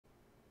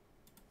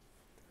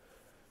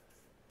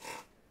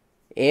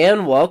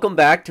And welcome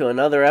back to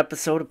another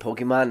episode of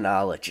Pokemon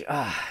Knowledge.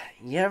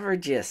 You ever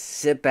just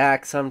sit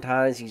back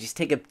sometimes, you just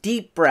take a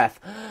deep breath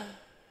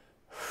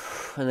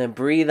and then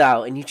breathe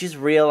out and you just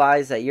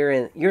realize that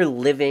you're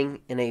living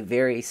in a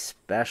very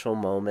special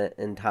moment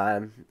in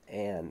time.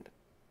 And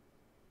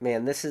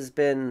man, this has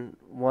been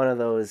one of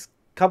those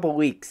couple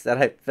weeks that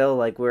I feel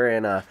like we're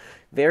in a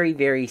very,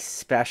 very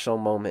special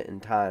moment in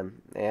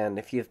time. And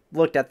if you've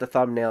looked at the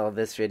thumbnail of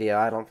this video,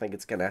 I don't think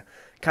it's going to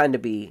kind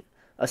of be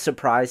a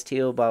surprise to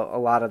you about a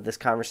lot of this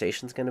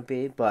conversation is going to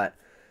be. But,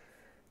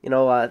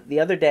 the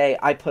other day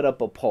I put up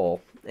a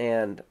poll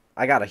and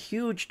I got a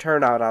huge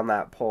turnout on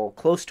that poll.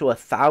 Close to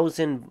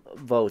 1,000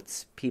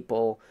 votes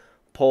people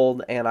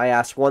polled, and I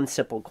asked one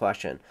simple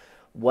question: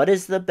 what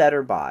is the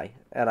better buy?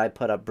 And I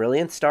put up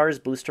Brilliant Stars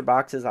booster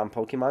boxes on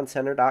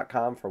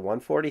PokemonCenter.com for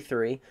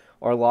 143,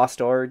 or Lost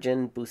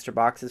Origin booster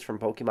boxes from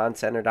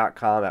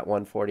PokemonCenter.com at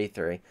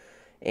 143.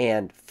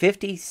 And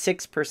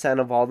 56%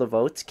 of all the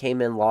votes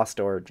came in Lost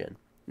Origin.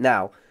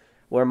 Now,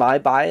 where my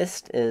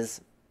bias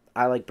is,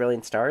 I like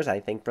Brilliant Stars. I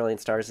think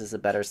Brilliant Stars is a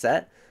better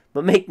set.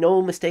 But make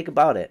no mistake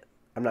about it,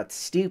 I'm not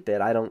stupid.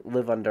 I don't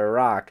live under a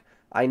rock.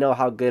 I know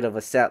how good of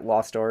a set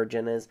Lost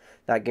Origin is.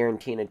 That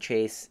Garantina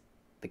Chase,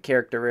 the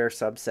character rare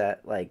subset,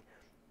 like,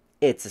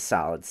 it's a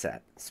solid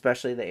set.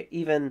 Especially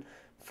even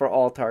for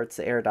Altarts,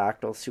 the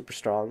Aerodactyl, super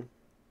strong.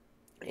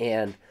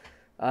 And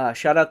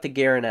shout out to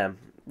Garen M.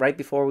 Right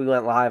before we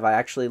went live, I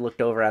actually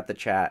looked over at the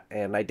chat,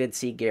 and I did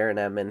see Garen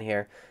M in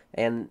here.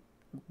 And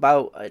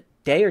about a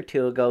day or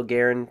two ago,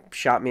 Garen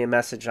shot me a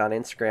message on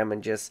Instagram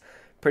and just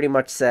pretty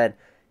much said,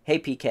 "Hey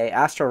PK,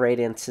 Astral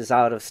Radiance is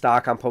out of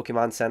stock on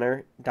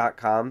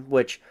PokemonCenter.com,"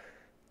 which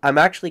I'm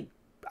going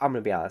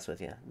to be honest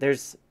with you.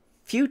 There's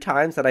few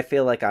times that I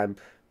feel like I'm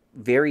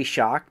very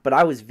shocked, but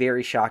I was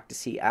very shocked to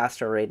see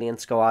Astral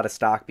Radiance go out of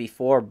stock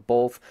before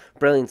both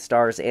Brilliant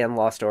Stars and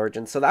Lost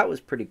Origin, so that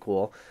was pretty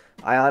cool.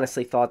 I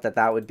honestly thought that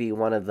that would be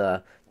one of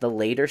the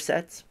later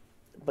sets,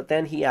 but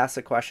then he asked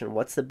the question,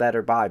 what's the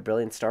better buy,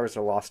 Brilliant Stars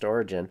or Lost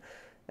Origin?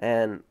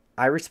 And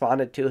I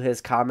responded to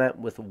his comment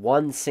with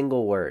one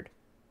single word: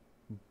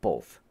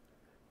 both.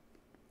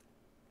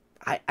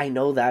 I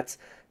know that's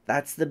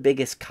the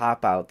biggest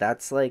cop out.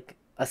 That's like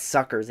a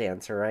sucker's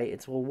answer, right?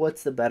 It's, well,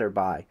 what's the better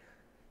buy?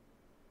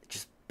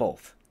 Just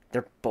both.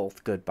 They're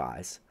both good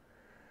buys.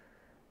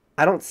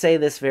 I don't say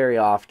this very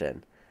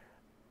often.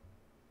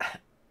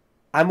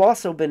 I'm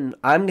going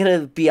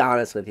to be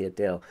honest with you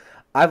too.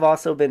 I've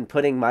also been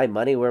putting my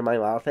money where my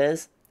mouth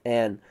is,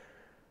 and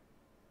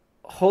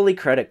holy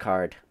credit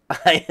card.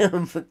 I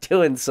am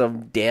doing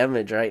some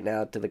damage right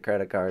now to the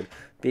credit card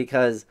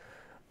because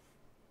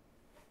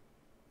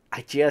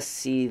I just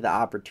see the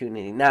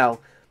opportunity. Now,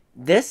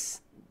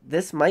 this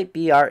might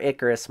be our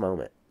Icarus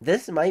moment.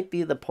 This might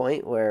be the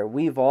point where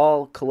we've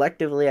all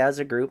collectively as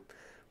a group,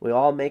 we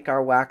all make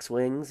our wax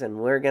wings and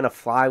we're going to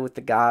fly with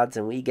the gods,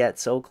 and we get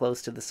so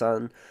close to the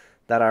sun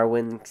that our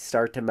wings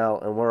start to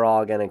melt and we're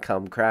all going to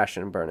come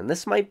crashing and burning.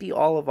 This might be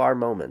all of our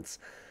moments.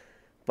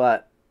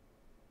 But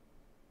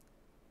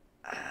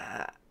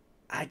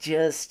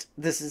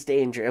this is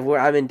danger.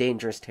 I'm in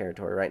dangerous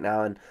territory right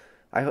now, and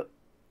I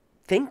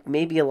think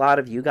maybe a lot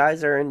of you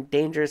guys are in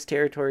dangerous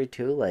territory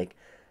too. Like,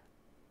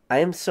 I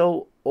am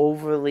so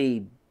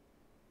overly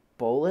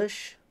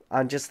bullish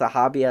on just the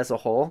hobby as a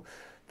whole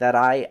that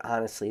I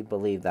honestly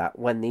believe that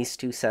when these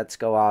two sets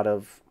go out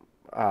of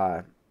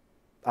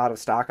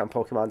stock on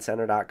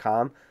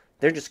PokemonCenter.com,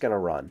 they're just gonna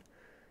run.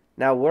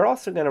 Now, we're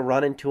also gonna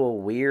run into a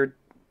weird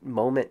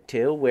moment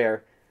too,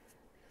 where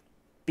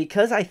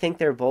because I think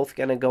they're both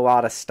going to go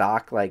out of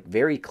stock like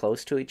very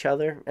close to each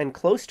other, and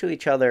close to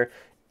each other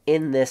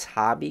in this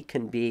hobby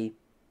can be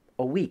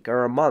a week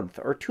or a month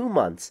or 2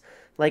 months.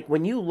 Like,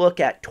 when you look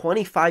at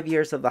 25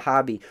 years of the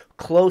hobby,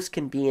 close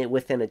can be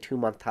within a 2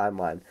 month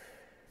timeline.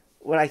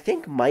 What I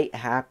think might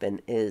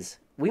happen is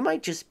we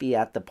might just be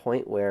at the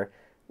point where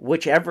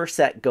whichever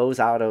set goes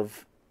out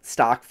of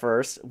stock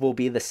first will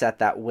be the set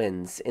that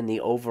wins in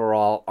the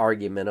overall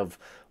argument of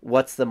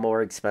what's the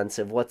more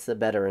expensive, what's the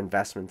better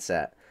investment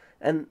set.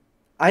 And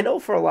I know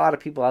for a lot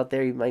of people out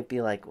there, you might be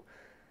like,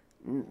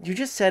 you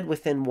just said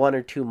within 1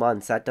 or 2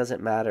 months. That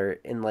doesn't matter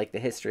in like the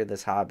history of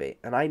this hobby.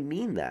 And I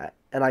mean that,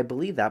 and I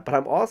believe that, but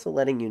I'm also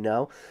letting you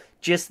know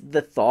just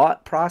the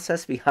thought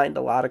process behind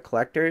a lot of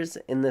collectors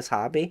in this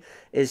hobby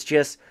is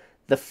just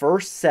the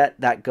first set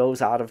that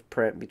goes out of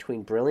print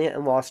between Brilliant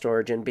and Lost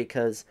Origin,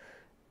 because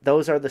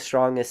those are the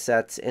strongest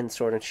sets in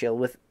Sword and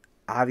Shield. With,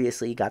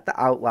 obviously, you got the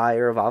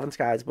outlier Evolving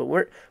Skies, but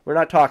we're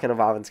not talking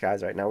Evolving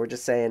Skies right now. We're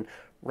just saying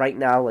right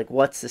now, like,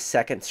 what's the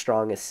second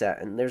strongest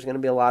set? And there's going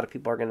to be a lot of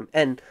people are going to,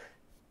 and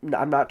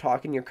I'm not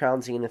talking your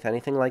Crown Zenith,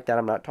 anything like that.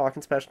 I'm not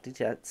talking specialty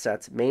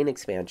sets, main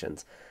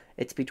expansions.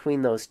 It's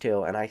between those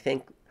two, and I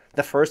think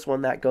the first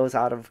one that goes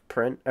out of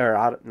print,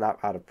 or not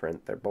out of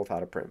print, they're both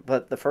out of print,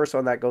 but the first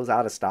one that goes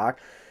out of stock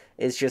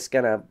is just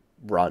going to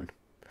run.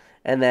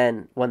 And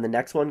then when the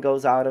next one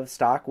goes out of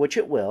stock, which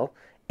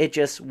it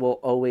just will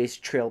always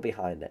trail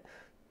behind it.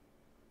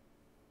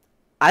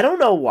 I don't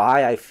know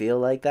why I feel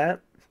like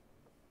that,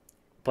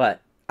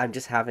 but I'm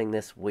just having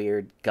this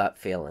weird gut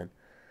feeling.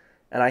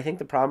 And I think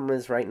the problem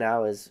is right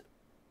now is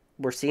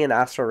we're seeing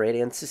Astral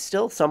Radiance.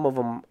 Still, some of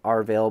them are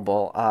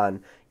available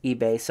on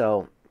eBay,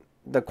 so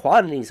the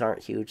quantities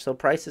aren't huge. So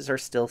prices are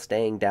still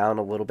staying down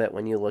a little bit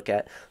when you look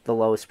at the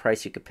lowest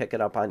price you could pick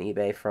it up on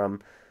eBay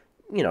from,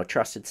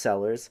 trusted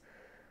sellers.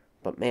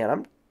 But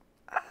man,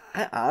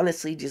 I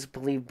honestly just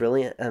believe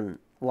Brilliant and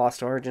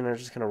Lost Origin are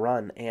just gonna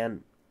run.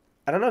 And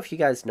I don't know if you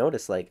guys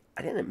noticed, like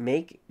I didn't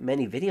make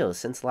many videos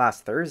since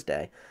last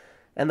Thursday,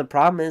 and the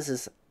problem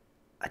is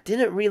I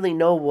didn't really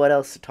know what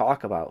else to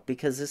talk about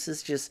because this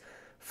has just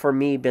for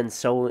me been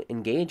so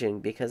engaging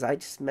because I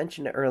just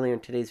mentioned it earlier in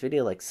today's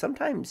video. Like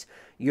sometimes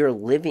you're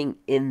living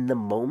in the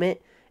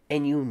moment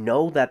and you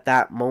know that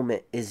that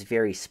moment is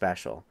very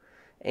special.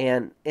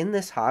 And in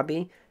this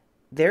hobby,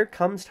 there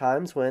comes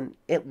times when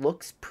it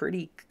looks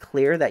pretty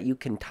clear that you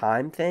can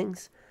time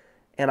things,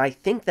 and I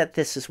think that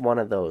this is one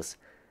of those.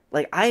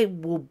 Like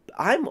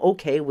I'm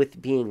okay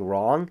with being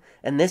wrong,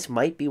 and this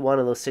might be one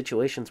of those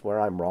situations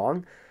where I'm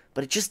wrong,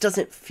 but it just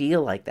doesn't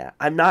feel like that.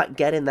 I'm not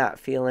getting that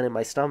feeling in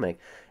my stomach.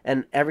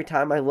 And every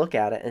time I look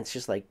at it, it's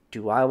just like,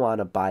 do I want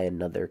to buy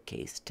another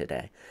case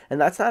today?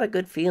 And that's not a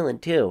good feeling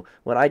too.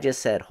 When I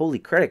just said, holy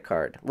credit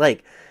card.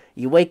 Like,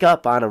 you wake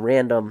up on a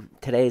random,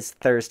 today's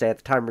Thursday at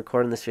the time of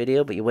recording this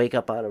video, but you wake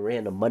up on a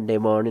random Monday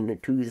morning or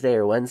Tuesday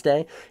or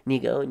Wednesday, and you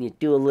go and you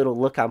do a little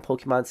look on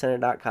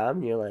PokemonCenter.com,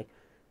 and you're like,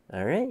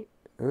 all right,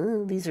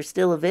 these are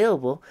still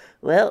available.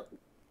 Well,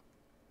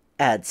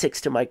 add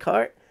 6 to my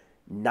cart,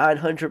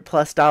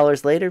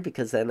 $900+ later,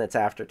 because then it's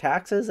after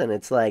taxes, and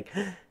it's like,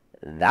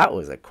 that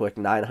was a quick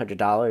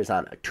 $900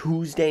 on a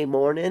Tuesday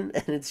morning,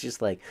 and it's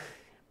just like,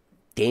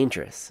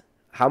 dangerous.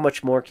 How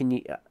much more can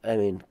you,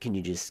 can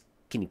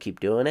you keep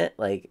doing it?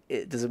 Like,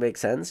 does it make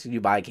sense?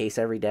 You buy a case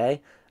every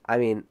day? I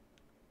mean,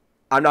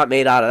 I'm not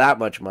made out of that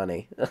much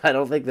money. I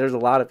don't think there's a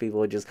lot of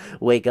people who just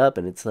wake up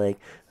and it's like,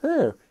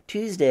 oh,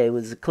 Tuesday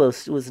was a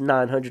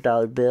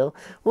 $900 bill.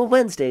 Well,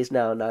 Wednesday's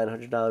now a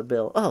 $900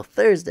 bill. Oh,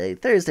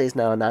 Thursday's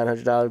now a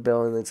 $900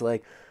 bill, and it's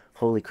like,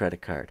 holy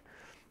credit card.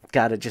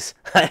 Gotta just,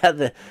 I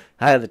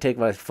had to take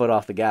my foot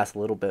off the gas a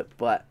little bit,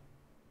 but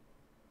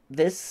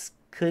this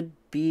could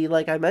be,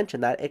 like I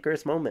mentioned, that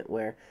Icarus moment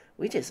where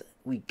we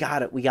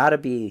gotta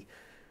be,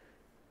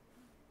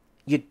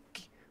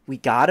 we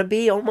gotta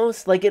be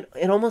almost, like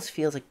it almost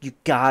feels like you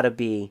gotta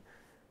be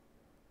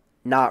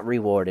not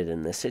rewarded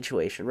in this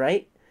situation,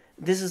 right?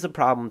 This is the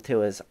problem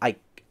too, is I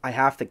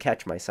have to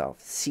catch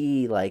myself,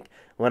 see like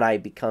when I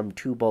become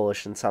too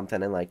bullish in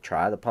something and like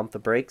try to pump the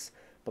brakes.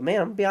 But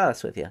man, I'm gonna be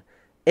honest with you,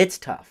 it's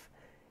tough.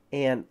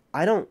 And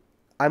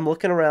I'm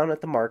looking around at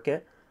the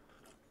market,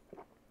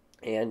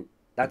 and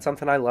that's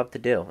something I love to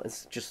do.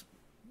 It's just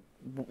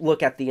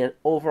look at the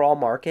overall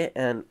market,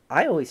 and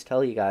I always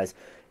tell you guys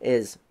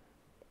is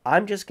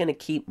I'm just going to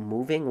keep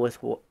moving with,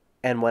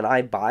 and when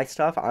I buy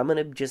stuff, I'm going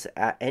to just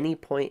at any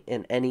point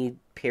in any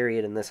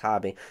period in this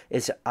hobby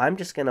is I'm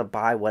just going to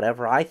buy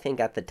whatever I think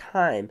at the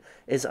time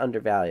is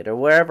undervalued, or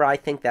wherever I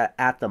think that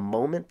at the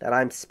moment that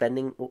I'm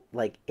spending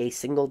like a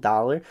single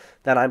dollar,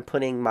 that I'm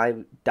putting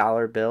my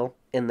dollar bill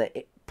in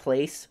the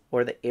place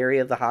or the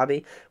area of the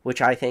hobby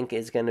which I think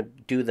is going to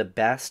do the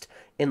best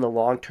in the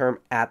long term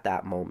at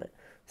that moment.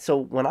 So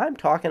when I'm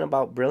talking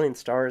about Brilliant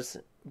Stars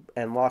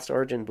and Lost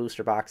Origin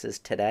booster boxes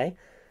today,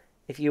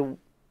 if you've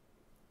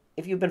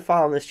been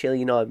following this channel,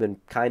 you know I've been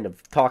kind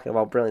of talking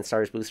about Brilliant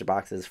Stars booster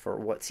boxes for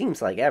what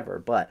seems like ever,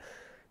 but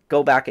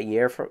go back a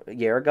year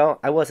ago,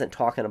 I wasn't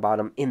talking about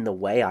them in the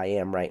way I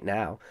am right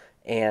now.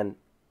 And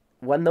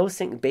when those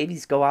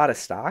babies go out of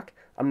stock,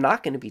 I'm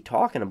not going to be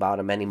talking about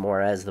them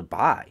anymore as the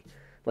buy.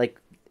 Like,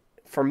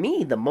 for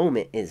me, the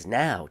moment is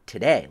now,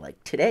 today.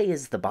 Like, today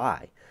is the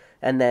buy.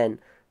 And then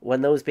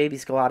when those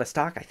babies go out of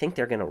stock, I think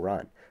they're going to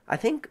run. I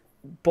think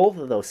both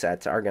of those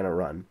sets are going to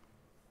run.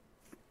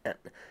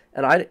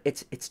 And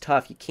it's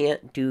tough. You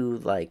can't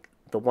do, like,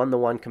 the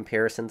one-to-one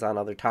comparisons on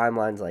other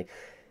timelines. Like,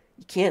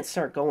 you can't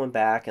start going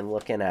back and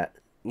looking at,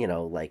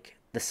 like,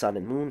 the Sun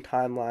and Moon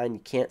timeline. You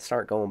can't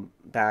start going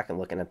back and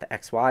looking at the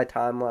XY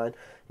timeline. And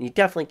you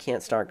definitely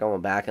can't start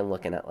going back and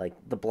looking at, like,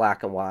 the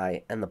Black and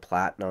White and the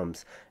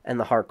Platinums and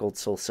the Heart Gold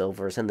Soul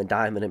Silvers and the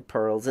Diamond and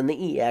Pearls and the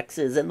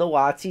EXs and the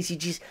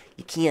WotCs.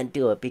 You can't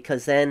do it,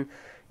 because then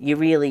you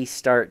really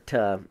start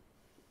to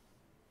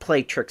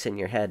play tricks in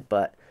your head.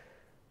 But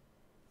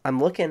I'm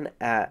looking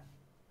at,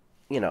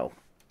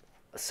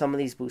 some of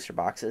these booster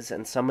boxes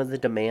and some of the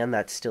demand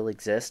that still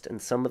exists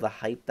and some of the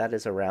hype that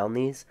is around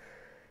these.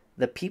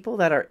 The people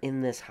that are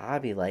in this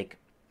hobby, like,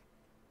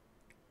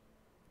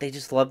 they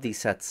just love these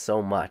sets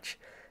so much.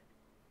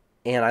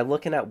 And I'm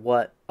looking at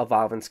what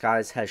Evolving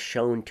Skies has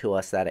shown to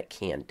us that it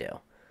can do.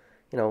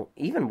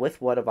 Even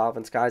with what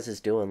Evolving Skies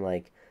is doing,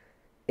 like,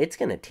 it's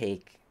going to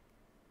take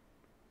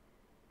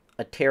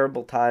a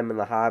terrible time in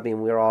the hobby,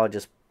 and we're all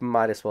just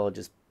might as well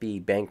just be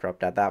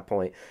bankrupt at that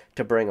point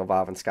to bring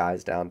Evolving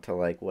Skies down to,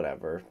 like,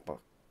 whatever,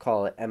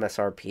 call it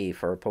MSRP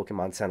for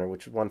Pokemon Center,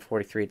 which is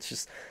 143. It's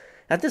just,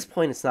 at this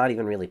point, it's not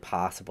even really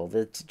possible.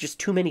 There's just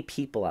too many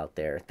people out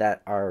there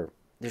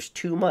there's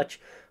too much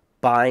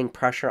buying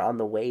pressure on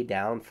the way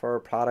down for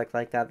a product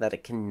like that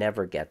it can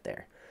never get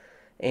there.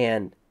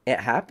 And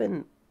it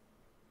happened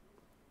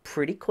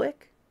pretty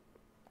quick.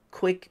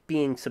 Quick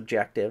being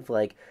subjective.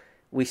 Like,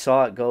 we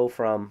saw it go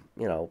from,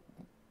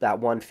 that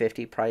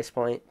 150 price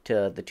point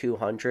to the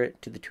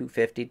 200 to the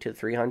 250 to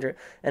 300,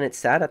 and it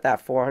sat at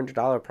that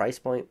 $400 price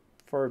point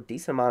for a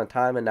decent amount of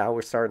time, and now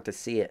we're starting to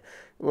see it,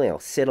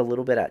 sit a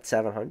little bit at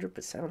 700,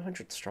 but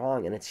 700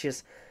 strong, and it's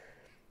just,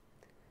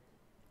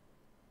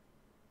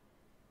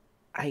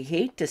 I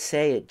hate to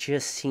say it,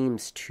 just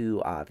seems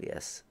too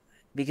obvious,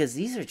 because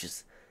these are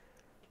just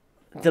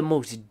the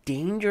most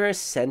dangerous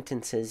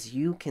sentences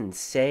you can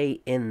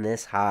say in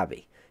this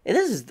hobby. And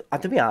this is,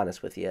 to be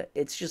honest with you,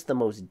 it's just the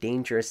most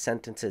dangerous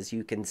sentences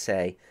you can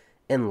say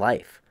in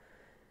life.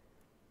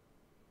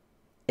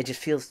 It just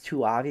feels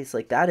too obvious.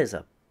 Like, that is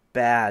a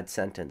bad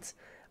sentence.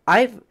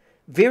 I've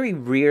very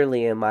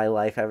rarely in my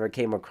life ever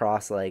came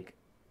across, like,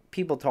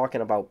 people talking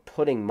about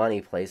putting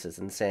money places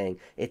and saying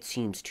it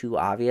seems too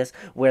obvious,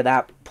 where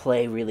that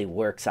play really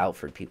works out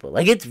for people.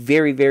 Like, it's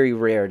very, very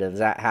rare does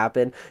that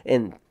happen,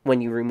 and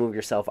when you remove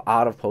yourself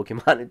out of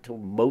Pokemon into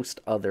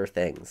most other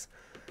things.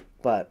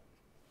 But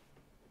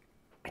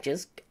I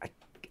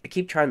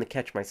keep trying to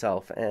catch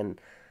myself,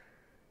 and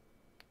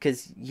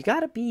because you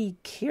gotta be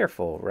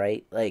careful,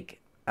 right? Like,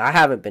 I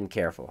haven't been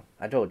careful.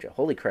 I told you,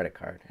 holy credit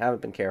card,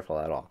 haven't been careful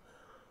at all.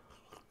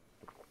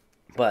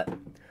 But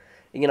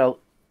you know,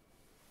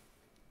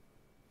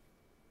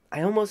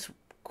 I almost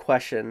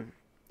question.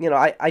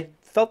 I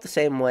felt the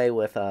same way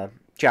with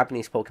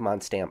Japanese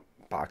Pokemon stamp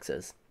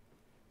boxes.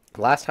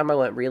 Last time I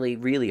went really,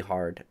 really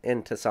hard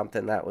into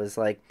something that was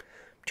like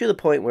to the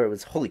point where it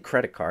was holy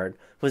credit card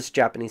was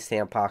Japanese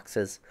stamp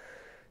boxes,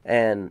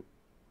 and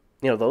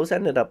those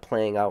ended up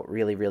playing out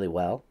really, really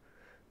well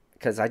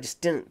because I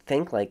just didn't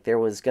think like there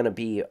was going to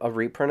be a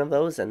reprint of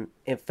those, and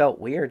it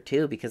felt weird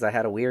too because I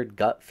had a weird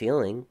gut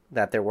feeling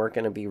that there weren't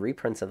going to be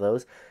reprints of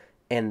those,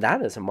 and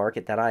that is a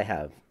market that I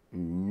have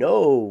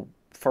no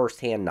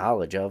firsthand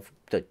knowledge of,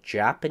 the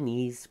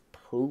Japanese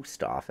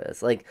post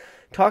office. Like,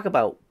 talk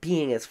about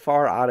being as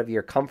far out of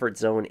your comfort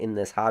zone in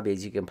this hobby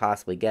as you can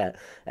possibly get,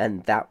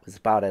 and that was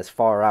about as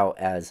far out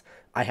as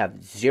I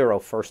have zero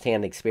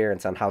firsthand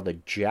experience on how the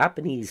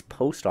Japanese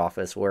post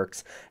office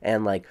works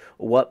and like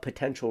what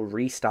potential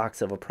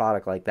restocks of a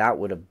product like that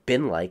would have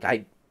been like.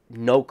 I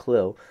no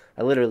clue.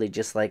 I literally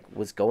just like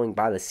was going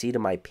by the seat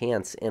of my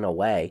pants in a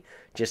way,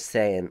 just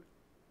saying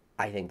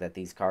I think that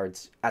these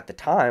cards at the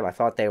time I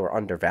thought they were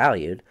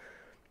undervalued,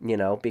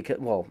 because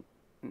well,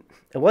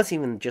 it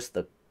wasn't even just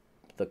the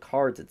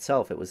cards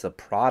itself, it was the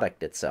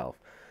product itself.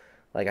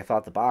 Like, I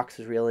thought the box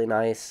was really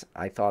nice.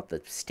 I thought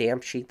the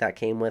stamp sheet that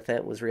came with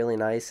it was really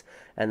nice.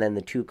 And then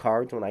the two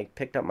cards, when I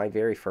picked up my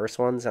very first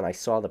ones and I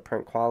saw the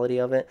print quality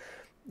of it,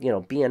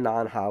 being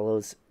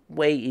non-hollows,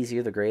 way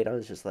easier to grade. I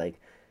was just like,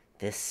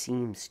 this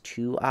seems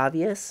too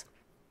obvious.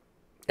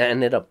 It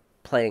ended up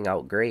playing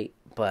out great,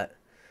 but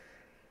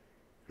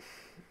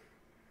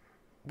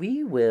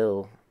we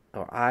will,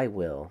 or I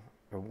will,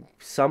 or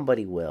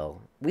somebody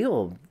will, we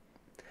will,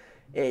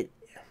 it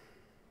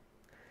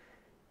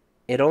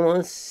it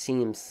almost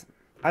seems,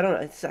 I don't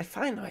know, I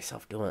find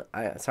myself doing,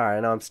 sorry,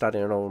 I know I'm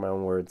studying over my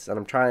own words and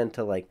I'm trying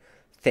to like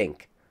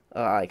think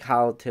like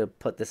how to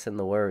put this in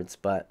the words,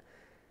 but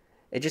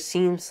it just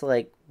seems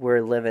like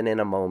we're living in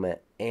a moment,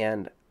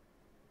 and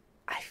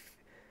I,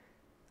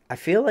 I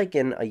feel like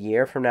in a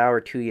year from now or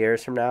 2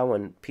 years from now,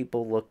 when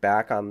people look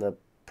back on the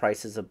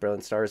prices of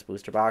Brilliant Stars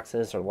booster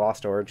boxes or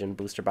Lost Origin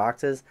booster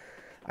boxes,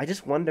 I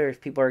just wonder if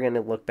people are going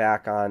to look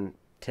back on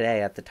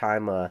today at the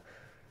time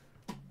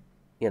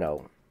you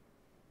know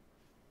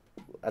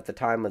at the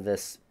time of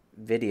this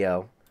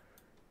video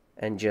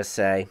and just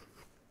say,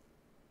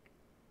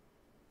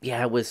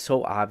 yeah, it was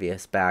so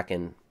obvious back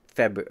in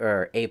February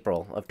or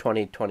April of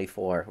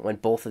 2024 when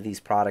both of these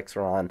products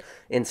were on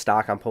in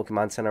stock on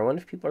Pokemon Center. I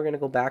wonder if people are going to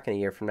go back in a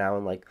year from now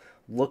and like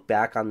look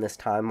back on this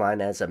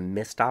timeline as a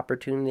missed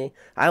opportunity.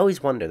 I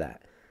always wonder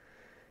that.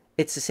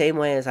 It's the same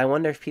way as I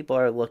wonder if people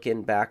are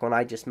looking back when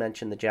I just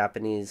mentioned the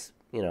Japanese,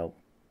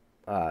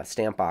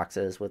 stamp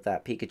boxes with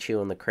that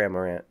Pikachu and the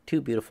Cramorant,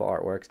 two beautiful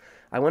artworks.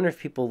 I wonder if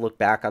people look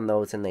back on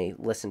those and they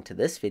listen to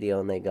this video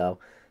and they go,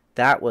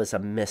 that was a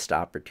missed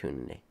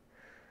opportunity.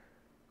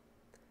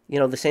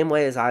 The same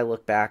way as I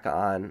look back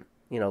on,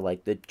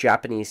 like the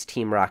Japanese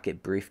Team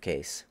Rocket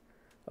briefcase,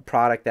 a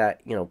product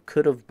that,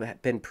 could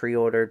have been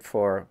pre-ordered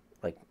for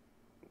like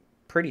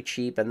pretty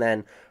cheap, and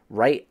then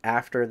right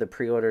after the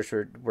pre-orders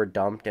were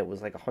dumped, it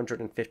was like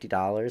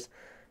 $150.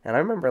 And I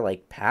remember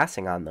like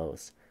passing on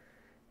those.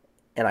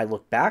 And I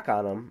look back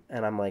on them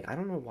and I'm like, I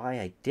don't know why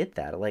I did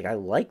that. Like, I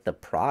like the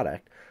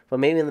product, but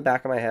maybe in the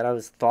back of my head I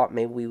was thought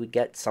maybe we would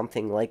get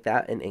something like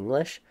that in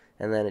English,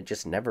 and then it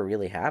just never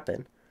really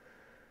happened.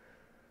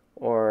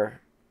 Or,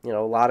 a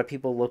lot of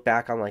people look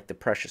back on like the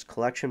Precious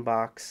Collection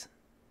box.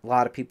 A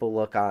lot of people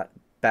look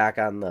back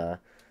on the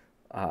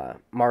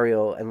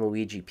Mario and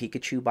Luigi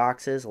Pikachu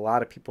boxes. A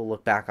lot of people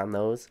look back on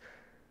those.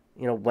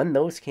 When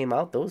those came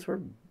out, those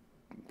were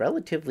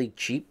relatively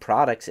cheap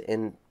products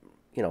in,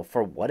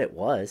 for what it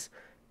was.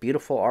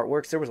 Beautiful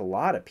artworks. There was a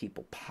lot of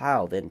people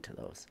piled into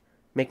those.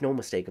 Make no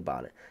mistake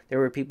about it. There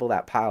were people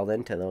that piled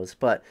into those,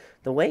 but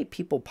the way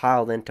people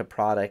piled into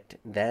product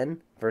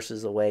then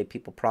versus the way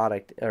people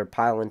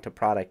pile into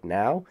product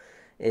now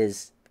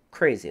is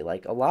crazy.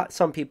 Like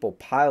some people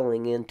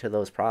piling into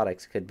those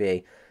products could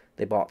be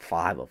they bought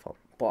 5 of them,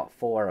 bought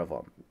 4 of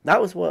them. That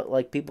was what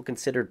like people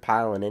considered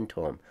piling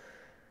into them.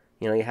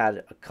 You know, you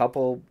had a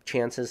couple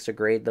chances to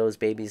grade those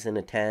babies in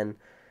a 10.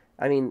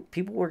 I mean,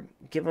 people were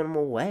giving them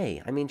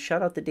away. I mean,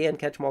 shout out to Dan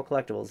Catchmall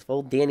Collectibles. If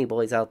old Danny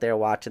boys out there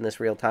watching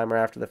this real time or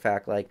after the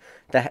fact, like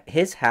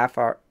his half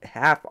art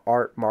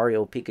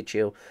Mario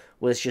Pikachu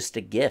was just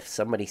a gift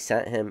somebody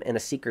sent him in a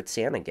Secret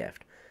Santa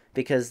gift,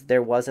 because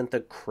there wasn't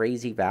the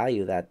crazy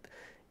value that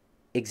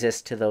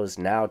exists to those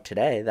now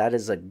today. That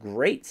is a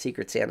great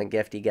Secret Santa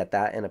gift. You get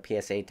that in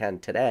a PSA 10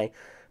 today,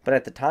 but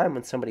at the time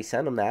when somebody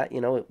sent him that, you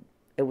know,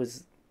 it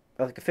was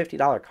like a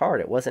 $50 card.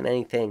 It wasn't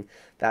anything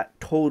that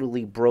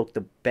totally broke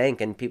the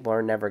bank and people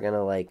are never going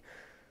to like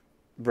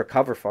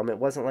recover from. It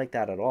wasn't like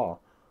that at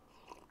all.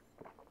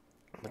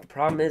 But the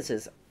problem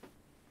is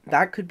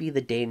that could be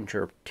the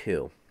danger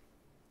too,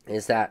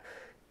 is that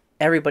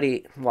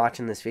everybody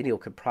watching this video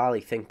could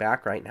probably think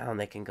back right now and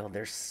they can go,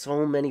 there's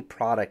so many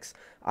products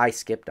I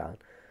skipped on.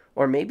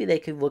 Or maybe they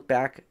could look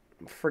back,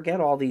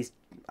 forget all these,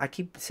 I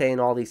keep saying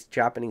all these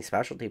Japanese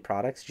specialty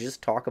products,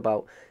 just talk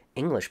about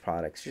English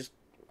products. Just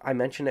I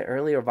mentioned it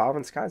earlier,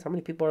 Evolving Skies. How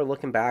many people are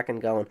looking back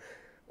and going,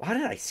 why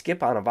did I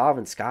skip on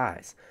Evolving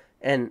Skies?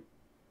 And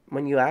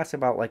when you ask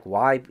about like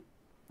why,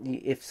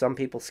 if some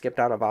people skipped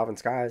on Evolving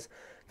Skies,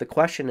 the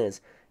question is,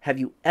 have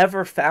you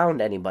ever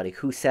found anybody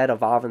who said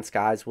Evolving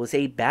Skies was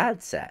a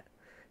bad set?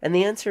 And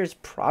the answer is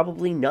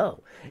probably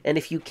no. And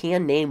if you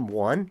can name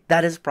one,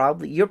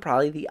 you're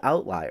probably the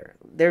outlier.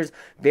 There's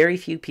very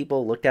few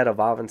people looked at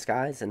Evolving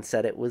Skies and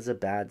said it was a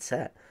bad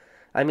set.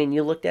 I mean,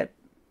 you looked at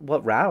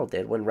what Rattle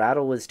did. When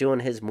Rattle was doing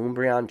his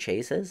Moonbryon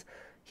chases,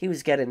 he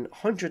was getting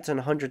hundreds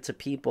and hundreds of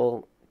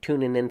people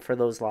tuning in for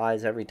those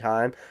lives every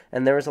time.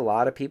 And there was a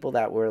lot of people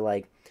that were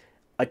like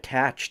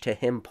attached to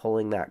him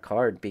pulling that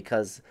card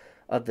because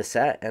of the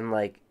set. And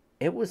like,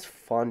 it was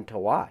fun to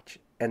watch.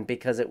 And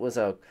because it was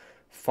a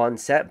fun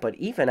set, but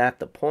even at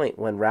the point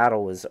when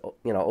Rattle was,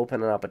 you know,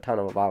 opening up a ton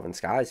of Evolving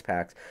Skies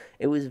packs,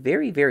 it was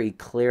very, very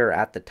clear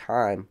at the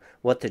time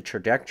what the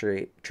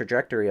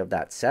trajectory of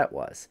that set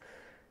was.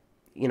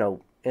 You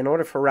know, in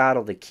order for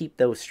Rattle to keep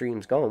those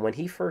streams going, when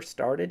he first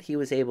started, he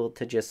was able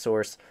to just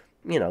source,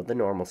 you know, the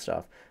normal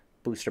stuff.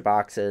 Booster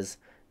boxes,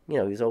 you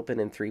know, he was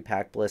opening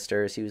 3-pack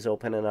blisters, he was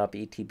opening up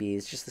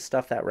ETBs, just the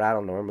stuff that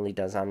Rattle normally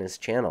does on his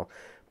channel.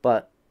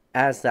 But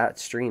as that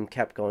stream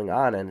kept going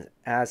on, and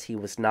as he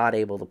was not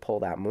able to pull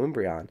that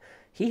Moonbryon,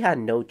 he had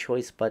no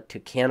choice but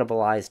to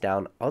cannibalize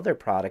down other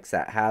products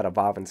that had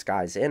Evolving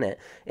Skies in it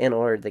in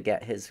order to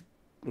get his,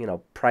 you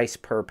know, price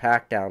per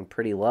pack down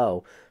pretty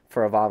low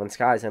for Evolving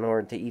Skies in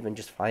order to even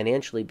just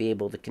financially be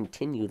able to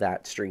continue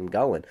that stream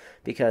going.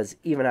 Because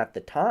even at the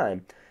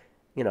time,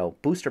 you know,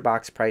 booster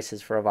box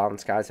prices for Evolving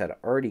Skies had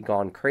already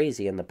gone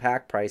crazy, and the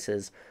pack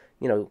prices,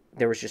 you know,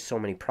 there was just so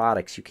many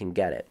products you can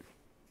get it.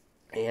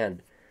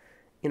 And,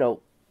 you know,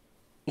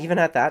 even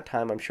at that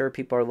time, I'm sure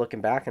people are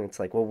looking back and it's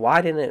like, well,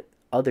 why didn't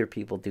other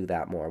people do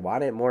that more? Why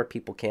didn't more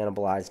people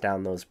cannibalize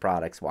down those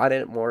products? Why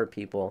didn't more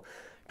people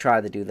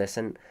try to do this?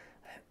 And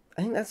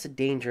I think that's a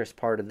dangerous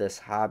part of this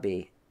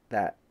hobby,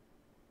 that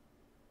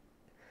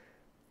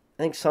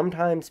I think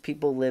sometimes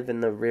people live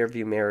in the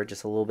rearview mirror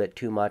just a little bit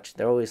too much.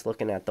 They're always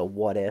looking at the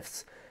what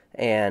ifs,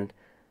 and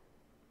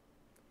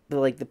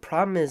like the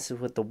problem is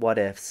with the what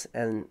ifs,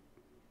 and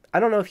I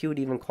don't know if you would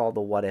even call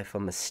the what if a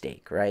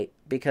mistake, right?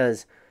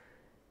 Because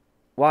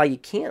while you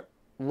can't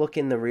look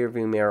in the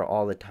rearview mirror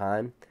all the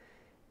time,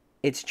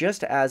 it's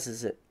just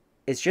as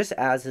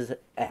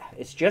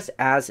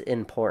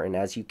important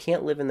as you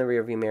can't live in the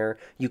rearview mirror.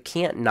 You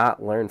can't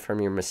not learn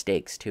from your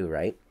mistakes too,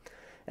 right?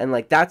 And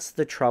like that's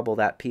the trouble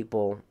that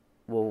people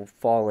will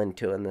fall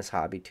into in this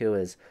hobby too,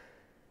 is,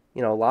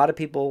 you know, a lot of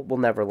people will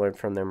never learn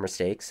from their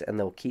mistakes and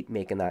they'll keep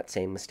making that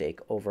same mistake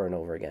over and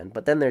over again.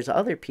 But then there's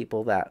other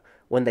people that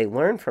when they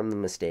learn from the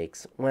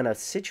mistakes, when a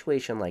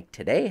situation like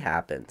today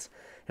happens,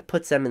 it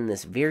puts them in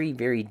this very,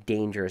 very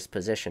dangerous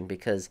position,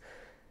 because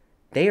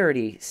they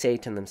already say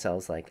to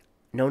themselves like,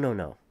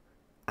 no,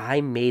 I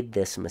made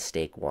this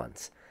mistake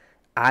once.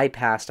 I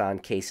passed on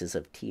cases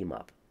of Team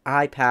Up.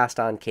 I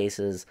passed on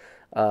cases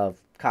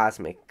of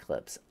Cosmic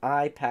Eclipse.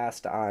 I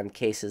passed on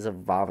cases of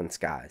Evolving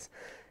Skies.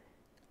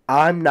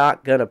 I'm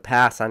not going to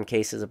pass on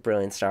cases of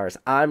Brilliant Stars.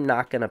 I'm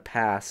not going to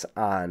pass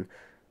on,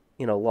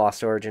 you know,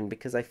 Lost Origin,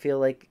 because I feel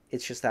like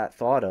it's just that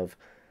thought of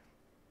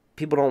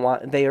people don't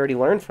want, they already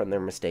learned from their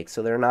mistakes,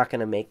 so they're not going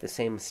to make the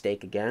same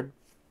mistake again.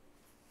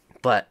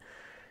 But,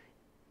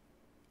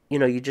 you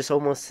know, you just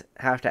almost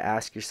have to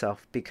ask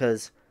yourself,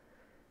 because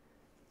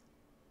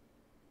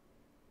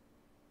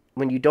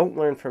when you don't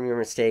learn from your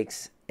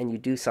mistakes and you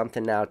do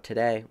something now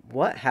today,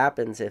 what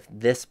happens if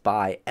this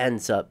buy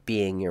ends up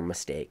being your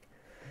mistake?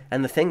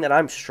 And the thing that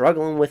I'm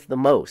struggling with the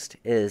most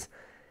is,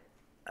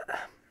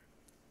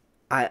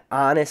 I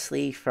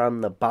honestly, from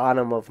the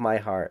bottom of my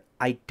heart,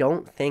 I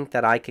don't think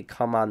that I could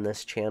come on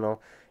this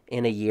channel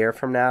in a year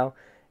from now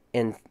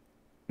and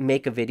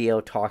make a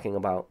video talking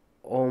about,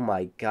 oh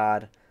my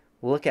God,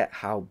 look at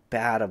how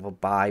bad of a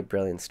buy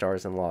Brilliant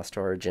Stars and Lost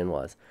Origin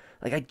was.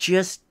 Like, I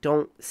just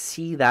don't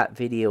see that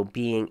video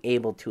being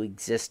able to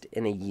exist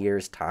in a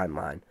year's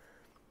timeline,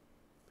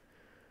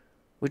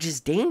 which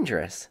is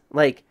dangerous.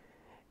 Like,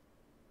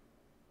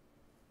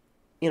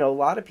 you know, a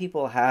lot of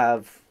people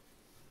have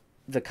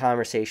the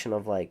conversation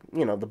of, like,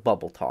 you know, the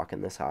bubble talk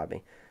in this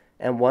hobby.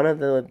 And one of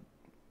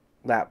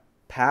that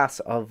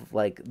pass of,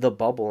 like, the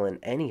bubble in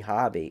any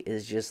hobby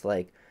is just,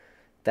 like,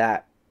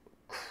 that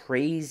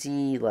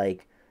crazy,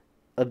 like,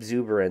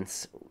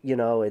 exuberance. You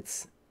know,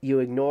 it's, you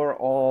ignore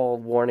all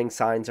warning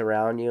signs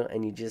around you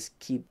and you just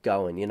keep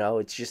going, you know?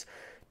 It's just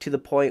to the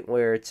point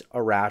where it's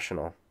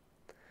irrational.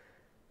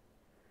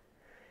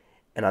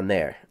 And I'm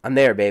there. I'm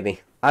there,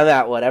 baby. I'm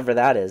at whatever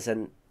that is.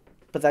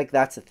 But, like,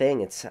 that's the thing.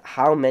 It's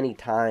how many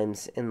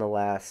times in the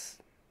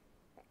last,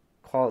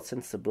 call it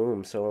since the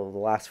boom, so the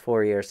last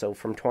 4 years, so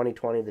from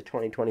 2020 to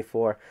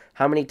 2024,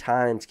 how many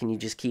times can you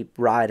just keep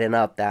riding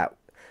up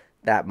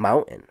that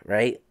mountain,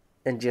 right?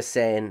 And just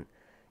saying,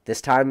 this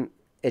time,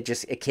 it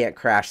can't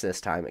crash this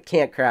time. It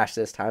can't crash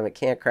this time. It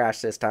can't crash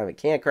this time. It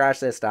can't crash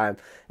this time.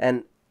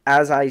 And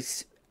as I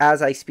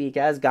speak,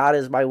 as God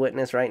is my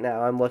witness right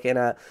now, I'm looking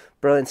at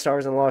Brilliant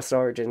Stars and Lost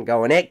Origin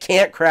going, it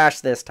can't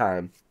crash this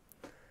time.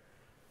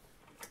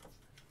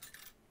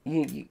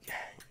 It's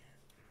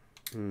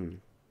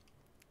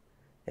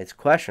a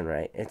question,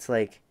 right? It's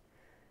like,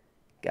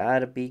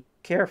 gotta be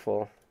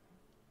careful.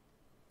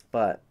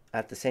 But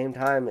at the same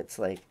time, it's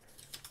like,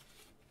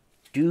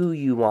 do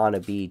you want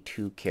to be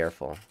too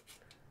careful?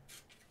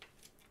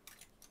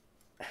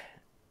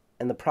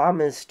 And the problem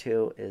is,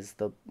 too, is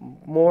the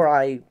more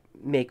I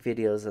make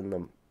videos and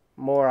the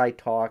more I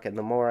talk and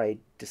the more I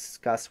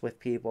discuss with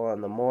people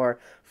and the more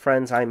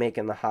friends I make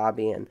in the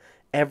hobby, and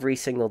every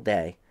single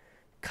day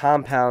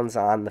compounds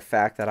on the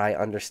fact that I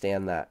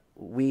understand that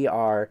we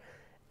are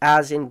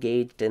as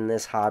engaged in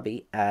this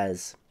hobby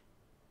as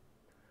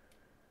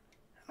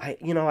I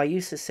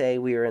used to say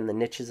we were in the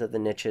niches of the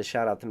niches.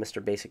 Shout out to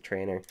Mr. Basic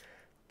Trainer.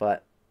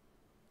 But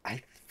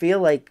I feel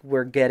like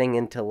we're getting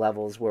into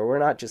levels where we're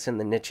not just in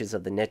the niches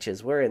of the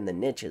niches. We're in the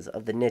niches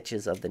of the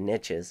niches of the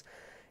niches.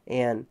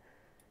 And,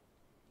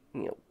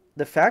 you know,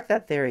 the fact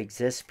that there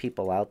exists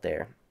people out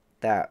there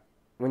that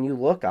when you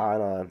look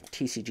on a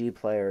TCG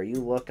player, you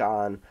look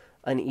on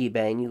an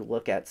eBay and you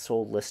look at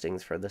sold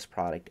listings for this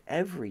product,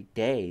 every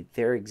day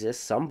there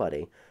exists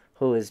somebody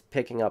who is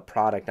picking up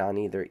product on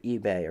either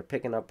eBay or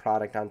picking up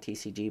product on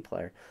TCG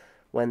player,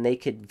 when they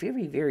could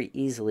very, very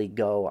easily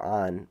go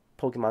on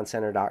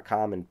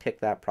PokemonCenter.com and pick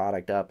that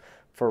product up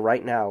for,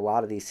 right now, a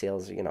lot of these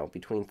sales, you know,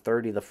 between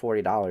 $30 to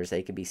 $40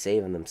 they could be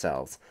saving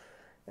themselves.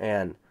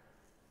 And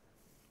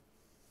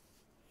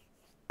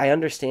I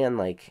understand,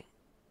 like,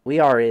 we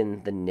are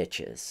in the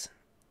niches.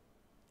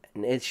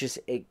 And it's just,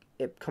 it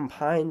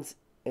combines,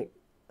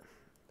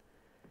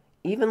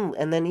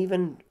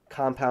 even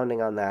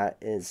compounding on that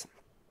is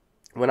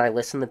when I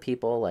listen to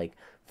people, like,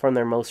 from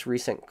their most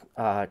recent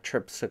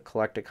trips to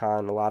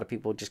Collecticon. A lot of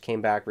people just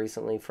came back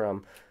recently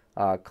from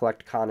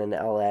Collecticon in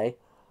LA.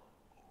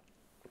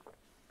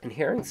 And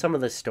hearing some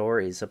of the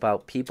stories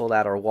about people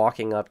that are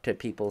walking up to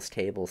people's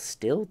tables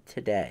still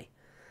today,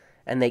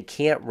 and they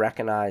can't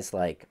recognize,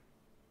 like,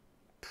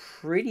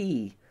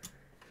 pretty,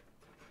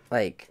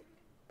 like,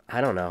 I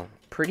don't know,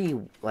 pretty,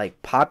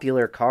 like,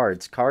 popular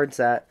cards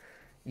that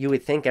you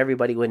would think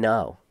everybody would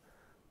know.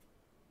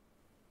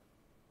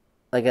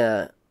 Like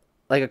a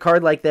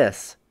card like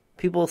this.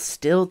 People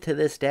still to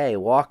this day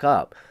walk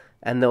up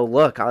and they'll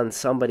look on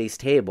somebody's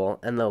table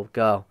and they'll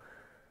go,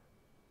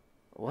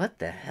 what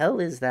the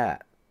hell is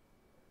that?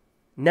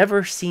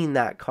 Never seen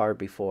that card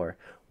before.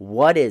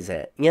 What is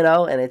it? You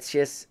know, and it's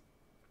just,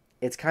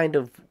 it's kind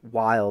of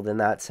wild in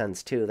that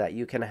sense too, that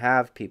you can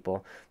have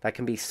people that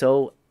can be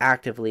so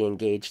actively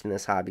engaged in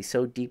this hobby,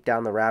 so deep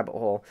down the rabbit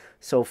hole.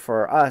 So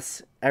for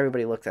us,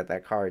 everybody looks at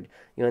that card,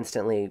 you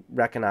instantly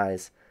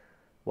recognize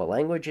what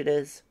language it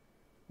is,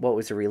 what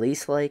was the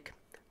release like,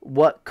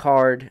 what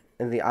card,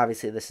 and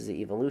obviously this is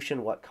the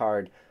evolution, what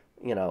card,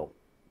 you know,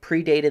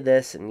 predated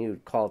this, and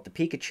you call it the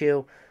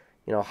Pikachu,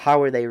 you know, how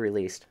were they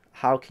released,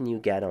 how can you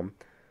get them,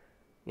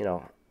 you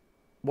know,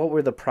 what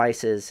were the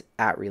prices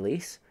at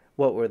release,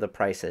 what were the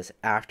prices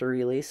after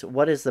release,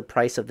 what is the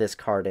price of this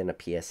card in a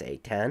PSA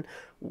 10,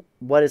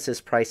 what is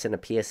this price in a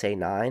PSA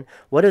 9,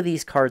 what do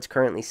these cards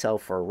currently sell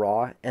for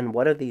raw, and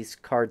what do these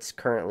cards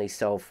currently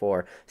sell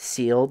for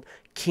sealed?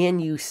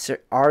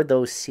 Are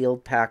those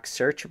sealed packs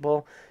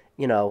searchable?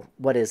 You know,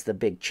 what is the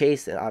big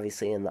chase,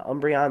 obviously in the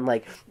Umbreon?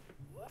 Like,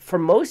 for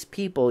most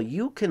people,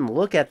 you can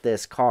look at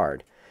this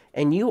card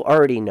and you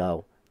already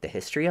know the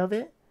history of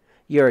it.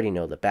 You already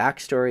know the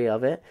backstory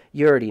of it.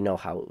 You already know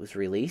how it was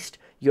released.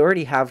 You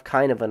already have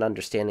kind of an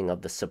understanding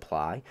of the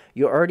supply.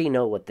 You already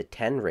know what the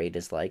 10 rate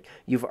is like.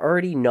 You've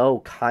already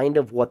know kind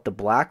of what the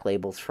black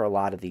labels for a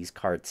lot of these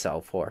cards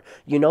sell for.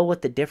 You know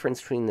what the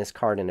difference between this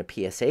card and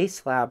a PSA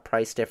slab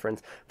price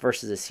difference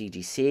versus a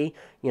CGC,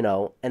 you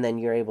know, and then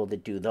you're able to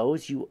do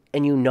those. You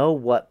know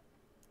what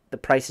the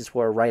prices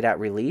were right at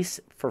release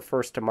for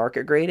first to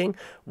market grading,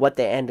 what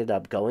they ended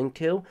up going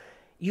to.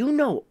 You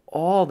know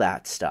all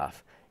that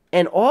stuff.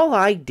 And all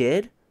I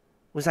did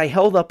was I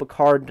held up a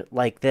card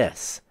like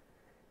this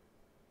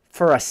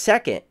for a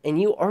second,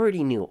 and you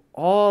already knew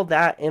all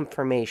that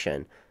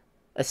information,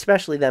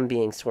 especially them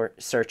being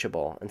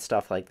searchable and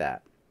stuff like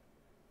that,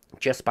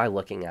 just by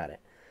looking at it.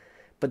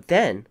 But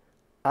then,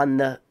 on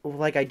the,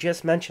 like I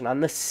just mentioned,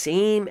 on the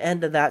same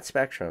end of that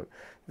spectrum,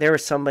 there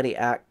was somebody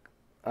at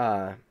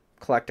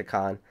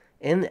Collecticon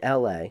in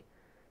LA,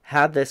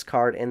 had this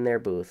card in their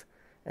booth,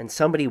 and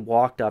somebody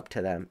walked up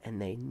to them,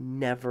 and they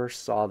never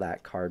saw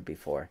that card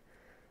before.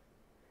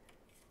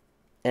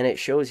 And it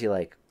shows you,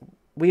 like,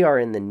 we are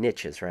in the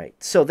niches, right?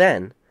 So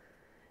then,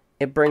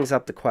 it brings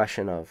up the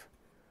question of,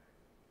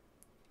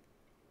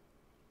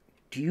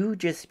 do you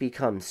just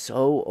become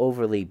so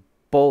overly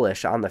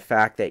bullish on the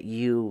fact that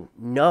you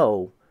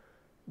know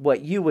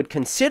what you would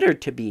consider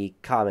to be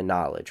common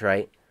knowledge,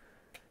 right?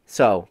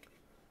 So,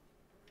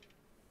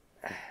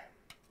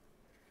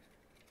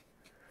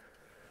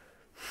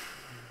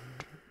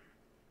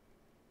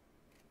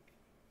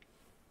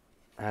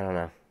 I don't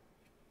know.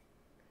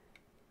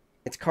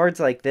 It's cards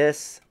like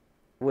this,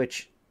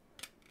 which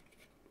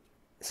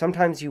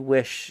sometimes you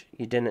wish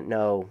you didn't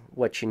know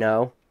what you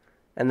know,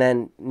 and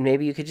then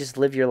maybe you could just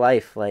live your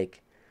life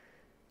like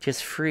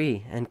just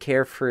free and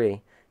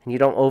carefree, and you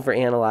don't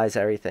overanalyze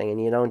everything,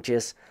 and you don't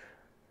just...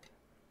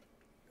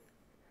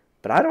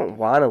 But I don't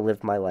want to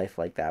live my life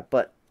like that.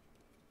 But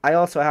I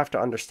also have to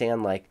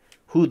understand, like,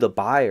 who the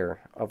buyer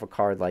of a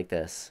card like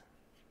this,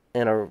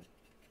 and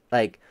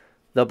like,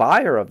 the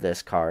buyer of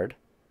this card,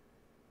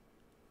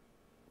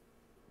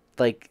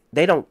 like,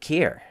 they don't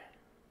care.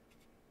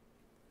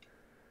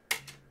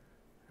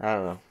 I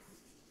don't know.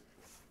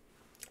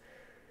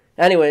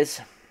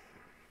 Anyways,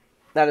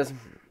 that is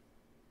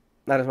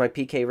my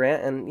PK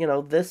rant, and, you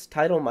know, this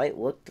title might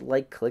look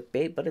like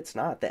clickbait, but it's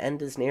not. The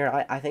end is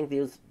near. I think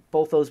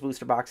both those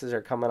booster boxes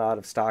are coming out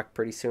of stock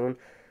pretty soon.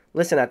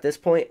 Listen, at this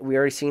point, we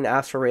already seen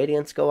Astral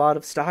Radiance go out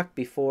of stock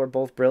before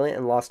both Brilliant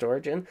and Lost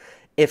Origin.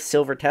 If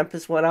Silver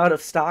Tempest went out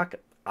of stock,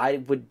 I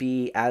would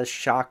be as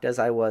shocked as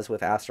I was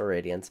with Astral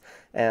Radiance.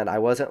 And I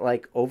wasn't,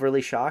 like,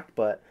 overly shocked,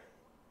 but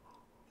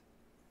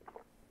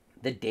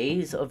the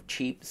days of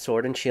cheap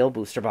Sword and Shield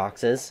booster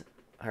boxes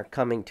are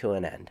coming to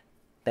an end.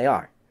 They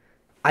are.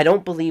 I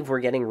don't believe we're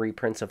getting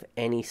reprints of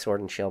any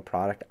Sword and Shield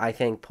product. I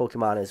think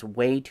Pokemon is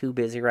way too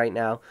busy right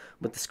now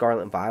with the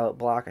Scarlet and Violet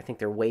block. I think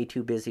they're way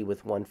too busy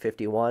with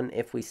 151.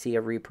 If we see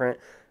a reprint,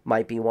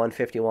 might be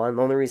 151.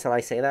 The only reason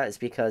I say that is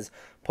because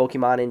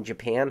Pokemon in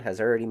Japan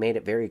has already made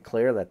it very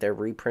clear that they're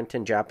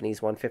reprinting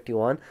Japanese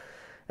 151.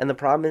 And the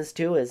problem is,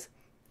 too, is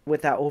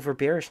with that over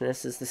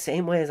bearishness is the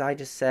same way as I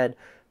just said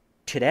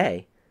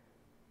today.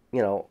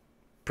 You know,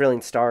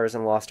 Brilliant Stars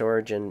and Lost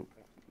Origin,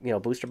 you know,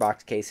 booster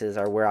box cases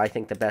are where I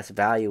think the best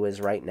value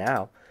is right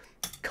now.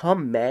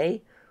 Come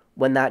May,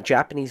 when that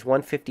Japanese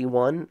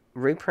 151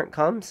 reprint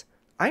comes,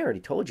 I already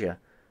told you,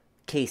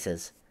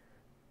 cases.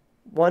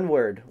 One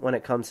word when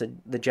it comes to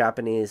the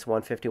Japanese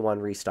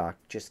 151 restock,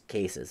 just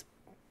cases.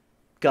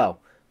 Go.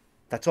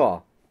 That's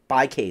all.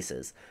 Buy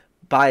cases.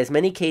 Buy as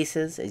many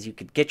cases as you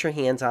could get your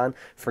hands on.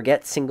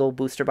 Forget single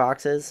booster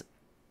boxes.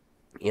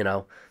 You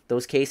know,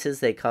 those cases,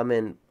 they come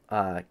in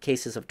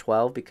cases of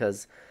 12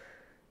 because,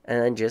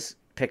 and then just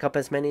pick up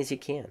as many as you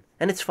can.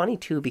 And it's funny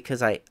too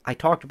because I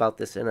talked about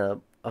this in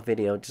a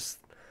video just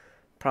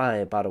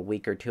probably about a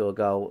week or two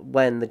ago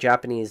when the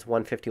Japanese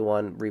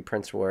 151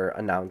 reprints were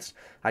announced.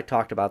 I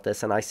talked about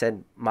this and I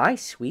said my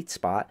sweet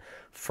spot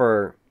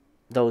for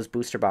those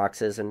booster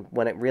boxes and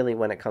when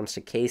it comes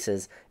to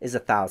cases is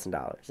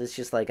 $1,000. It's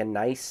just like a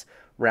nice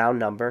round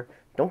number.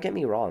 Don't get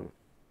me wrong.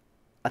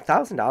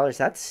 $1,000,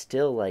 that's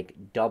still like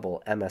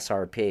double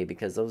MSRP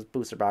because those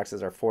booster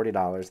boxes are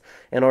 $40.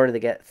 In order to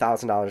get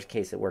 $1,000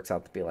 case, it works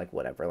out to be like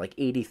whatever, like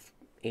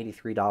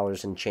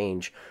 $83 and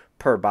change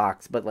per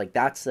box. But like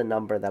that's the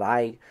number that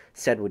I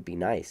said would be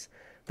nice.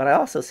 But I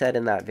also said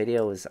in that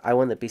video is I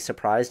wouldn't be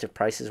surprised if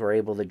prices were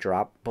able to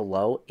drop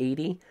below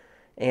 80.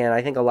 And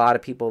I think a lot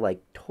of people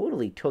like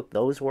totally took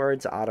those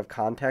words out of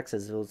context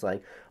as it was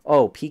like,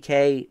 oh,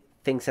 PK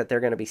thinks that they're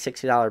going to be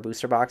 $60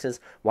 booster boxes.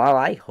 While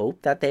I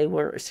hope that they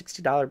were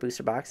 $60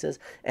 booster boxes,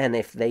 and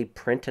if they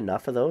print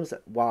enough of those,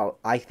 while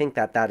I think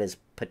that that is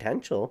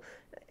potential,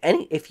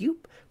 if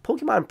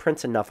Pokemon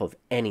prints enough of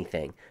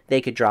anything, they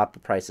could drop the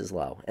prices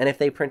low. And if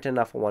they print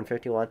enough of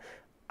 151,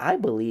 I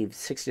believe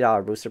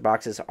 $60 booster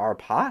boxes are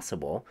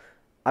possible.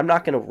 I'm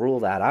not going to rule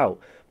that out.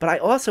 But I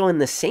also, in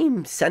the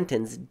same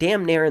sentence,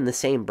 damn near in the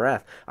same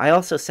breath, I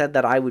also said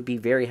that I would be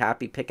very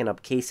happy picking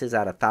up cases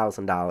at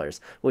 $1,000,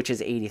 which is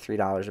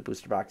 $83 of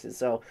booster boxes.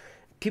 So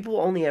people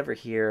only ever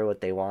hear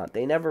what they want.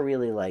 They never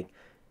really, like,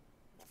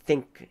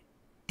 think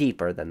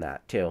deeper than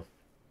that, too.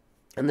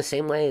 In the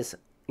same way as,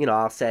 you know,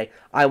 I'll say,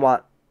 I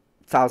want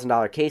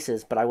 $1,000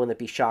 cases, but I wouldn't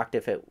be shocked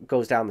if it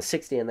goes down to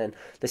 60, and then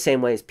the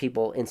same way as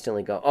people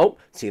instantly go, oh,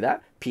 see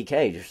that?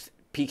 PK just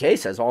PK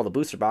says all the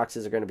booster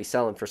boxes are going to be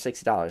selling for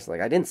 $60.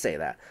 Like, I didn't say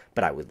that,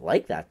 but I would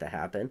like that to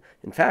happen.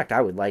 In fact,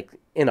 I would like,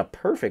 in a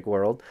perfect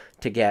world,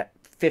 to get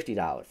 $50,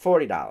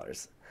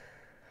 $40.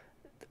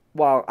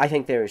 While I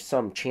think there is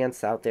some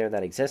chance out there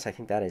that exists, I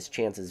think that his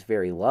chance is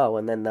very low.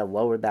 And then the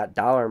lower that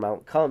dollar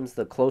amount comes,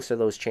 the closer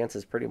those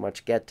chances pretty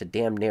much get to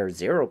damn near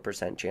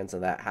 0% chance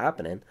of that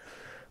happening.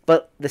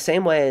 But the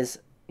same way as,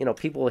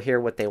 people will hear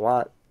what they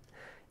want,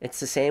 it's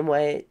the same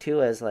way,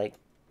 too, as, like,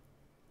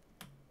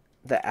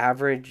 the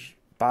average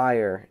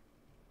buyer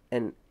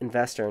and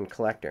investor and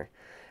collector.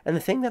 And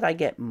the thing that I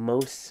get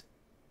most...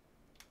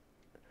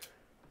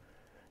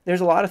 There's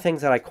a lot of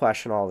things that I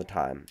question all the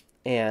time.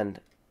 And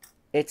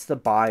it's the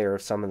buyer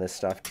of some of this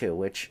stuff, too,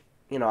 which,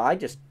 I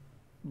just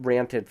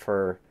ranted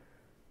for,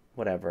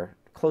 whatever,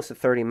 close to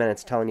 30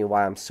 minutes telling you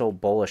why I'm so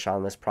bullish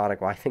on this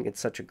product, why I think it's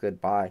such a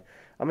good buy.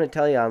 I'm going to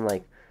tell you on,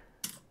 like,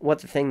 what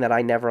the thing that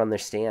I never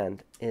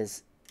understand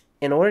is,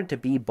 in order to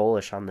be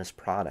bullish on this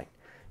product,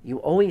 you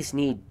always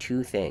need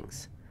two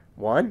things.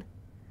 One,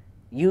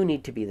 you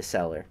need to be the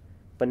seller.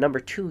 But number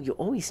two, you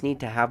always need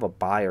to have a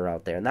buyer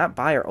out there. And that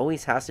buyer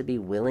always has to be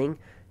willing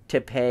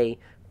to pay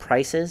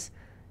prices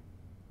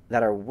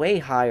that are way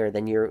higher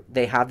than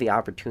they have the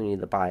opportunity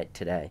to buy it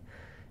today.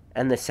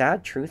 And the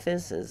sad truth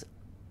is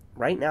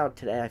right now,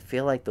 today, I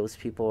feel like those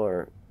people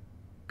are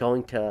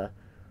going to,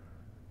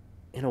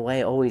 in a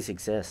way, always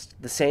exist.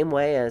 The same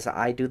way as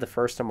I do the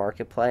first to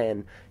market play,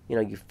 and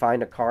you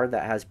find a card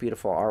that has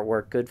beautiful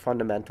artwork, good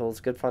fundamentals.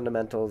 Good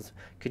fundamentals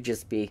could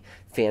just be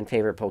fan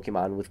favorite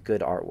Pokemon with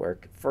good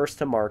artwork. First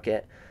to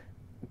market,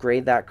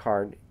 grade that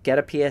card, get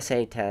a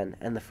PSA 10,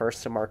 and the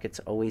first to markets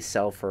always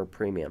sell for a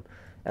premium.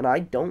 And I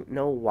don't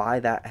know why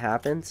that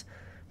happens,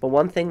 but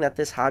one thing that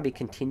this hobby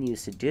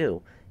continues to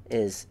do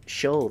is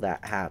show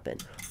that happen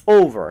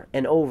over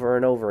and over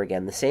and over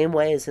again. The same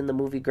way as in the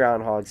movie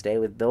Groundhog's Day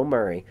with Bill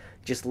Murray,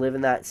 just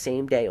living that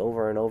same day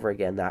over and over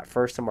again, that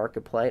first to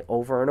market play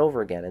over and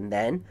over again. And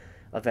then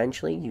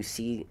eventually you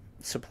see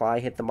supply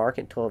hit the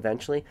market until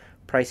eventually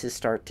prices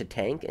start to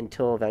tank,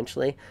 until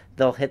eventually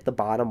they'll hit the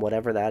bottom,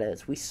 whatever that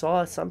is. We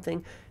saw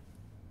something,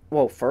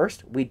 well,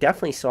 first, we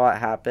definitely saw it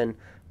happen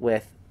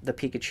with the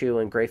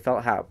Pikachu and Gray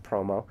Felt Hat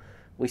promo.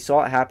 We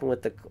saw it happen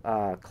with the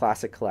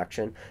Classic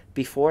Collection.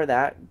 Before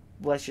that,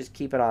 let's just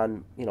keep it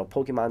on,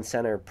 Pokemon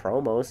Center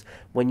promos.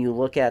 When you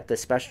look at the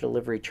special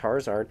delivery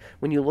Charizard,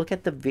 when you look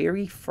at the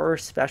very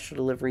first special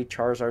delivery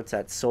Charizards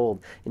that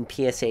sold in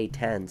PSA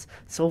 10s,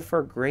 sold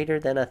for greater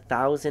than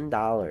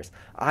 $1,000.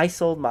 I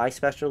sold my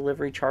special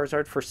delivery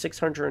Charizard for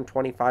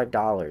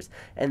 $625,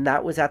 and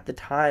that was at the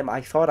time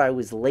I thought I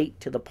was late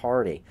to the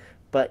party.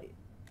 But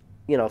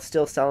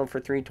still selling for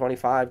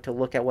 $325, to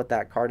look at what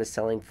that card is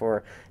selling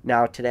for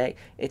now today.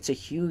 It's a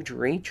huge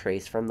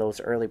retrace from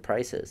those early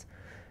prices,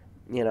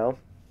 and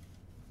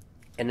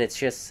it's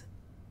just,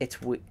 it's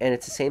the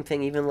same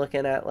thing even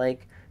looking at,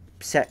 like,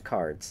 set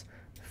cards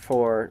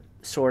for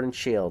Sword and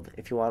Shield.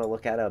 If you want to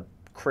look at a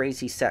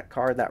crazy set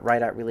card that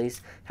right at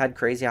release had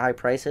crazy high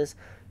prices,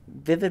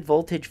 Vivid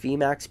Voltage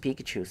VMAX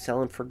Pikachu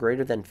selling for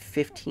greater than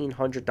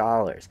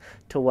 $1,500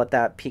 to what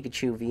that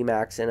Pikachu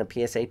VMAX in a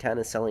PSA 10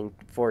 is selling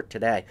for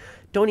today.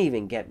 Don't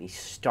even get me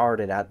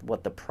started at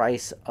what the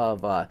price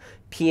of a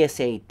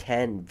PSA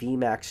 10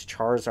 VMAX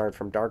Charizard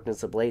from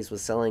Darkness Ablaze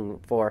was selling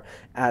for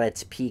at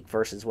its peak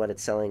versus what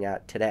it's selling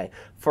at today.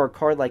 For a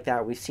card like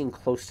that, we've seen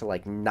close to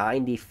like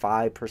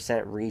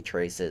 95%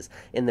 retraces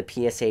in the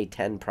PSA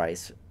 10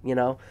 price,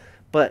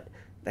 But,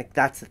 like,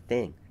 that's the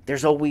thing.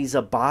 There's always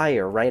a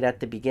buyer right at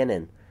the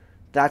beginning.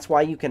 That's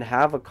why you can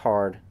have a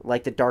card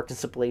like the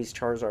Darkness Ablaze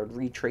Charizard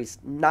retrace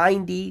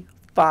 95%.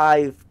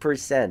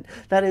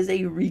 That is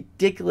a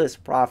ridiculous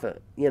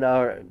profit,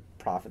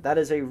 That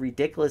is a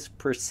ridiculous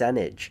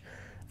percentage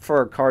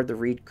for a card to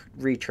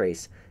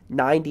retrace.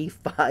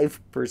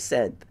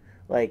 95%.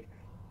 Like,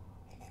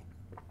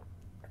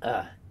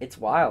 it's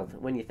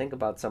wild when you think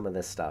about some of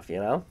this stuff,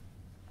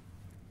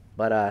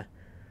 But, I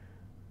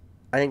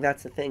think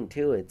that's the thing,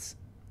 too.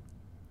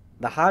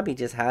 The hobby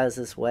just has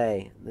this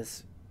way,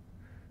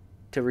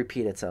 to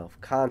repeat itself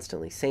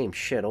constantly. Same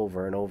shit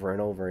over and over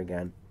and over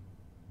again.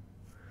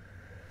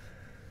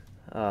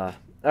 All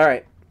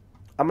right.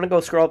 I'm going to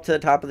go scroll up to the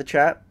top of the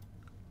chat.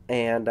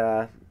 And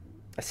I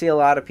see a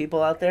lot of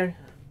people out there.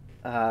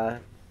 I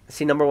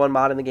see number one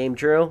mod in the game,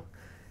 Drew.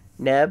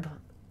 Neb.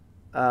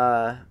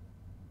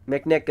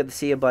 McNick, good to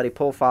see you, buddy.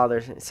 Pull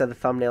Father said the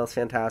thumbnail is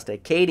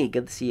fantastic. Katie,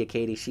 good to see you,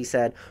 Katie. She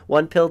said,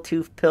 1 pill,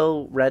 2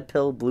 pill, red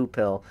pill, blue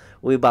pill.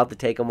 We about to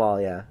take them all,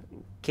 yeah.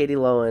 Katie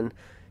Lowen,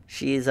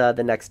 she's the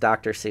next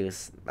Dr.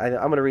 Seuss. I'm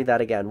going to read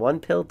that again. 1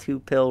 pill, 2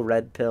 pill,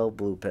 red pill,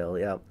 blue pill.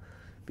 Yep.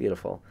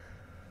 Beautiful.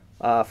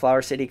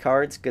 Flower City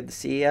Cards, good to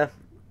see you.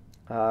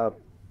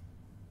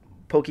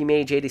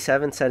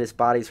 Pokemage87 said his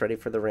body's ready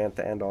for the rant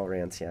to end all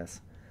rants,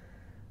 yes.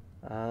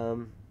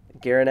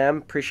 Garen M,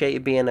 appreciate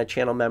you being a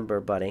channel member,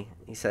 buddy.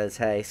 He says,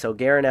 hey, so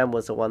Garen M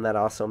was the one that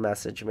also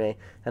messaged me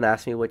and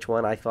asked me which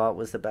one I thought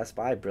was the best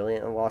buy,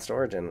 Brilliant and Lost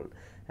Origin.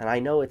 And I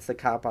know it's the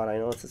cop-out, I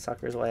know it's the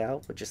sucker's way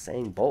out, but just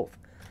saying both.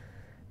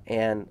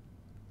 And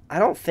I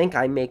don't think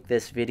I make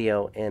this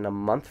video in a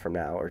month from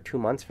now or 2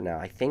 months from now.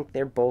 I think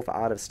they're both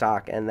out of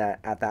stock, and that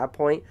at that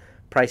point,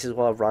 prices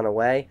will have run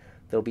away.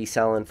 They'll be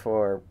selling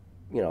for,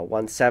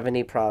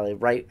 170 probably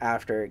right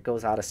after it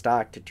goes out of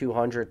stock to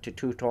 200 to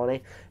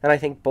 220. And I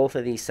think both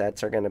of these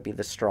sets are going to be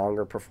the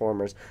stronger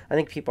performers. I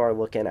think people are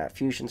looking at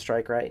Fusion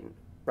Strike right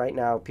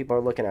now. People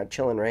are looking at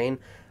Chill and Rain.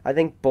 I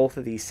think both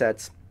of these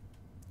sets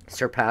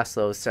surpass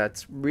those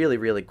sets really,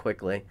 really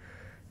quickly.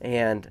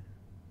 And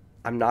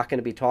I'm not going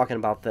to be talking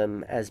about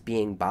them as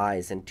being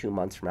buys in 2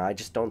 months from now. I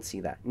just don't see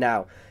that.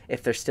 Now,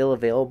 if they're still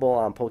available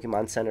on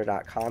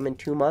PokemonCenter.com in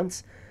 2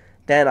 months,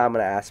 then I'm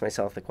going to ask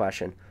myself the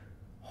question,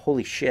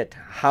 holy shit,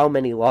 how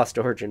many Lost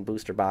Origin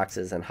booster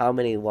boxes and how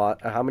many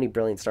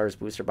Brilliant Stars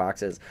booster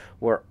boxes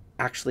were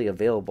actually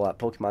available at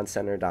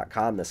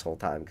PokemonCenter.com this whole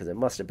time? Because it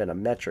must have been a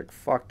metric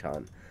fuck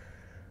ton.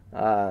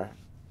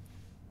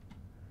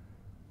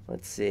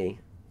 Let's see.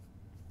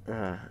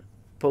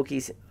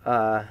 Let's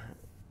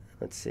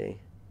see.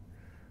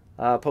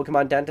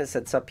 Pokemon Dentist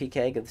said, Sup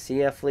PK, good to see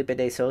ya. Felipe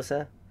de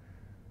Sosa.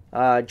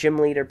 Gym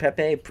Leader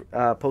Pepe,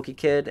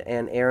 PokeKid,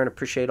 and Aaron,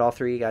 appreciate all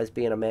three of you guys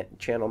being a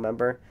channel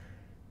member.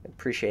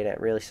 Appreciate it.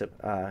 Really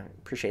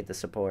appreciate the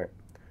support.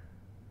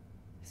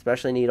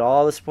 Especially need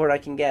all the support I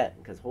can get,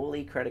 because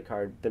holy credit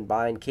card, been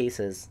buying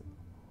cases.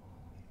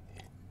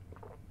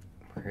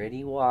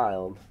 Pretty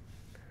wild.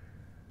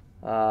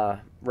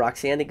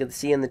 Roxandy, good to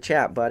see you in the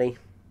chat, buddy.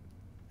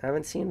 I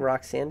haven't seen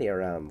Roxandy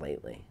around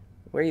lately.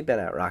 Where you been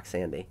at,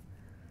 Roxandy?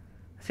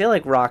 I feel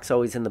like Rock's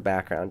always in the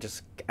background.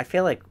 I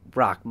feel like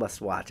Rock must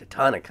watch a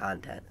ton of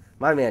content.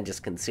 My man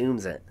just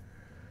consumes it.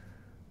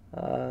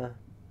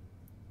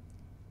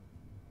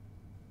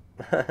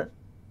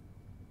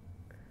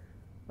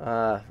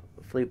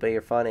 Felipe,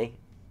 you're funny.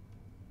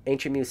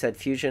 Ancient Mew said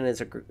Fusion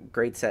is a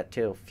great set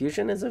too.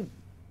 Fusion is a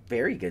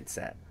very good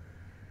set.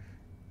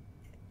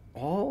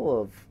 All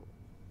of,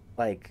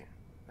 like,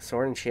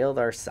 Sword and Shield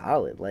are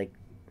solid, like,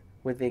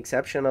 with the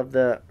exception of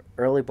the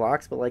early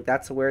blocks, but, like,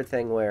 that's a weird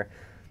thing where,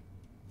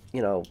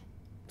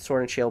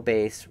 Sword and Shield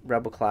base,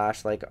 Rebel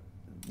Clash, like,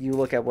 you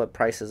look at what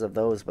prices of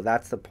those, but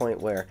that's the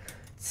point where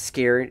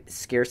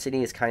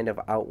scarcity is kind of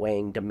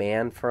outweighing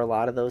demand for a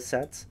lot of those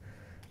sets.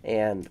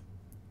 And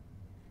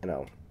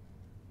it'll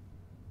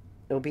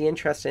be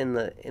interesting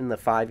in the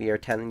 5-year,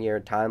 10-year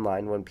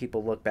timeline when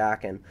people look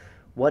back and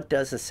what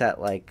does a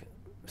set like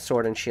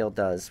Sword and Shield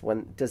does?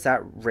 When does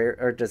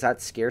that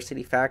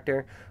scarcity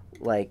factor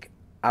like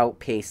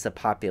outpace the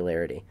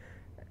popularity?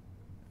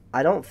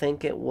 I don't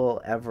think it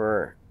will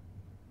ever.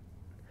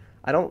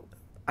 I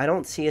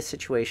don't see a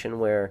situation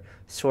where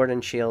Sword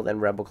and Shield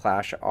and Rebel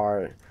Clash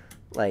are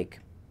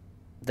like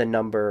the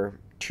number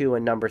 2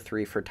 and number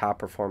 3 for top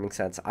performing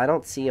sets. I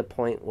don't see a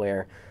point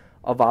where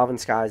Evolving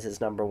Skies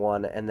is number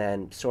 1 and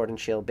then Sword and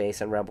Shield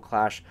base and Rebel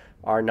Clash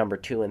are number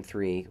 2 and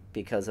 3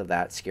 because of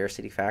that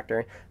scarcity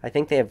factor. I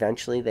think they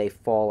eventually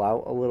fall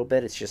out a little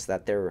bit. It's just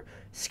that they're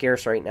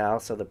scarce right now,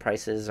 so the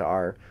prices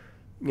are,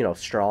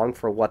 strong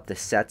for what the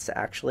sets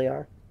actually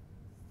are.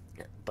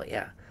 But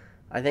yeah,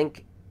 I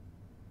think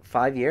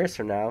 5 years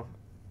from now,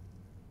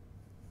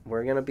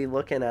 we're going to be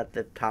looking at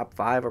the top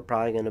 5 are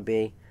probably going to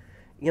be,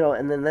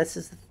 and then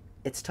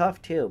it's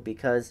tough too,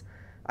 because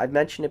I've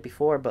mentioned it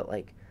before, but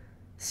like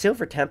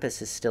Silver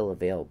Tempest is still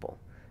available.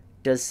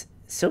 Does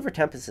Silver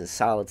Tempest is a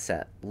solid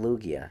set.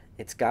 Lugia,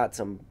 it's got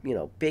some,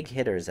 big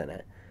hitters in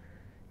it.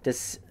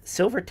 Does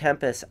Silver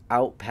Tempest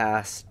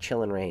outpass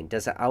Chill and Rain?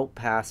 Does it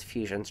outpass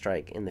Fusion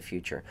Strike in the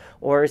future?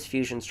 Or is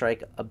Fusion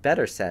Strike a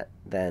better set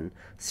than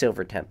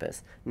Silver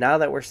Tempest? Now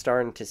that we're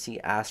starting to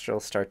see Astral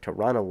start to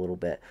run a little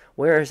bit,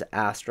 where is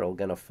Astral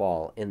going to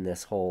fall in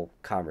this whole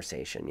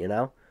conversation,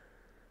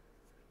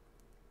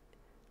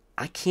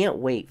 I can't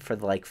wait for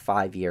the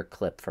 5-year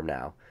clip from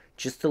now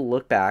just to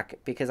look back,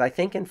 because I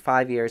think in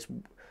 5 years,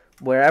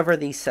 wherever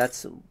these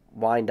sets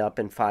wind up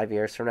in 5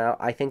 years from now,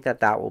 I think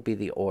that will be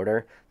the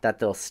order that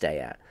they'll stay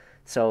at.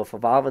 So if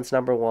Evolving's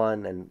number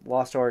 1 and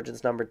Lost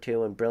Origins number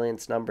 2 and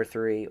Brilliant's number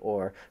 3,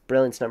 or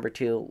Brilliant's number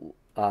 2,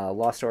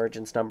 Lost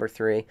Origins number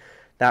 3,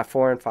 that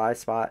 4 and 5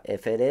 spot,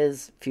 if it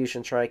is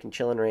Fusion Strike and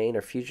Chill and Rain,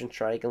 or Fusion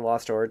Strike and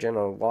Lost Origin,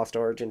 or Lost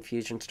Origin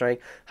Fusion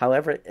Strike,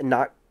 however,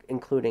 not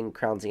including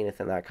Crown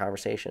Zenith in that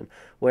conversation,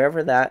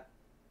 wherever that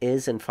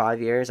is in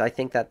 5 years, I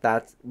think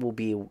that will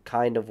be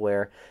kind of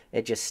where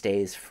it just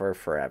stays for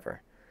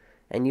forever.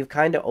 And you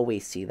kind of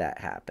always see that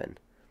happen.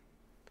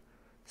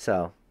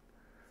 So,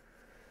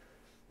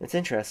 it's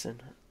interesting.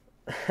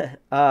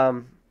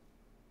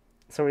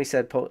 Somebody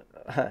said,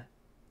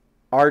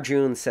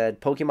 Arjun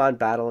said, Pokemon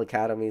Battle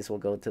Academies will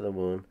go to the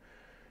moon.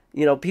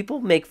 People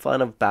make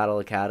fun of Battle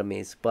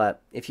Academies,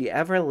 but if you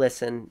ever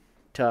listen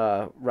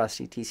to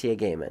Rusty TCA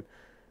Gaming,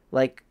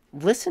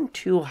 listen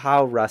to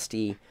how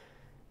Rusty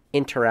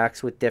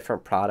interacts with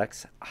different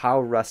products,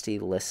 how Rusty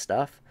lists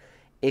stuff.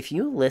 If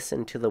you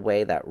listen to the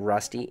way that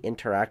Rusty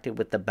interacted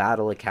with the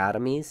Battle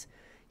Academies,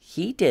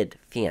 he did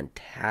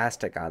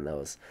fantastic on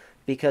those,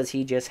 because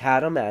he just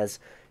had them as,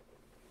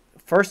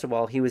 first of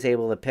all, he was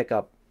able to pick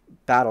up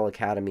Battle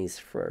Academies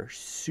for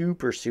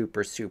super,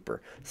 super,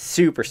 super,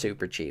 super,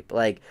 super cheap.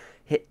 Like,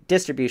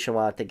 distribution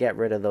wanted to get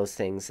rid of those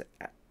things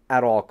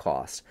at all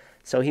costs.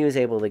 So he was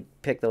able to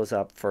pick those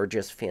up for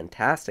just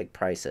fantastic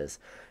prices.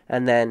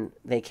 And then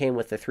they came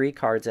with the 3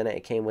 cards in it.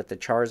 It came with the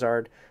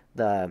Charizard,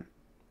 the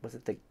was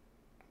it the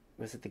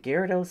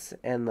Gyarados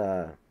and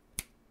the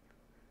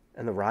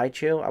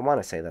Raichu? I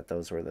want to say that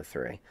those were the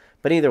 3.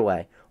 But either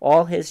way,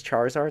 all his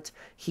Charizards,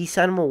 he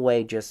sent them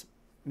away, just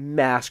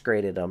mass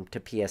graded them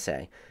to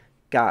PSA.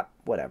 Got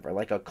whatever,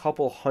 like a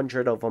couple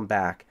hundred of them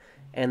back.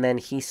 And then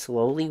he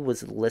slowly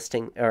was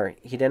listing, or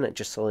he didn't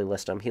just slowly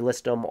list them, he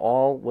listed them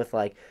all with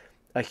like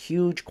a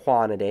huge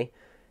quantity.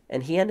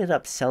 And he ended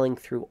up selling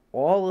through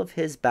all of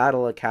his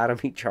Battle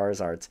Academy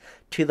Charizards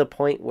to the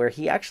point where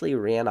he actually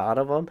ran out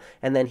of them.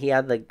 And then he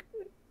had to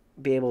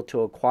be able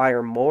to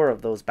acquire more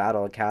of those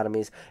Battle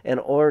Academies in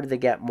order to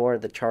get more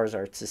of the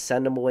Charizards to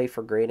send them away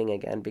for grading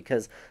again.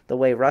 Because the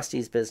way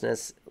Rusty's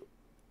business,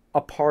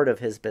 a part of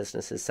his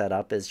business is set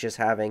up, is just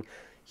having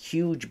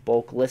huge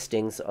bulk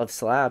listings of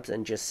slabs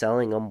and just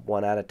selling them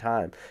one at a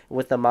time.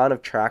 With the amount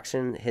of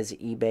traction his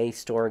eBay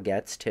store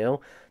gets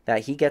too,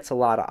 that he gets a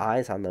lot of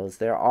eyes on those.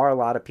 There are a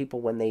lot of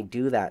people, when they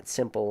do that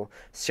simple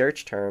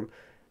search term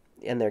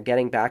and they're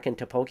getting back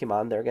into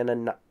Pokemon, they're going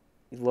to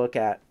look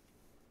at,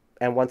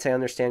 and once they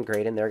understand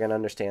grading, they're going to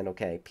understand,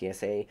 okay,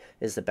 PSA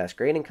is the best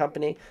grading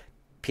company.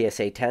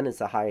 PSA 10 is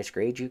the highest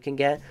grade you can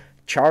get.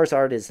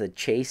 Charizard is the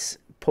chase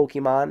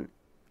Pokemon.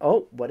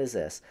 Oh, what is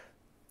this?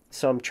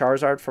 Some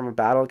Charizard from a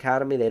Battle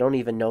Academy. They don't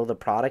even know the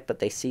product, but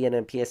they see it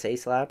in PSA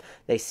slab.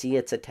 They see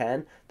it's a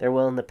 10. They're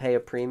willing to pay a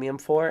premium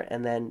for it.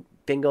 And then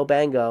bingo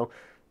bango,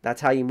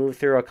 that's how you move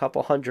through a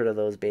couple hundred of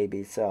those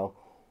babies. So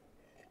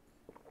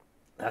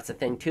that's the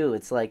thing too.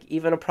 It's like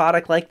even a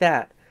product like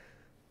that,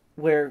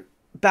 where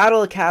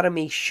Battle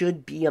Academy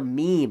should be a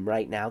meme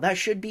right now. That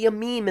should be a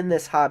meme in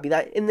this hobby.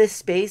 That in this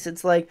space,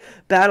 it's like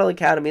Battle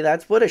Academy.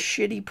 That's what a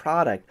shitty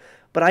product.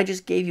 But I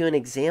just gave you an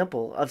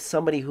example of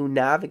somebody who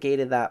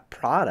navigated that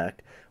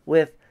product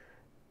with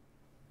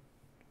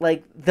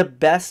like the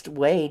best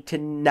way to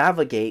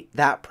navigate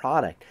that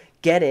product.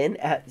 Get in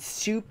at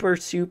super,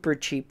 super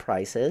cheap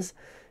prices,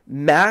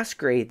 mass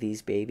grade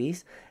these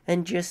babies,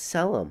 and just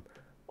sell them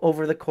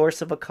over the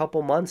course of a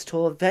couple months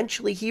till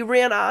eventually he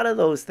ran out of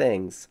those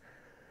things.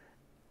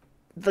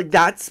 Like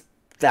that's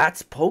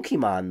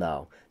Pokemon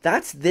though.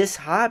 That's this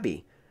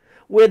hobby.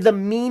 We're the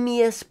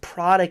memeiest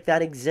product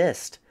that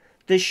exists.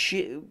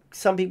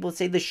 Some people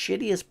say the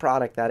shittiest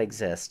product that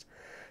exists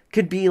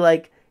could be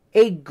like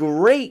a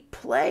great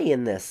play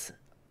in this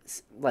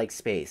like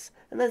space.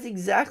 And that's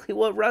exactly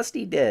what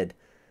Rusty did.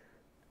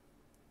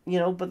 You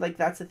know, but like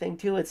that's the thing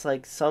too. It's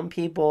like some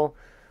people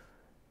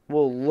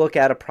will look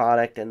at a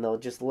product and they'll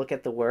just look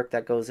at the work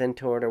that goes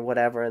into it or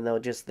whatever, and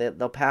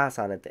they'll pass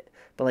on it.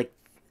 But like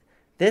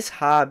this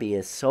hobby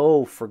is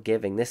so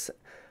forgiving. This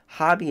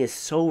hobby is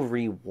so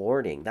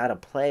rewarding that a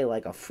play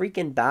like a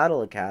freaking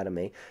Battle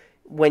Academy,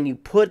 when you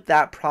put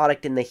that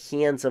product in the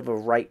hands of a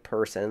right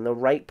person, and the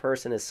right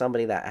person is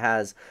somebody that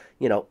has,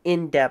 you know,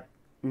 in-depth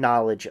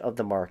knowledge of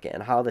the market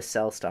and how to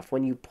sell stuff.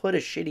 When you put a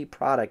shitty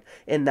product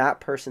in that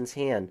person's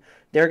hand,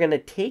 they're going to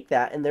take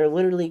that and they're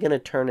literally going to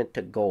turn it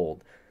to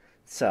gold.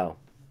 So,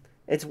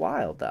 it's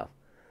wild though.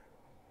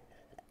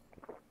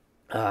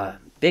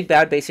 Big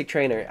Bad Basic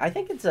Trainer. I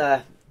think it's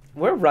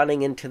we're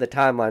running into the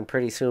timeline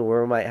pretty soon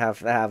where we might have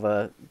to have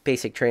a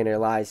Basic Trainer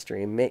live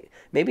stream.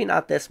 Maybe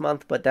not this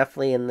month, but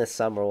definitely in this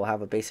summer we'll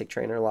have a Basic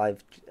Trainer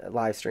live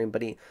stream.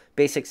 But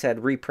Basic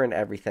said reprint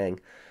everything.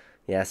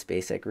 Yes,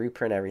 Basic,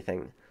 reprint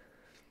everything.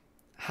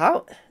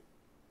 I'll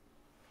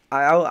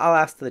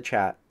ask the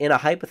chat, in a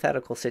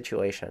hypothetical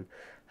situation,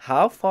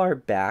 how far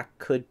back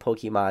could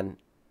Pokemon,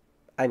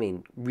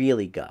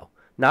 really go?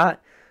 Not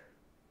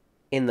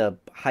in the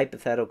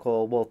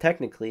hypothetical, well,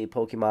 technically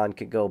Pokemon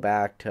could go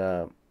back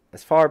to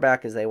as far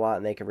back as they want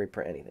and they can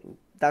reprint anything.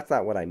 That's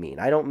not what I mean.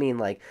 I don't mean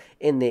like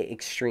in the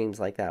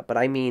extremes like that, but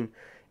I mean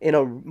in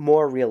a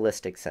more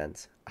realistic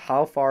sense.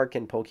 How far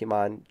can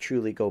Pokemon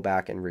truly go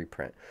back and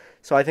reprint?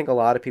 So I think a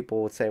lot of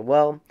people would say,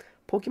 well,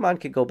 Pokemon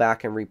could go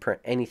back and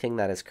reprint anything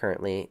that is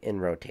currently in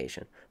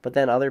rotation. But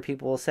then other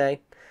people will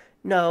say,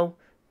 no,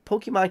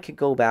 Pokemon could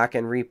go back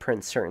and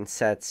reprint certain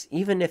sets,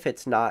 even if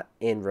it's not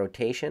in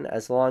rotation,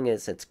 as long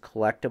as it's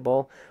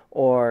collectible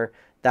or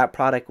that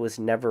product was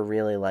never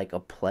really like a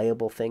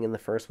playable thing in the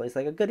first place.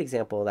 Like a good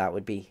example of that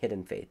would be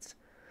Hidden Fates.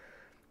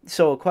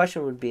 So a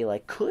question would be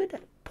like,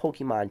 could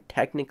Pokemon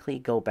technically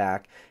go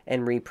back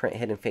and reprint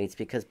Hidden Fates?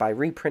 Because by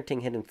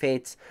reprinting Hidden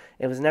Fates,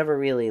 it was never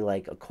really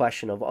like a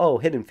question of, oh,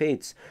 Hidden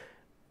Fates,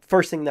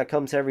 first thing that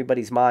comes to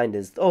everybody's mind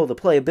is, oh, the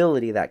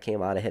playability that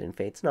came out of Hidden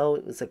Fates. No,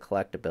 it was a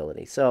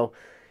collectability. So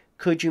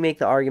could you make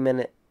the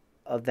argument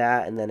of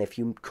that? And then if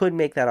you could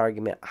make that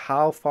argument,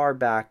 how far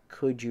back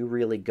could you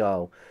really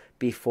go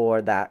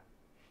before that?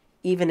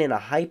 Even in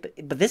a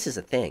but this is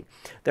a thing.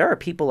 There are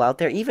people out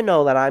there, even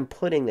though that I'm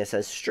putting this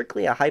as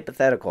strictly a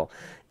hypothetical,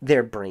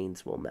 their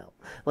brains will melt.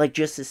 Like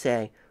just to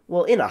say,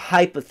 well, in a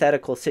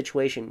hypothetical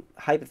situation,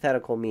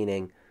 hypothetical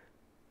meaning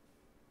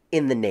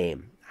in the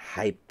name,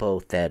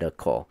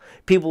 hypothetical.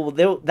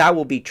 That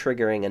will be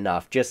triggering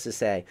enough just to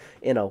say,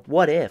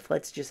 what if?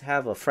 Let's just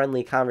have a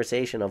friendly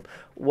conversation of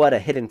what a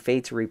Hidden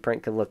Fates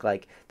reprint could look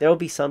like. There will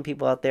be some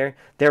people out there,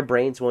 their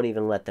brains won't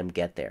even let them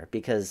get there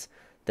because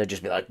they'll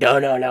just be like, no,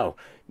 no, no,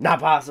 not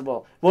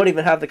possible. Won't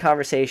even have the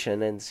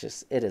conversation, and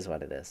it is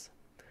what it is.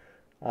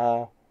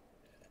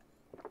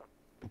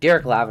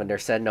 Derek Lavender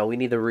said, no, we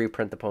need to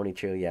reprint the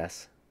Ponychu,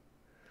 yes.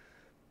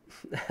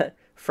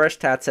 Fresh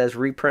Tat says,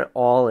 reprint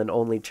all and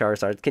only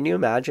Charizards. Can you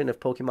imagine if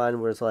Pokemon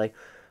was like,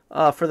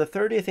 for the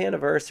 30th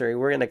anniversary,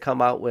 we're going to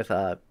come out with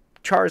a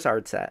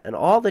Charizard set, and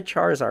all the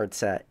Charizard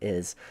set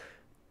is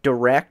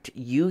direct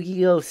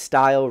Yu-Gi-Oh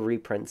style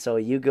reprint. So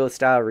a Yu-Gi-Oh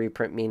style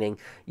reprint meaning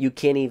you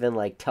can't even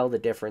tell the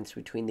difference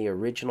between the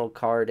original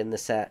card in the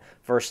set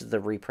versus the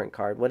reprint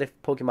card. What if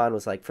Pokemon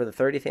was like, for the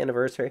 30th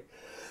anniversary?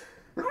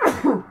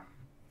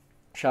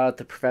 Shout out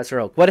to Professor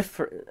Oak. What if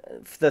for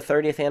the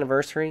 30th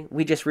anniversary,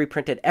 we just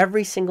reprinted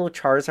every single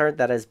Charizard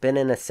that has been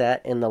in a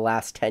set in the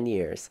last 10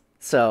 years?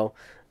 So,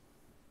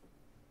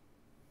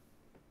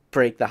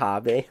 break the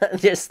hobby.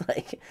 Just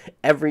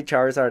every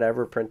Charizard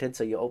ever printed.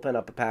 So you open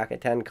up a pack of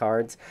 10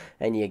 cards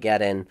and you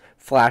get in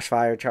Flash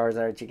Fire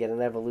Charizards, you get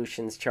in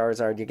Evolutions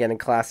Charizard, you get in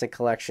Classic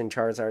Collection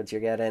Charizards,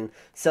 you get in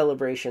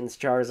Celebrations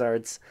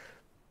Charizards.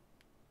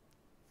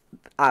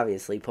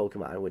 Obviously,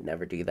 Pokemon would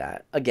never do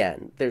that.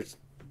 Again, there's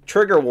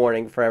trigger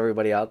warning for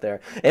everybody out there.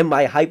 In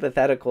my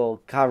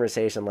hypothetical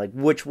conversation,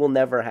 which will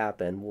never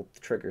happen, will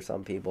trigger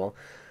some people.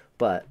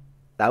 But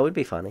that would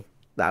be funny.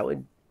 That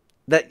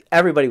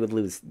everybody would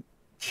lose.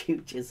 You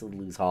just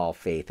lose all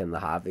faith in the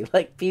hobby.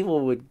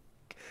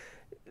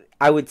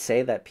 I would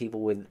say that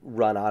people would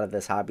run out of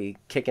this hobby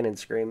kicking and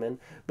screaming,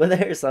 but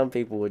there are some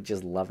people who would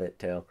just love it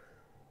too.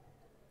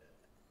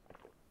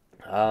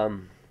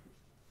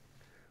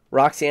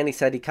 Roxanne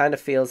said he kind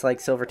of feels like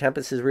Silver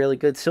Tempest is really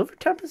good. Silver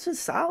Tempest is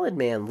solid,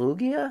 man.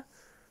 Lugia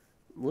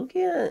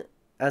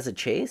as a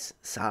chase,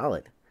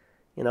 solid.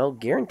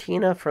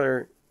 Giratina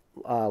for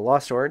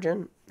Lost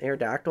Origin,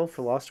 Aerodactyl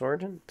for Lost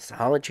Origin,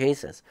 solid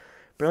chases.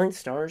 Brilliant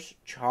Stars,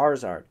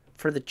 Charizard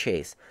for the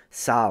chase,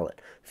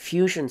 solid.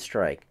 Fusion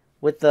Strike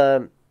with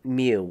the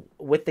Mew,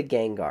 with the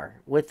Gengar,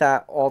 with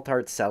that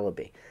Altart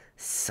Celebi,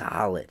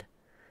 solid.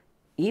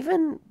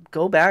 Even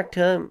go back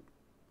to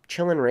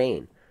Chillin'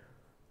 Rain.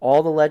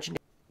 All the legendary.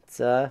 It's,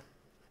 yeah.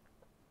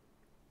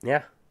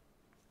 It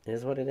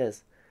is what it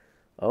is.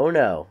 Oh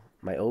no.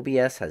 My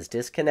OBS has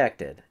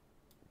disconnected.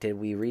 Did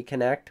we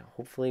reconnect?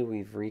 Hopefully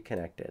we've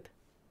reconnected.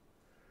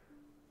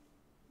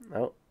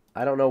 Oh,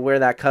 I don't know where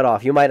that cut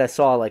off. You might have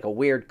saw a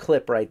weird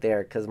clip right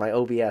there because my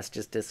OBS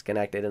just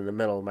disconnected in the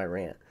middle of my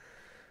rant.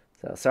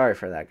 So sorry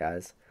for that,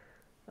 guys.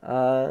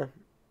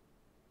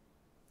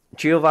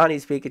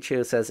 Giovanni's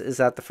Pikachu says, is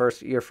that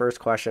your first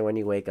question when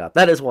you wake up?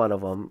 That is one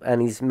of them.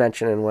 And he's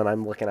mentioning when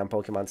I'm looking on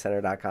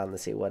PokemonCenter.com to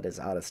see what is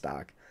out of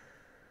stock.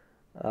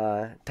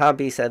 Tom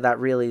B said, that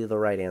really the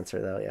right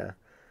answer, though, yeah.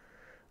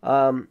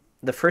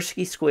 The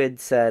Frisky Squid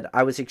said,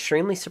 I was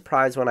extremely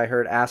surprised when I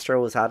heard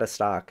Astro was out of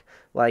stock.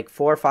 4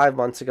 or 5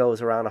 months ago, it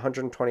was around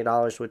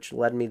 $120, which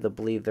led me to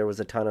believe there was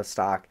a ton of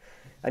stock.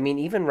 I mean,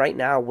 even right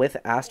now, with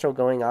Astro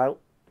going out,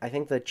 I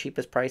think the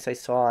cheapest price I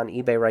saw on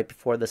eBay right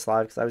before this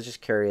live, because I was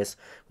just curious,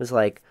 was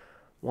 $136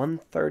 or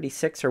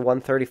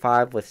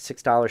 $135 with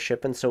 $6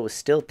 shipping. So it was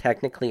still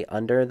technically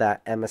under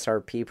that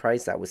MSRP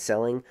price that was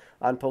selling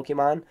on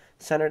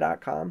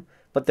PokemonCenter.com.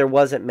 But there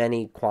wasn't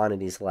many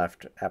quantities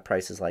left at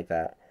prices like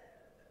that.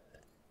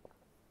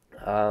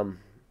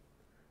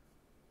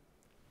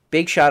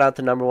 Big shout out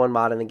to #1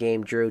 mod in the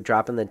game, Drew,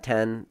 dropping the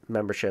 10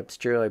 memberships.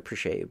 Drew, I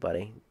appreciate you,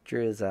 buddy.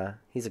 Drew is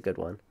he's a good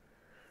one.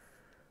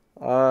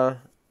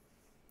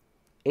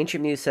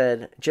 Ancient Mew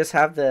said, just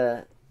have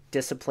the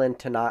discipline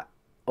to not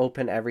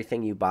open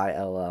everything you buy,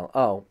 LL.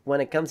 Oh,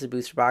 when it comes to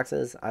booster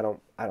boxes, I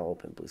don't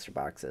open booster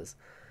boxes.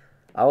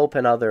 I'll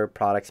open other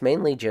products,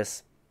 mainly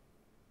just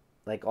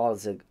all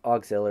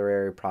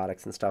auxiliary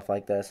products and stuff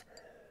like this.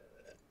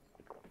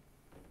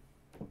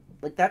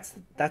 That's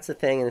the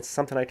thing, and it's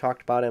something I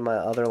talked about in my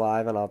other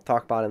live, and I'll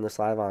talk about in this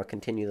live, and I'll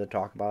continue to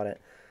talk about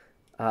it.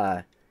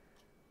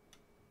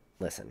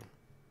 Listen,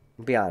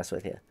 I'll be honest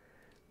with you.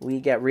 We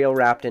get real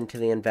wrapped into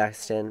the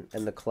investing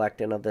and the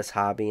collecting of this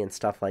hobby and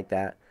stuff like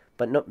that.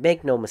 But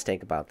make no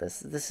mistake about this.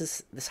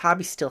 This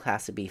hobby still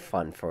has to be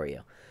fun for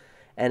you.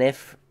 And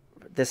if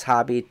this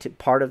hobby,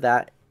 part of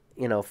that,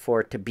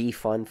 for it to be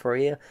fun for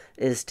you,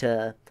 is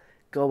to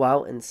go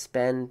out and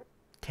spend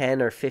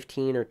 10 or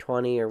 15 or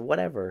 20 or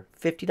whatever,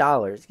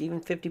 $50, even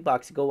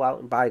 $50, go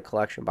out and buy a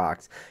collection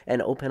box and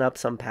open up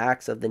some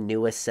packs of the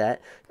newest set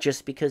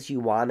just because you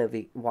want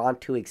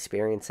to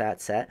experience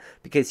that set,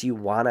 because you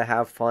want to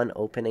have fun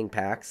opening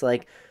packs.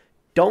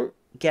 Don't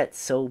get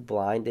so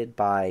blinded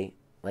by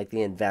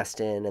the invest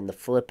in and the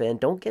flip in.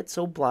 Don't get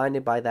so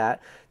blinded by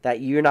that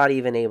you're not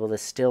even able to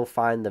still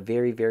find the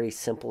very, very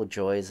simple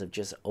joys of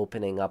just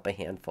opening up a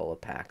handful of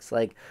packs.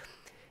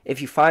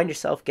 If you find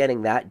yourself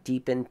getting that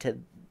deep into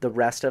the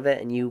rest of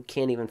it and you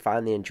can't even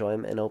find the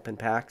enjoyment in open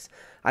packs,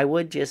 I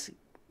would just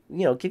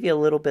give you a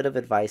little bit of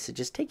advice to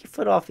just take your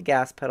foot off the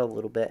gas pedal a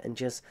little bit and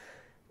just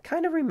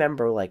kind of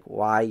remember like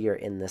why you're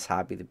in this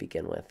hobby to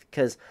begin with.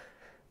 Because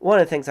one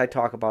of the things I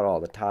talk about all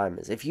the time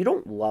is if you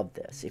don't love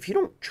this, if you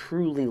don't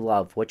truly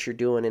love what you're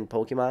doing in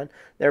Pokemon,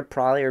 there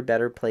probably are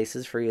better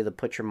places for you to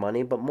put your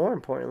money, but more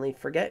importantly,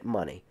 forget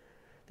money.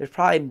 There's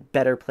probably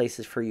better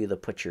places for you to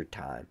put your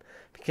time,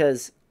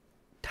 because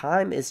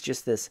time is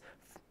just this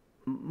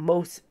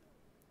most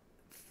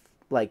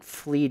like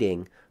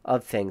fleeting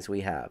of things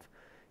we have.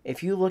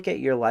 If you look at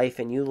your life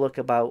and you look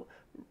about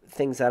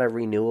things that are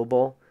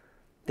renewable,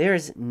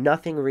 there's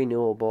nothing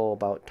renewable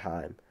about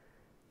time.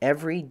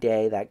 Every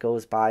day that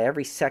goes by,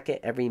 every second,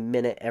 every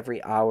minute,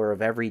 every hour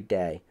of every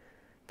day,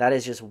 that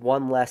is just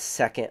one less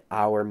second,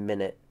 hour,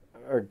 minute,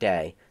 or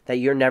day that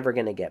you're never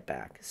going to get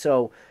back.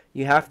 So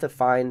you have to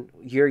find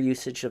your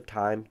usage of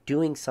time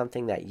doing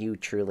something that you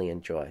truly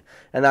enjoy.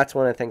 And that's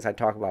one of the things I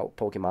talk about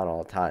Pokemon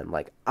all the time.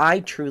 Like, I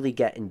truly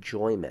get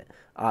enjoyment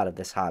out of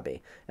this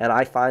hobby. And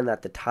I find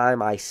that the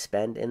time I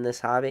spend in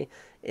this hobby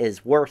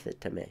is worth it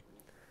to me.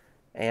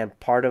 And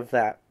part of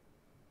that,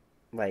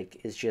 like,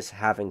 is just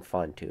having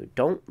fun too.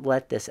 Don't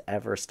let this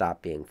ever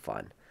stop being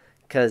fun.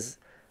 Because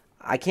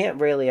I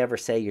can't really ever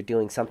say you're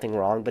doing something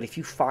wrong, but if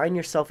you find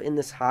yourself in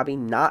this hobby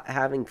not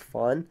having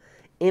fun,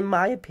 in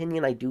my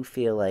opinion, I do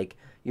feel like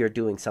you're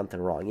doing something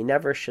wrong. You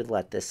never should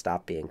let this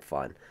stop being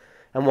fun.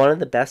 And one of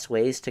the best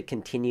ways to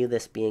continue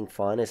this being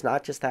fun is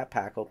not just that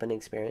pack opening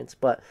experience,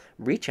 but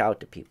reach out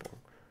to people.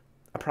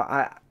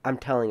 I'm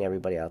telling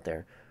everybody out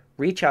there,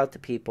 reach out to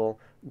people,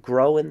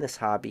 grow in this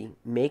hobby,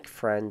 make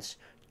friends,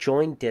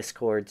 join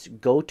Discords,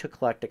 go to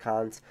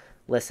Collecticons.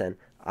 Listen,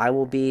 I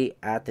will be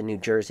at the New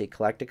Jersey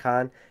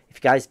Collecticon. If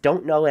you guys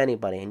don't know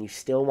anybody and you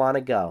still want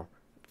to go,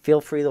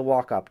 feel free to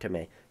walk up to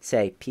me.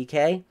 Say,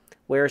 PK,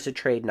 where's the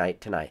trade night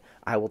tonight?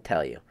 I will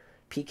tell you.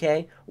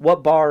 PK,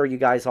 what bar are you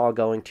guys all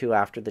going to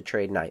after the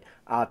trade night?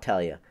 I'll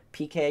tell you.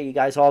 PK, you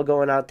guys all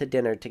going out to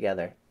dinner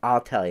together?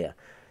 I'll tell you.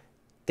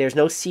 There's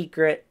no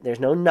secret. There's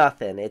no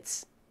nothing.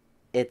 It's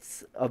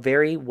a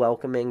very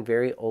welcoming,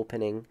 very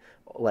opening,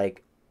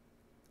 like,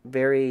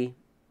 very,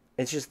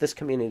 it's just, this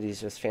community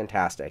is just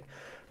fantastic.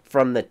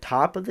 From the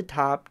top of the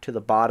top to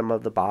the bottom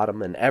of the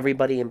bottom and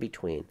everybody in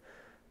between.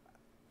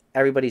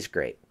 Everybody's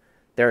great.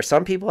 There are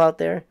some people out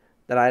there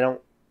that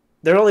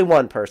there's only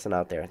one person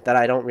out there that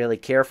I don't really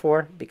care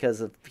for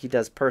because he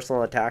does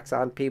personal attacks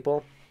on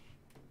people.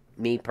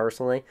 Me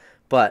personally.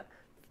 But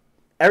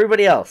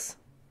everybody else,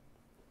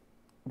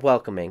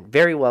 welcoming.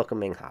 Very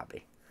welcoming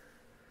hobby.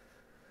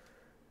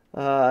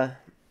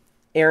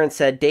 Aaron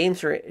said,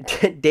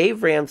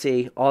 Dave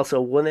Ramsey also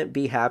wouldn't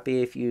be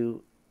happy if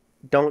you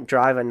don't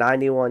drive a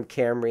 91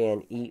 Camry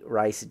and eat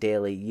rice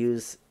daily.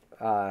 Use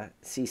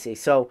CC.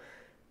 So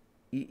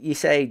you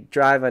say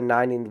drive a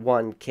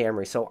 91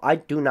 Camry. So I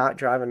do not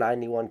drive a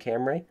 91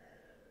 Camry.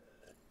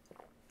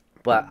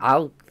 But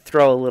I'll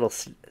throw a little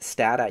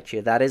stat at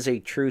you. That is a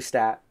true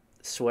stat.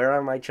 Swear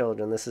on my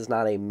children, this is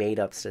not a made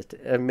up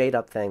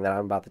thing that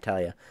I'm about to tell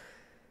you.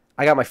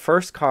 I got my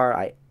first car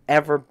I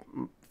ever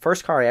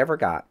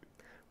got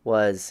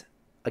was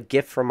a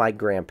gift from my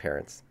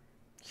grandparents.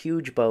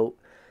 Huge boat.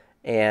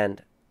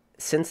 And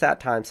since that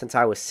time, since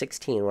I was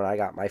 16 when I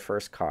got my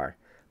first car,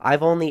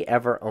 I've only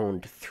ever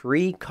owned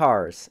 3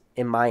 cars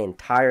in my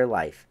entire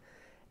life.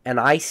 And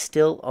I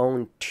still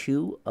own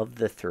 2 of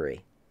the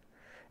 3.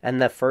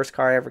 And the first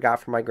car I ever got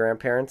from my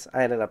grandparents,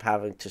 I ended up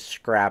having to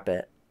scrap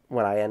it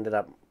when I ended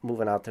up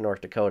moving out to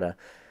North Dakota.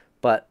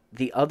 But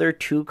the other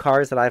 2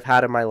 cars that I've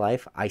had in my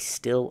life, I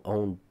still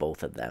own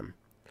both of them.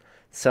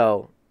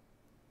 So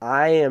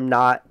I am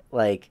not,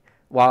 like,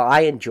 while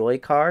I enjoy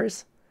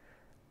cars,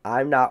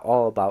 I'm not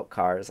all about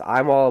cars.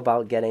 I'm all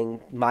about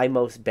getting my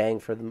most bang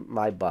for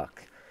my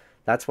buck.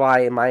 That's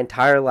why in my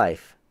entire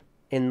life,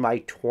 in my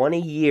 20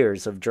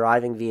 years of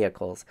driving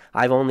vehicles,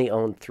 I've only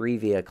owned 3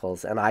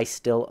 vehicles, and I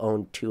still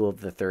own 2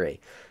 of the 3.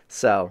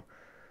 So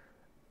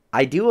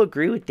I do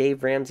agree with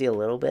Dave Ramsey a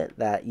little bit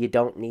that you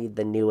don't need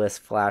the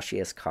newest,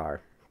 flashiest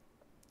car.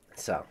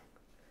 So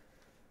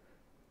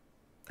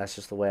that's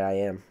just the way I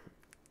am.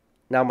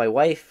 Now, my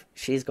wife,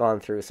 she's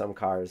gone through some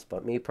cars,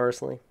 but me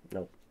personally,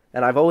 nope.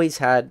 And I've always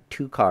had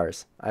 2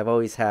 cars. I've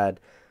always had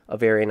a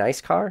very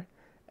nice car,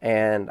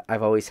 and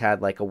I've always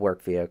had, like, a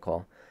work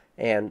vehicle.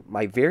 And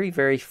my very,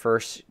 very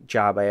first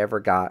job I ever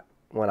got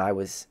when I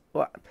was,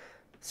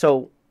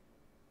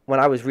 when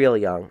I was real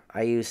young,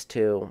 I used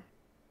to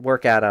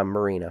work at a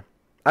marina.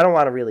 I don't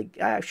want to really,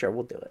 sure,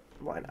 we'll do it.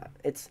 Why not?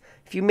 If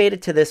you made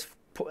it to this,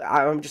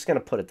 I'm just going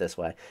to put it this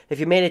way. If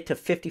you made it to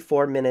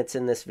 54 minutes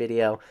in this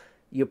video,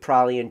 you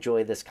probably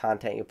enjoy this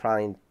content. You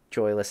probably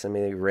enjoy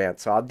listening to me rant.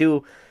 So I'll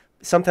do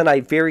something I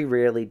very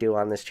rarely do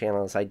on this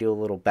channel is I do a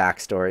little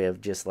backstory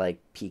of just like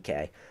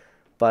PK.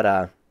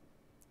 But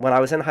when I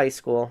was in high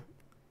school,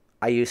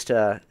 I used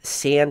to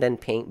sand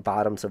and paint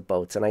bottoms of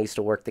boats, and I used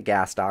to work the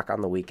gas dock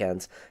on the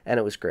weekends, and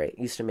it was great.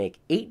 I used to make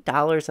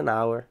 $8 an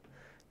hour.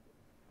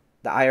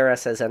 The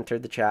IRS has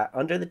entered the chat.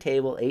 Under the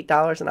table,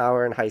 $8 an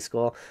hour in high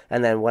school,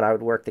 and then when I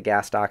would work the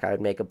gas dock, I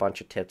would make a bunch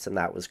of tips, and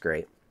that was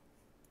great.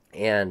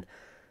 And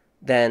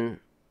then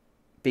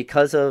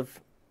because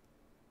of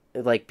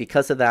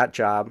that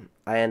job,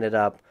 I ended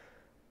up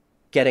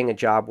getting a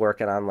job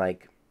working on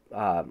like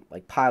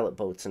pilot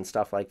boats and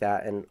stuff like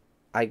that. And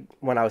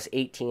when I was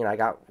 18, I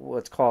got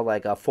what's called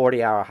like a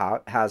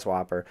 40-hour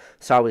HAZWOPER.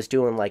 So I was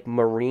doing like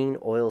marine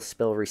oil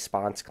spill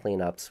response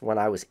cleanups when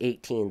I was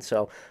 18.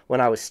 So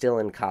when I was still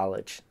in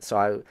college.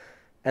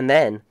 And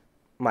then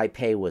my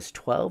pay was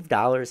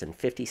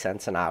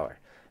 $12.50 an hour.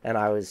 And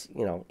I was,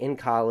 in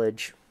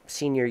college,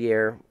 senior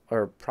year,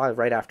 or probably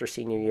right after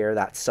senior year,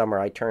 that summer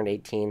I turned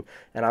 18,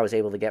 and I was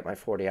able to get my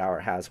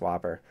 40-hour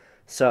HAZWOPER.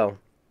 So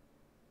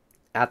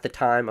at the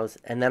time,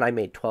 and then I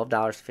made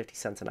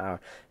 $12.50 an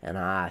hour, and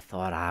I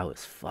thought I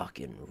was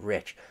fucking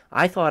rich.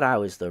 I thought I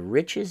was the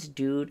richest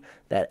dude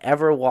that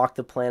ever walked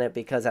the planet,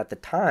 because at the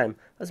time,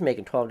 I was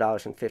making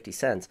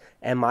 $12.50,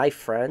 and my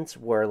friends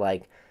were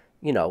like,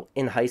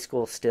 in high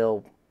school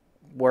still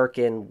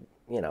working,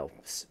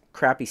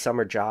 crappy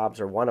summer jobs,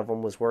 or one of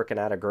them was working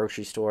at a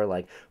grocery store,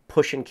 like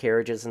pushing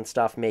carriages and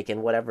stuff,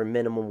 making whatever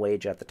minimum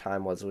wage at the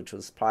time was, which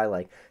was probably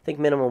like, I think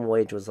minimum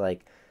wage was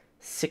like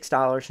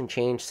 $6 and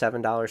change,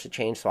 $7 and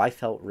change. So I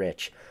felt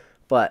rich.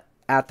 But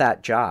at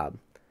that job,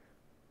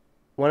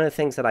 one of the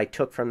things that I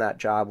took from that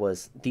job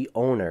was the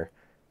owner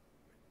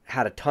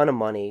had a ton of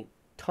money,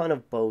 ton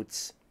of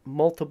boats,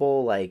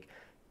 multiple like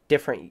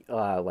different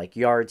like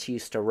yards he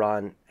used to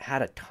run,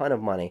 had a ton of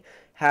money,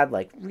 had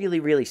like really,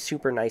 really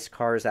super nice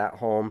cars at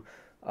home.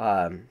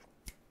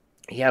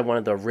 He had one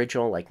of the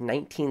original like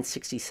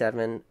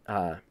 1967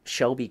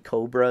 Shelby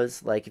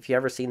Cobras. Like if you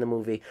ever seen the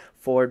movie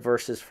Ford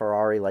versus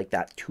Ferrari, like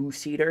that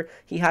two-seater,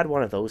 he had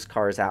one of those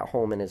cars at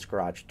home in his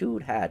garage.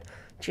 Dude had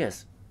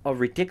just a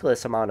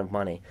ridiculous amount of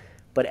money.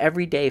 But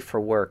every day for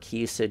work, he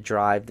used to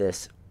drive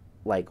this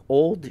like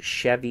old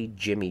Chevy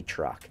Jimmy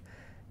truck,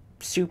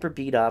 super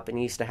beat up, and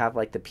he used to have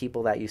like the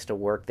people that used to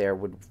work there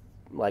would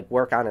like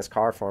work on his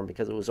car for him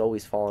because it was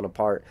always falling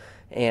apart.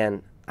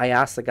 And I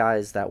asked the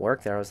guys that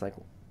worked there, I was like,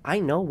 I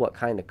know what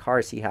kind of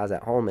cars he has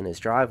at home in his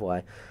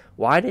driveway.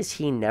 Why does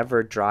he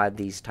never drive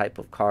these type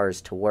of cars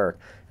to work?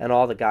 And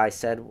all the guys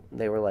said,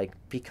 they were like,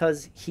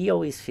 because he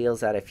always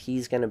feels that if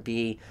he's going to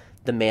be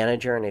the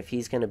manager and if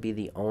he's going to be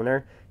the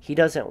owner, he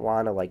doesn't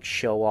want to like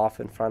show off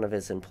in front of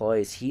his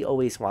employees. He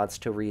always wants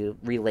to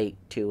relate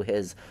to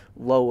his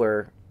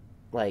lower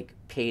like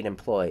paid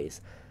employees.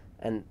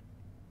 And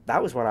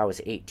that was when I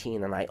was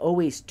 18, and I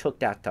always took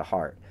that to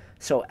heart.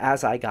 So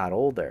as I got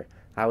older,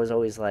 I was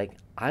always like,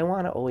 I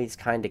want to always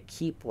kind of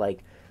keep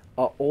like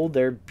a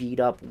older beat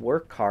up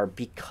work car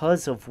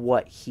because of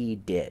what he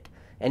did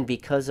and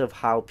because of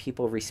how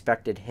people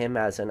respected him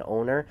as an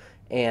owner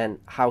and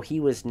how he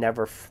was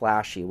never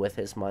flashy with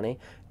his money.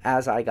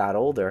 As I got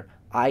older,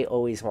 I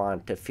always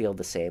wanted to feel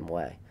the same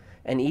way.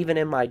 And even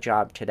in my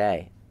job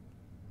today,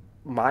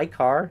 my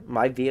car,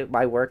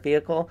 my work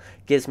vehicle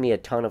gives me a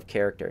ton of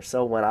character.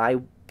 So when I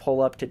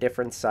pull up to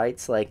different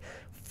sites, like,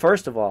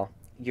 first of all,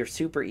 you're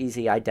super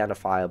easy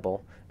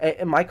identifiable.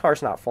 And my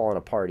car's not falling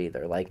apart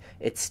either. Like,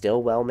 it's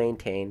still well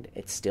maintained.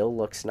 It still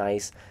looks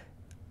nice.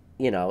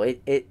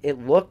 It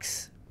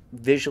looks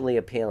visually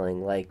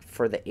appealing, like,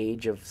 for the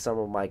age of some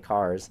of my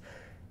cars.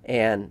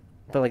 But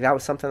like, that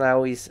was something I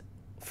always,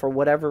 for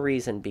whatever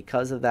reason,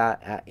 because of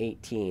that at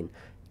 18,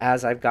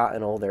 as I've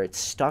gotten older, it's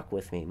stuck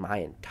with me my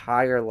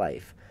entire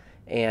life.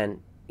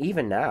 And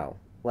even now,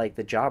 like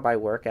the job I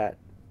work at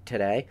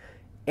today,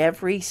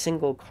 every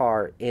single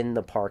car in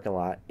the parking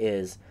lot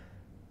is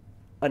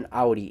an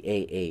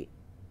Audi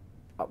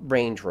A8,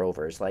 Range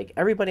Rovers. Like,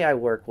 everybody I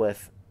work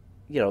with,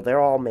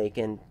 they're all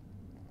making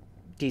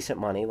decent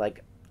money.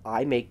 Like,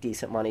 I make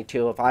decent money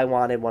too. If I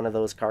wanted one of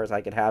those cars,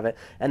 I could have it.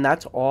 And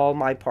that's all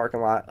my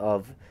parking lot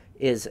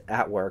is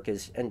at work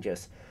and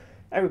just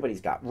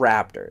everybody's got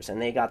Raptors, and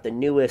they got the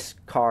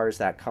newest cars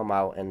that come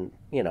out, and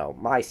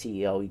my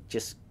CEO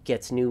just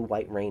gets new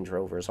white Range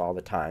Rovers all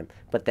the time.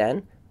 But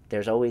then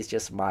there's always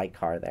just my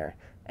car there.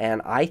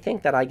 And I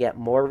think that I get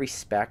more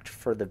respect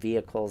for the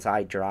vehicles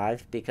I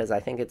drive because I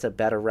think it's a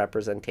better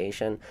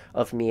representation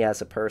of me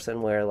as a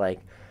person, where like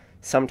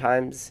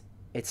sometimes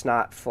it's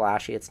not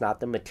flashy, it's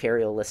not the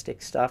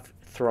materialistic stuff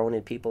thrown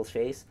in people's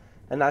face.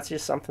 And that's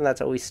just something that's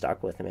always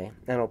stuck with me,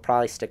 and it'll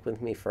probably stick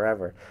with me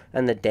forever.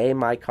 And the day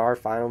my car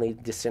finally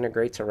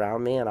disintegrates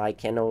around me and I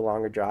can no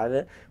longer drive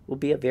it will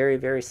be a very,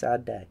 very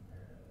sad day.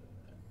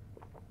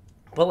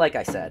 But like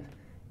I said,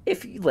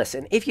 if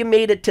you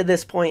made it to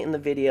this point in the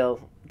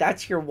video,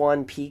 that's your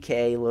one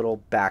PK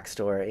little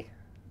backstory.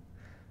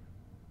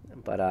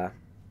 But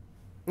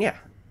yeah.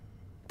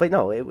 But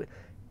no,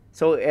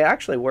 so it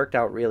actually worked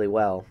out really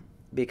well,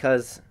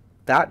 because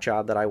that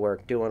job that I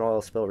worked doing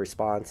oil spill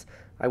response,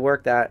 I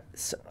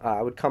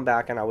would come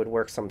back and I would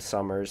work some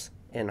summers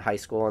in high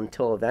school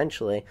until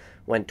eventually,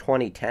 when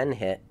 2010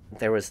 hit,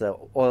 there was the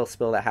oil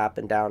spill that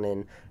happened down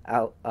in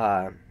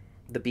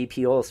the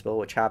BP oil spill,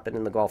 which happened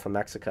in the Gulf of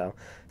Mexico.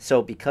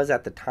 So because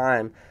at the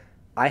time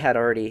I had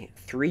already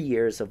 3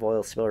 years of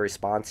oil spill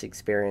response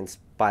experience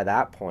by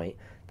that point,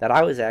 that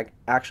I was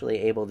actually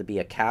able to be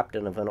a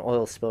captain of an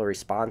oil spill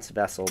response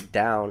vessel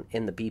down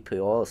in the BP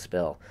oil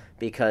spill,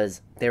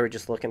 because they were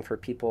just looking for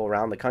people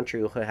around the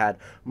country who had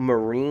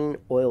marine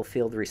oil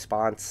field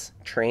response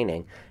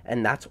training,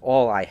 and that's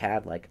all I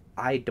had. Like,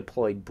 I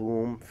deployed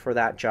boom for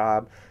that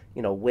job,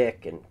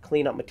 wick and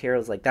clean up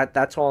materials like that.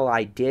 That's all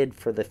I did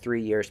for the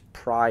 3 years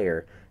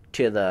prior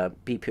to the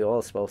BP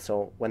oil spill.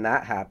 So when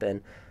that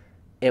happened,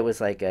 it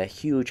was like a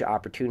huge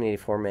opportunity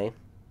for me.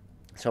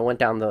 So I went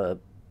down the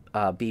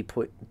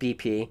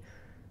BP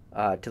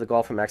to the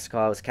Gulf of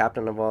Mexico. I was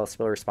captain of oil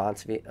spill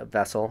response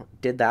vessel.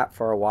 Did that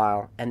for a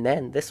while, and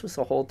then this was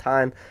the whole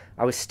time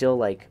I was still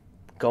like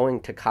going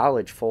to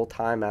college full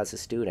time as a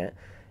student.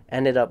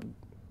 Ended up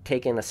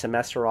taking a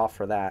semester off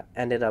for that.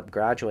 Ended up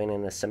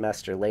graduating a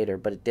semester later,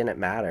 but it didn't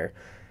matter.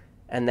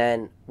 And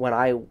then when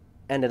I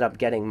ended up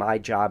getting my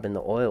job in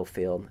the oil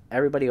field,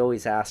 everybody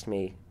always asked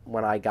me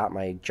when I got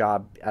my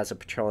job as a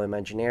petroleum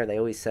engineer, they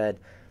always said,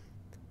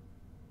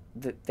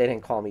 they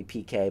didn't call me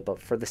PK,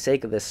 but for the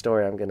sake of this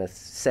story, I'm going to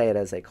say it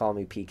as they call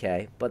me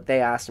PK. But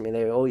they asked me,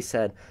 they always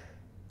said,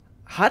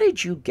 how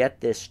did you get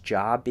this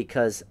job?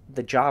 Because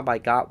the job I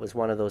got was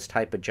one of those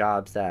type of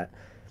jobs that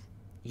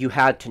you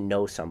had to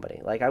know somebody.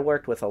 Like I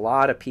worked with a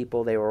lot of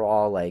people. They were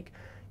all like,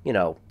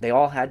 they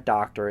all had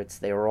doctorates.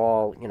 They were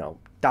all,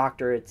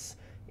 doctorates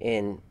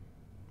in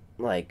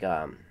like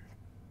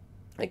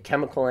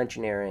chemical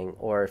engineering,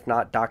 or if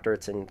not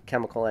doctorates in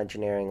chemical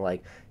engineering,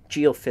 like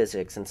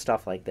geophysics and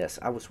stuff like this.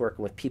 I was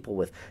working with people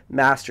with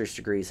master's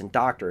degrees and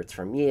doctorates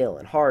from Yale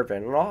and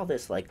Harvard and all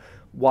this like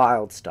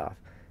wild stuff.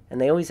 And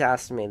they always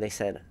asked me, they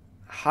said,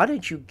 how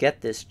did you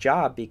get this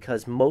job?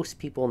 Because most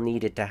people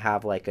needed to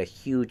have like a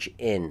huge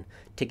in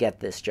to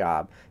get this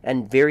job.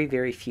 And very,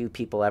 very few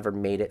people ever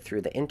made it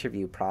through the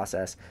interview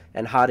process.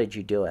 And how did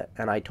you do it?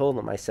 And I told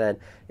them, I said,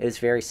 it was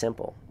very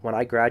simple. When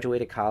I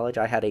graduated college,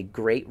 I had a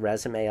great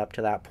resume up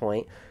to that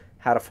point,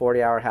 had a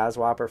 40-hour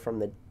HAZWOPER from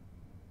the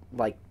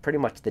like pretty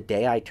much the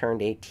day I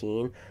turned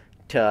 18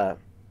 to,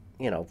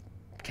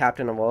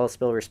 captain of oil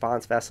spill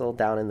response vessel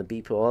down in the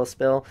BP oil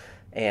spill.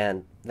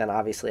 And then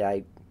obviously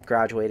I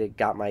graduated,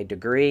 got my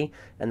degree.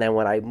 And then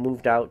when I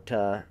moved out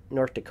to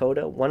North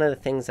Dakota, one of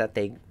the things that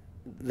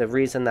the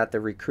reason that the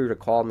recruiter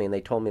called me, and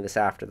they told me this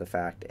after the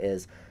fact,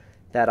 is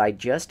that I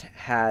just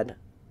had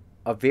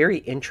a very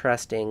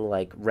interesting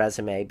like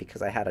resume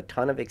because I had a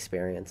ton of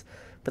experience.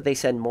 But they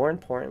said more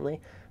importantly,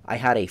 I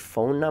had a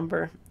phone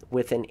number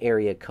with an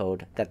area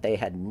code that they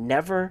had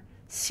never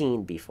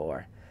seen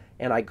before.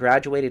 And I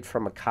graduated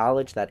from a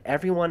college that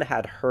everyone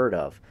had heard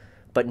of,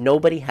 but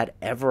nobody had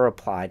ever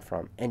applied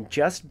from. And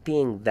just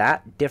being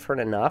that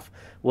different enough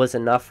was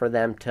enough for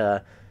them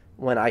to,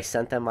 when I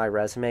sent them my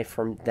resume,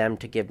 for them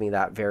to give me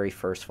that very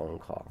first phone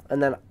call.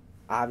 And then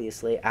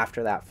obviously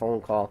after that phone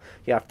call,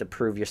 you have to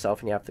prove yourself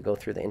and you have to go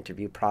through the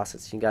interview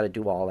process. You got to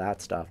do all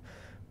that stuff.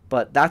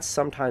 But that's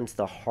sometimes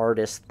the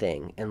hardest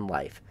thing in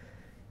life,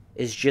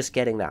 is just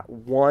getting that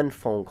one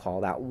phone call,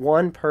 that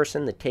one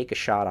person to take a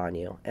shot on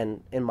you.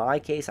 And in my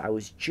case, I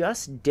was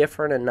just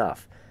different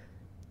enough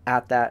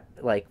at that,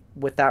 like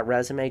with that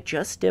resume,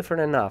 just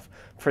different enough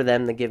for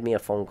them to give me a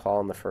phone call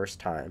in the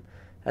first time.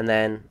 And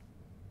then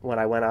when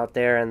I went out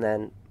there, and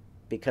then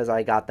because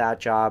I got that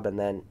job and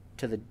then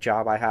to the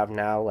job I have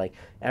now, like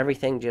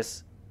everything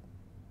just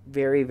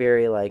very,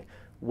 very like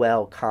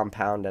well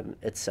compounded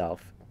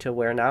itself to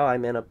where now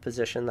I'm in a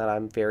position that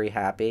I'm very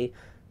happy,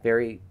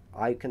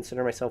 I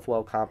consider myself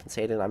well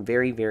compensated. I'm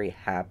very, very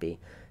happy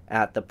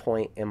at the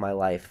point in my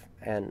life.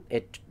 And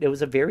it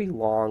was a very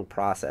long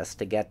process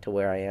to get to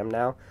where I am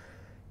now.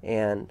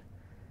 And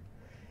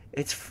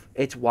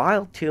it's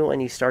wild too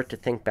when you start to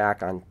think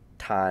back on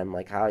time,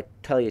 like how I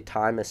tell you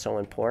time is so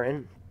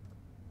important.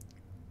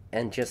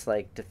 And just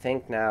like to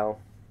think now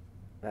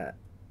that,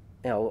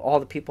 all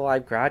the people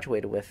I've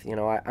graduated with,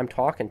 I'm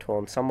talking to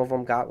them. Some of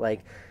them got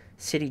like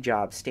city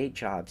jobs, state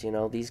jobs.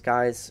 These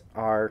guys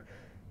are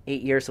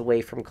 8 years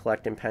away from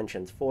collecting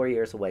pensions, 4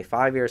 years away,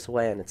 5 years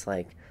away, and it's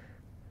like,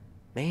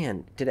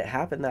 man, did it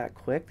happen that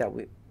quick that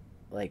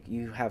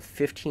you have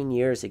 15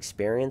 years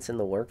experience in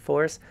the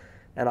workforce?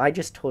 And I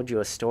just told you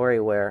a story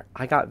where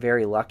I got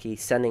very lucky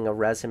sending a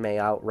resume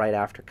out right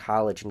after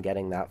college and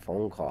getting that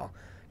phone call.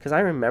 Because I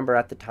remember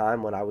at the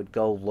time when I would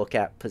go look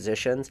at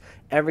positions,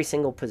 every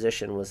single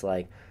position was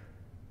like,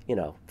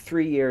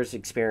 3 years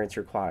experience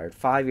required,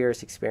 5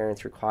 years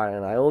experience required.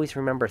 And I always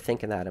remember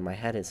thinking that in my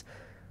head is,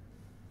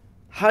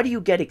 how do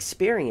you get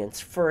experience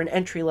for an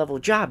entry-level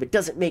job? It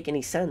doesn't make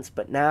any sense.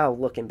 But now,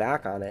 looking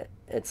back on it,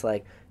 it's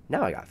like,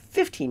 now I got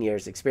 15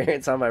 years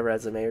experience on my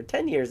resume, or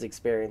 10 years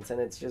experience.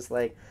 And it's just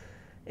like,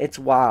 it's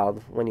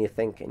wild when you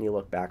think and you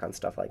look back on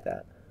stuff like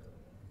that.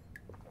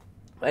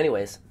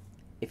 Anyways,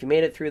 if you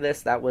made it through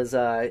this, that was,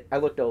 I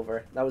looked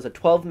over. That was a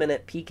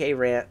 12-minute PK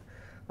rant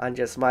on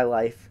just my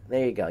life.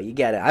 There you go. You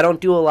get it. I don't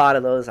do a lot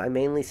of those. I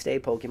mainly stay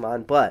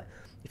Pokemon. But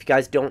if you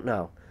guys don't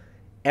know,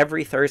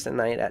 every Thursday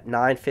night at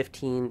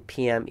 9:15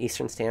 p.m.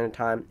 Eastern Standard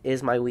Time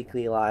is my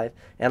weekly live,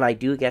 and I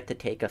do get to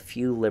take a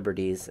few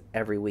liberties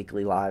every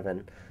weekly live,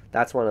 and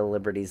that's one of the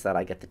liberties that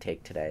I get to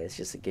take today, is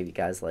just to give you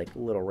guys like a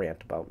little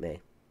rant about me.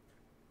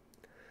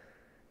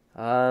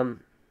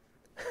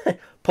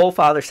 Pole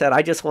Father said,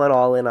 I just went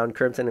all in on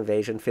Crimson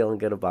Invasion, feeling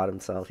good about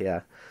himself.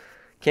 Yeah,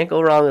 can't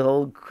go wrong with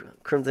old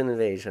Crimson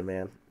Invasion,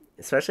 man,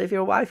 especially if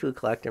you're a waifu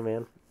collector,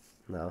 man.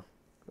 No,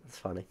 that's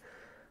funny.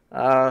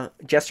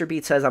 Jester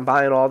Beat says, I'm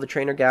buying all the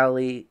Trainer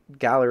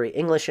Gallery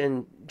English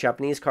and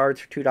Japanese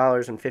cards for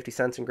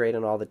 $2.50 in grade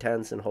and all the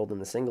 10s and holding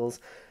the singles.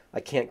 I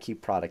can't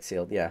keep product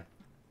sealed. Yeah.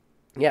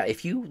 Yeah,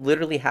 if you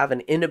literally have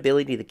an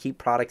inability to keep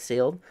product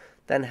sealed,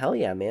 then hell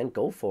yeah, man,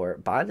 go for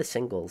it. Buy the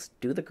singles.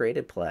 Do the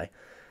graded play.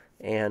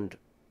 And,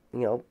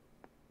 you know,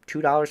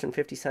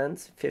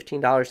 $2.50,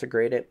 $15 to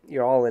grade it.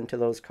 You're all into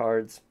those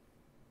cards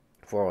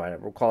for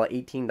whatever. We'll call it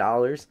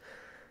 $18.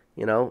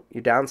 You know,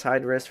 your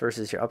downside risk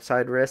versus your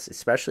upside risk,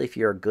 especially if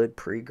you're a good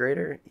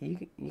pre-grader,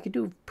 you can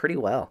do pretty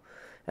well.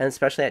 And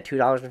especially at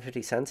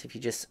 $2.50, if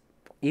you just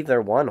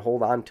either one,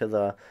 hold on to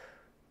the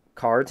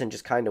cards and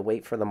just kind of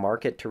wait for the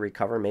market to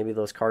recover. Maybe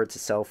those cards to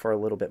sell for a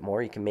little bit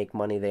more. You can make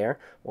money there.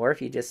 Or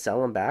if you just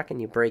sell them back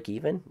and you break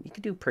even, you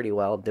can do pretty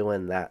well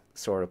doing that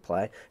sort of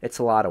play. It's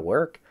a lot of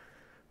work,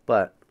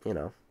 but, you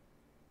know,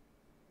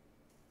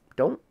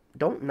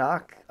 don't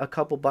knock a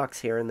couple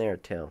bucks here and there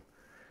too.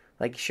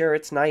 Like, sure,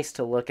 it's nice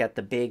to look at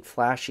the big,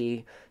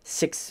 flashy,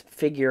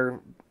 six-figure,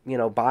 you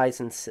know, buys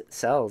and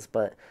sells,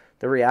 but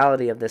the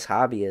reality of this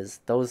hobby is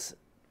those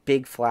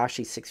big,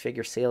 flashy,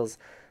 six-figure sales,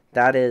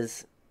 that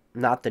is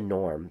not the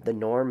norm. The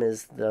norm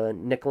is the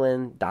nickel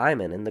and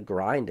diamond and the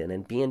grinding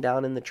and being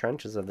down in the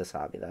trenches of this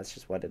hobby. That's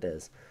just what it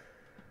is.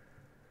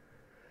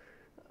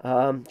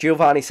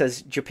 Giovanni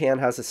says Japan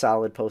has a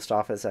solid post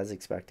office as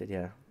expected.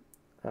 Yeah.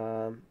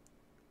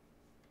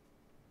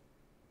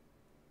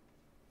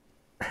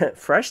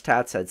 Fresh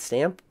Tat said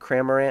Stamp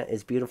Cramorant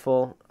is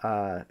beautiful.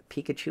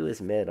 Pikachu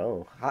is mid.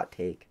 Oh, hot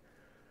take.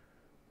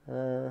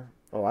 Oh,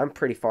 I'm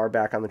pretty far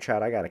back on the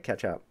chat. I gotta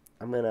catch up.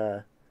 I'm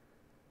gonna.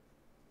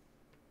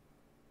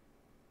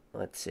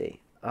 Let's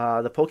see.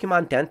 The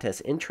Pokemon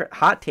Dentist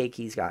hot take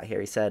he's got here.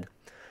 He said,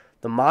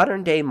 the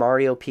modern day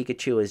Mario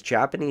Pikachu is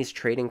Japanese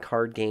trading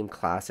card game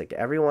classic.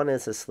 Everyone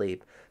is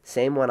asleep.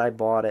 Same when I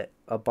bought it.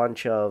 A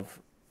bunch of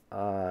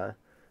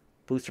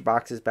booster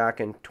boxes back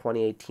in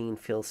 2018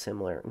 feels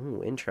similar.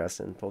 Ooh,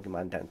 interesting.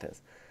 Pokemon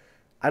Dentist.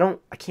 I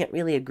can't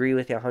really agree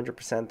with you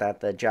 100%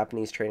 that the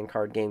Japanese trading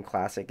card game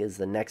classic is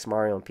the next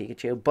Mario and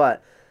Pikachu,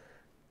 but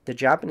the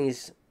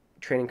Japanese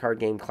trading card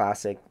game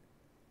classic,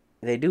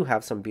 they do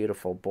have some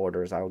beautiful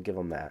borders. I will give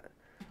them that.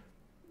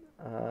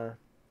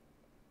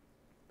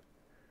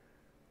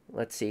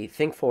 Let's see.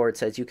 Think Forward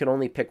says you can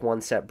only pick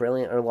one set,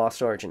 Brilliant or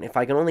Lost Origin. If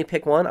I can only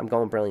pick one, I'm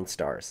going Brilliant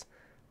Stars.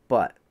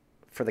 But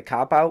for the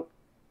cop-out,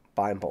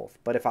 buy them both.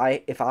 But if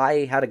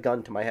I had a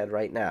gun to my head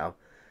right now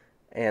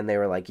and they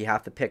were like, you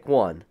have to pick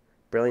one,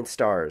 Brilliant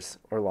Stars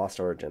or Lost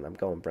Origin, I'm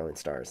going Brilliant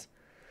Stars.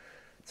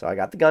 So I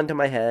got the gun to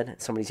my head.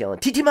 Somebody's yelling,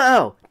 TT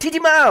Mao!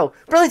 TT Mao!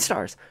 Brilliant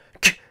Stars!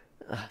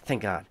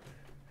 Thank God.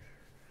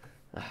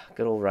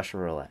 Good old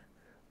Russian roulette.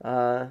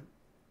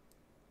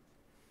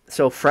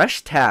 So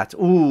Fresh Tats.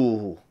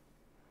 Ooh.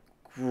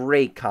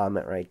 Great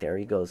comment right there.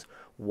 He goes,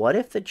 what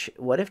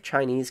if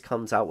Chinese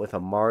comes out with a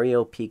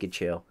Mario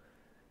Pikachu?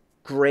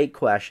 Great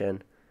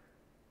question.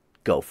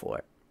 Go for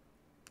it.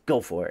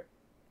 Go for it.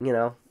 You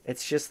know,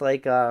 it's just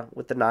like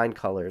with the 9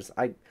 colors.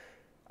 I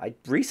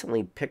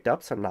recently picked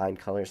up some 9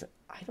 colors.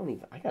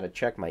 I gotta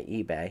check my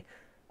eBay.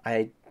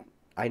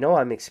 I know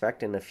I'm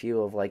expecting a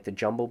few of like the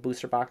jumbo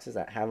booster boxes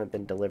that haven't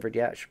been delivered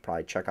yet. I should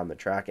probably check on the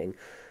tracking.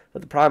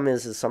 But the problem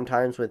is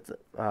sometimes with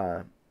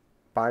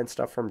buying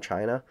stuff from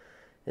China,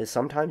 is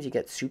sometimes you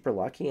get super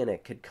lucky and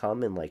it could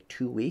come in like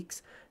 2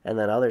 weeks, and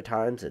then other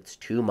times it's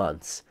 2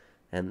 months.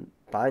 And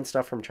buying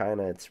stuff from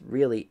China, it's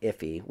really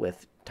iffy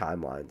with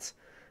timelines.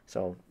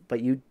 So,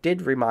 but you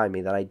did remind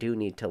me that I do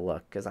need to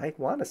look, because I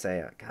want to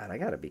say, God, I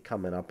got to be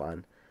coming up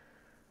on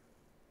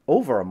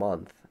over a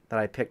month that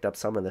I picked up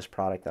some of this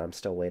product that I'm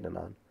still waiting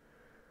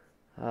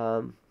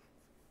on.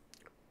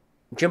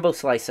 Jimbo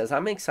Slice says,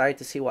 I'm excited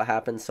to see what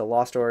happens to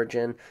Lost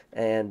Origin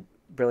and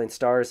Brilliant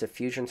Stars if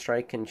Fusion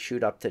Strike can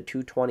shoot up to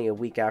 220 a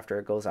week after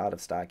it goes out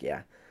of stock.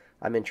 Yeah,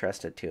 I'm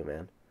interested too,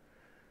 man.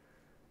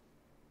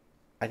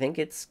 I think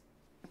it's...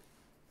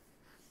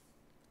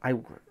 I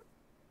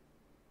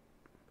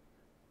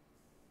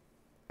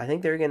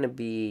think they're going to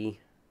be...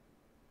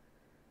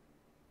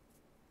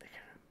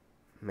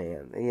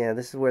 Man, yeah,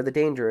 this is where the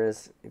danger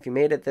is. If you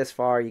made it this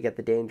far, you get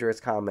the dangerous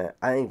comment.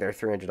 I think they're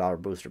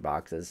 $300 booster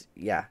boxes.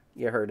 Yeah,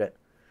 you heard it.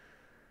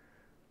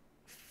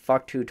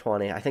 Fuck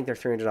 220. I think they're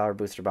 $300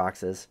 booster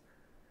boxes.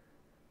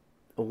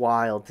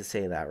 Wild to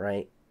say that,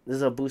 right? This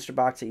is a booster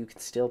box that you can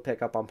still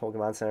pick up on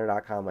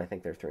PokemonCenter.com. I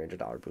think they're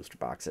 $300 booster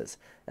boxes,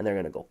 and they're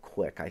gonna go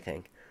quick, I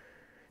think.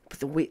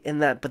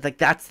 But like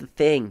that's the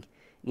thing.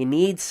 You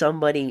need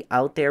somebody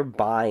out there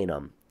buying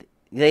them.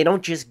 They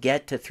don't just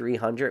get to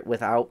 300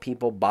 without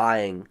people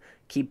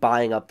keep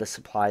buying up the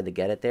supply to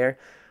get it there.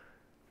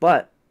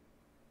 But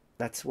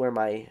that's where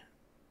my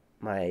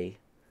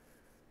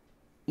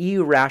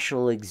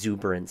irrational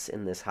exuberance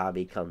in this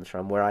hobby comes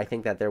from, where I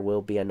think that there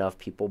will be enough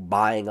people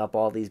buying up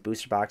all these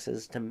booster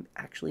boxes to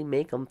actually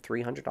make them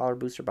 $300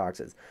 booster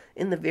boxes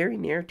in the very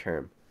near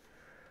term.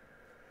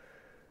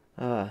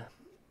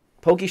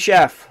 Pokey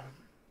Chef,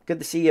 good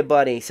to see you,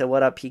 buddy. So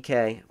what up,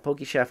 PK?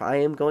 Pokey Chef, I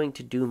am going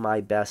to do my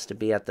best to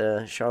be at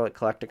the Charlotte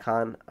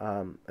Collecticon.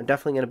 I'm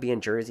definitely going to be in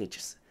Jersey.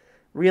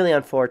 Really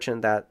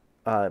unfortunate that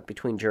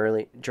between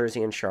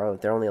Jersey and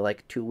Charlotte, they're only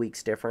like 2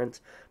 weeks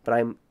difference. But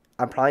I'm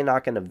probably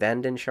not going to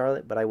vend in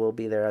Charlotte, but I will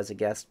be there as a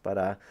guest.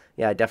 But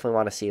yeah, I definitely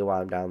want to see you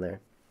while I'm down there.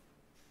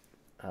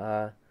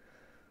 Uh,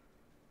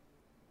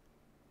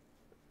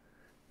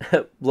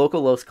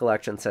 Local Los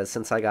Collection says,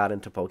 since I got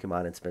into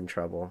Pokemon, it's been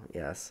trouble.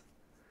 Yes.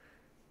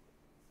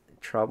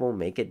 Trouble,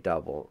 make it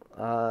double.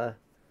 Let's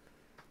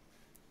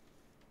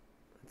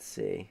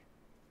see.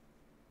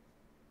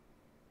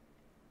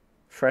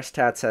 Fresh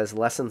Tat says,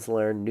 lessons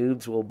learned,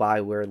 noobs will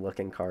buy weird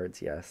looking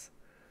cards. Yes.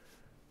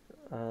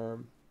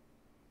 Um,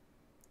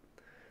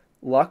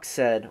 Lux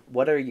said,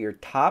 what are your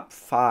top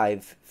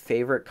 5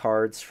 favorite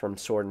cards from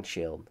Sword and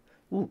Shield?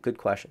 Ooh, good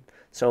question.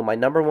 So my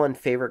number 1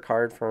 favorite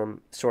card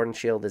from Sword and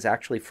Shield is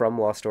actually from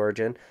Lost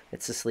Origin.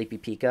 It's the Sleepy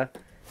Pika.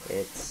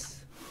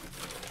 It's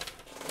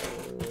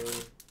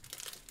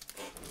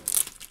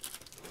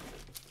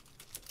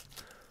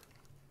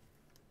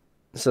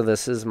so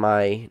this is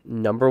my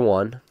number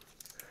 1.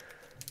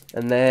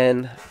 And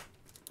then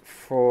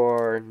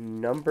for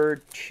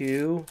number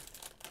 2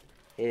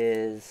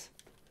 is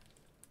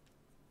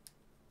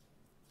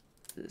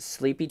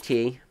Sleepy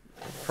T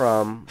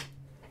from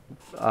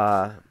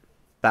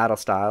Battle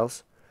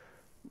Styles.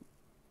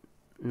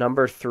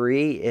 Number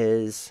 3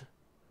 is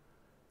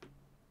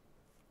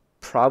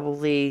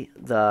probably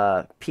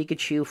the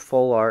Pikachu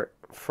full art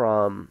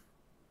from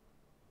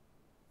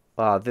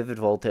Vivid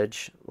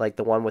Voltage, like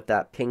the one with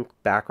that pink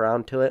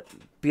background to it.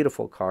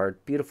 Beautiful card.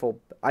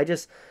 Beautiful.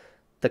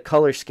 The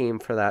color scheme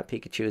for that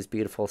Pikachu is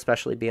beautiful,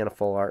 especially being a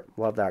full art.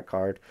 Love that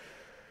card.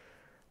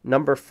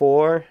 Number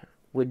 4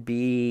 would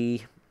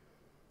be...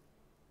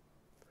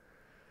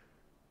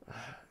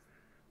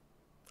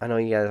 I know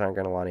you guys aren't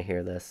going to want to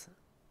hear this,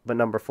 but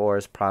number 4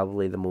 is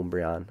probably the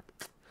Moonbreon.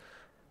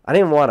 I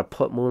didn't want to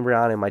put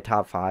Moonbreon in my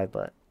top 5,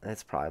 but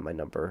it's probably my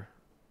number...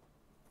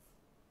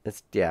 I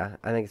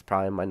think it's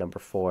probably my number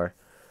 4.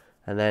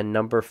 And then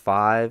number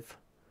 5...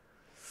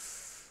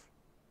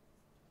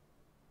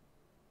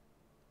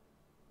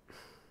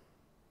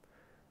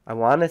 I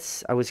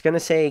was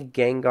gonna say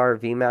Gengar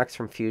VMAX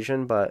from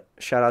Fusion, but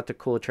shout out to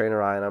Cool Trainer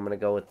Ryan. I'm gonna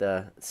go with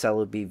the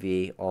Celu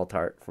BV Alt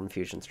Art from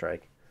Fusion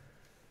Strike.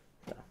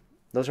 So,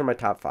 those are my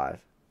top 5.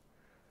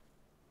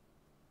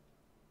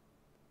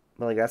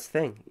 But like that's the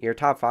thing. Your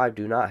top 5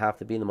 do not have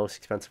to be the most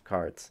expensive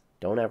cards.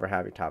 Don't ever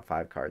have your top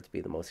 5 cards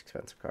be the most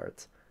expensive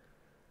cards.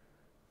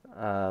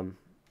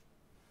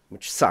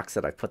 Which sucks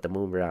that I put the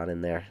Moonbreon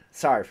in there.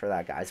 Sorry for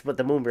that, guys, but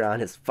the Moonbreon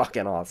is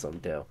fucking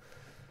awesome too.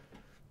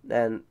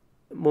 And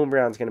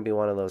Moonbreon's going to be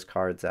one of those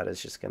cards that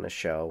is just going to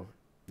show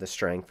the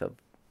strength of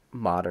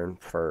Modern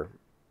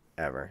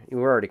forever.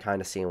 We're already kind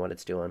of seeing what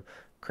it's doing.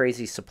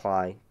 Crazy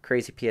supply,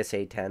 crazy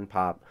PSA 10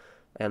 pop,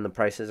 and the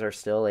prices are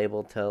still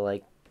able to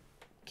like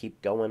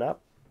keep going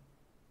up.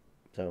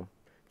 So,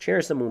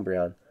 cheers to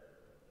Moonbreon.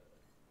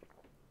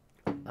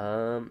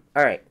 All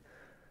right.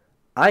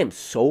 I'm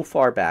so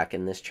far back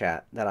in this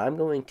chat that I'm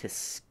going to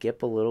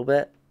skip a little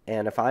bit,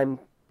 and if I'm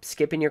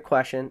skipping your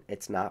question,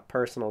 it's not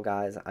personal,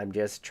 guys. I'm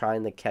just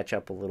trying to catch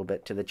up a little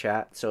bit to the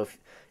chat. So if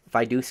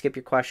I do skip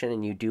your question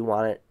and you do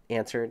want it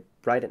answered,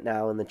 write it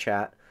now in the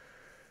chat.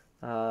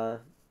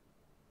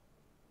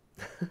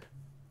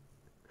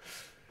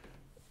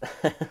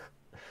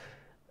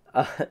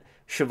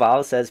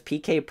 Cheval says,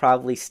 PK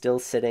probably still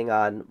sitting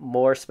on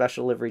more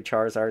special livery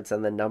Charizards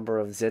than the number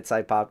of zits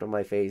I popped on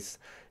my face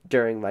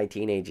during my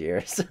teenage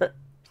years.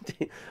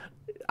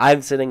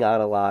 I'm sitting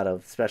on a lot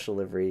of special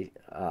livery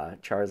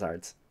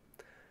Charizards.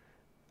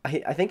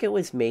 I think it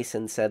was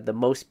Mason said the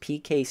most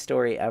PK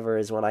story ever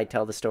is when I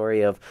tell the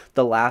story of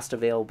the last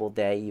available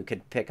day you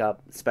could pick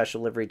up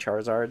special livery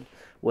Charizard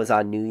was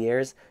on New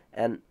Year's,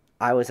 and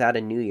I was at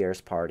a New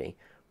Year's party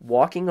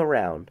walking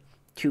around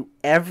to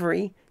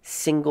every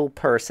single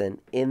person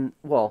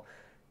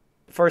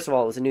first of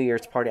all, it was a New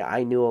Year's party.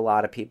 I knew a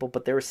lot of people,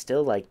 but there were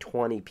still like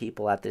 20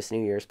 people at this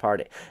New Year's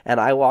party.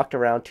 And I walked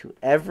around to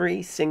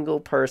every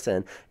single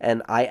person,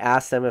 and I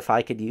asked them if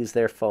I could use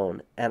their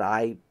phone.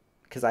 And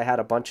because I had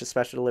a bunch of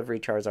special delivery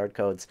Charizard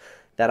codes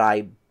that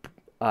I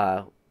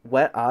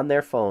went on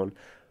their phone,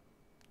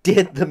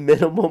 did the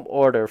minimum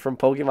order from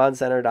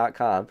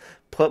PokemonCenter.com,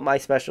 put my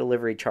special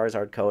delivery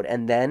Charizard code,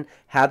 and then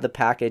had the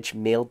package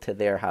mailed to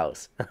their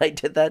house. I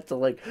did that to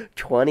like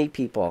 20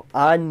 people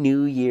on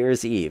New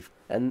Year's Eve.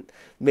 And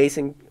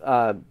Mason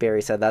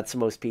Barry said that's the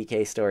most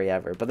PK story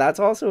ever. But that's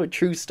also a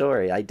true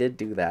story. I did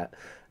do that.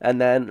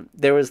 And then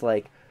there was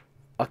like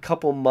a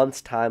couple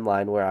months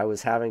timeline where I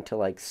was having to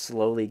like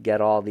slowly get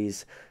all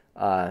these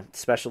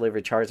special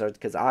delivery Charizards,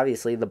 because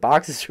obviously the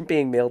boxes are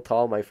being mailed to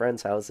all my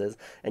friends' houses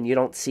and you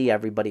don't see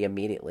everybody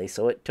immediately.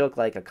 So it took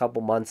like a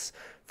couple months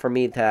for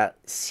me to have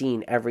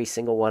seen every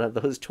single one of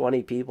those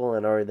 20 people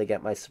in order to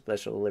get my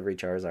special delivery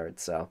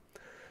Charizards. So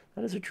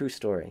that is a true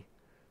story.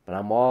 But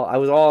I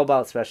was all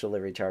about special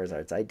delivery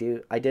Charizards.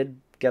 I did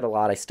get a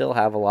lot. I still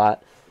have a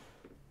lot.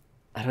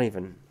 I don't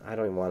even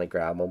want to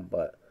grab them,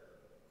 but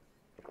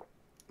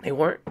they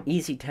weren't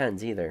easy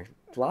 10s either.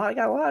 I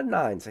got a lot of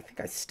 9s. I think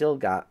I still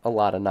got a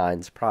lot of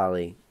 9s,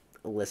 probably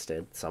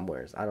listed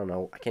somewhere. I don't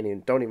know.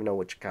 Don't even know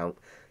which account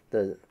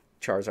the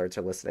Charizards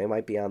are listed. They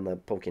might be on the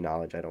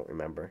Knowledge. I don't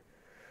remember.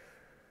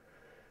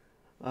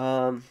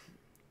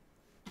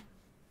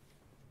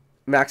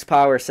 Max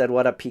Power said,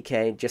 "What up,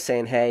 PK? Just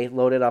saying, hey,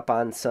 loaded up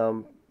on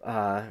some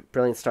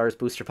Brilliant Stars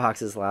booster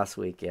boxes last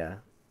week. Yeah."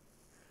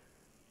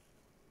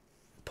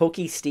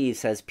 Pokey Steve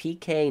says,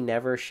 "PK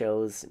never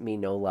shows me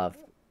no love."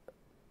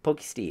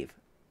 Pokey Steve,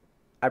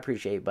 I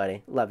appreciate you,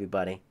 buddy. Love you,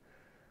 buddy.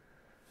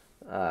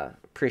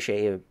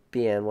 Appreciate you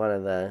being one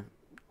of the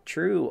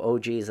true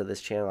OGs of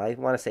this channel. I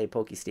want to say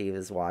Pokey Steve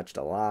has watched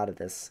a lot of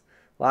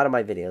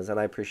my videos, and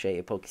I appreciate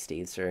you, Pokey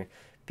Steve, for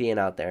being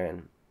out there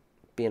and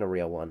being a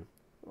real one.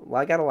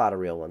 Well, I got a lot of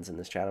real ones in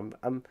this chat.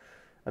 I'm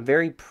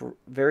very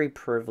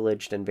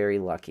privileged and very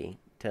lucky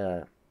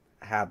to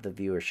have the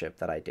viewership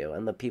that I do,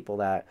 and the people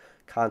that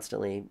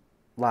constantly,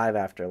 live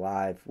after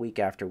live, week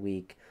after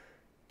week,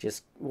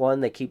 just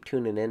they keep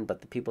tuning in,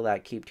 but the people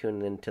that keep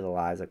tuning into the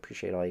lives, I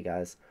appreciate all you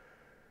guys.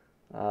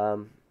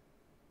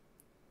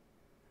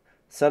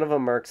 Son of a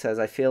Merc says,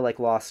 "I feel like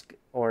Lost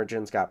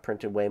Origins got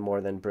printed way more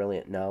than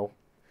Brilliant." No,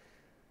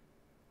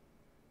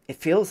 it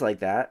feels like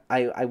that.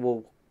 I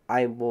will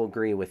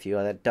agree with you.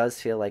 That does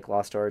feel like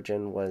Lost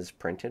Origin was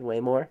printed way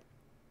more,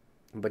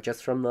 but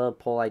just from the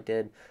poll I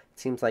did, it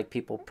seems like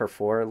people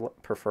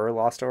prefer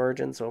Lost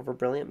Origins over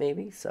Brilliant,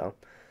 maybe. So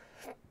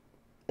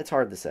it's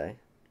hard to say.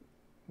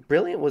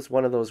 Brilliant was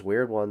one of those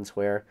weird ones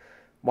where,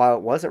 while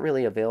it wasn't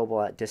really available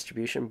at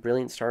distribution,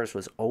 Brilliant Stars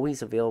was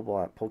always available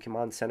at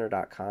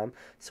PokemonCenter.com.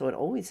 So it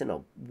always, in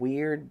a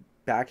weird,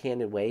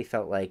 backhanded way,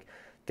 felt like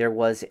there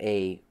was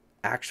a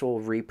actual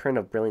reprint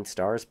of Brilliant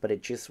Stars, but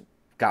it just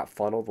got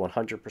funneled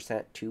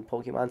 100% to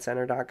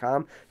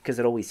PokemonCenter.com because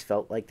it always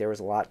felt like there was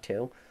a lot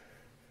too.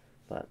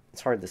 But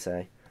it's hard to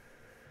say.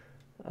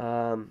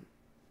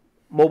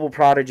 Mobile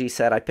Prodigy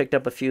said, "I picked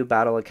up a few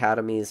Battle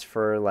Academies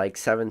for like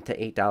 $7 to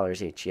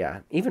 $8 each."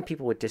 Yeah, even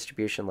people with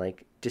distribution,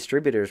 like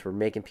distributors, were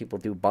making people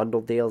do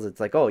bundle deals. It's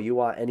like, oh, you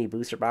want any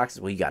booster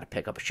boxes? Well, you got to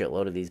pick up a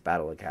shitload of these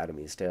Battle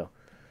Academies too.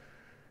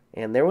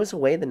 And there was a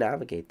way to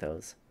navigate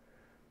those.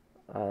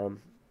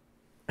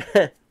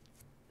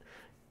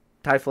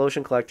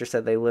 Typhlosion Collector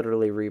said they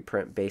literally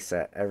reprint base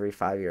set every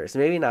 5 years.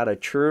 Maybe not a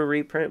true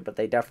reprint, but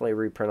they definitely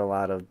reprint a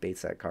lot of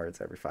base set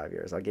cards every 5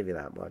 years. I'll give you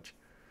that much.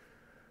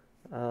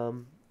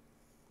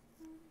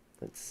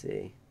 Let's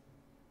see.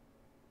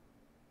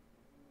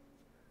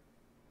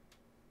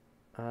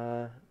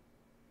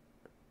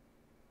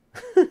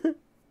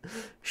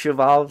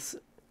 Chevalves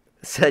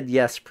said,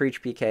 "Yes,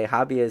 preach PK.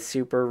 Hobby is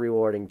super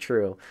rewarding."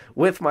 True.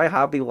 With my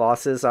hobby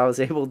losses, I was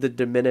able to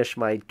diminish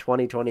my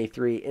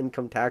 2023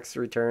 income tax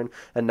return,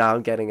 and now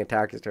I'm getting a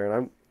tax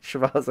return.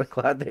 Chevalves, I'm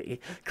glad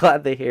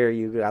to hear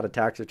you got a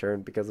tax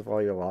return because of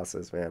all your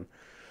losses, man.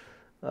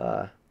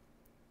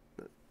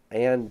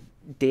 And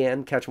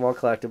Dan Catch 'em All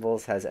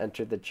Collectibles has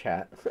entered the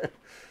chat.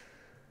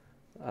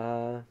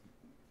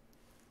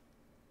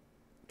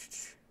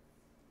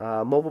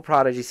 Mobile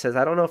Prodigy says,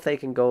 "I don't know if they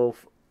can go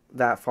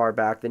that far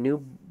back. The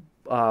new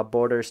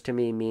borders to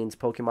me means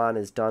Pokemon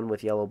is done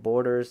with yellow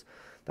borders.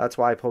 That's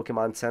why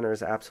Pokemon Center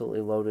is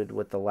absolutely loaded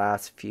with the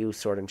last few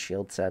Sword and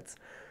Shield sets."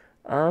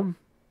 Yeah,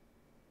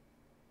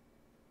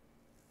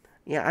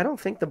 I don't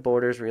think the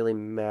borders really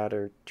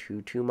matter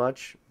too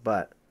much,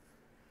 but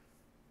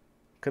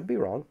could be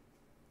wrong.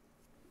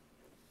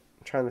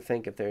 I'm trying to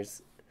think if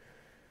there's...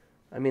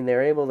 I mean,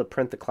 they're able to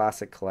print the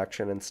classic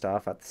collection and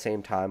stuff at the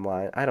same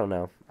timeline. I don't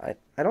know. I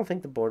don't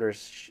think the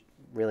borders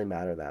really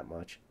matter that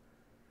much.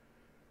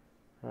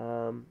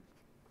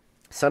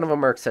 Son of a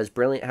Merc says,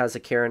 "Brilliant has a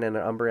Karen and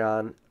an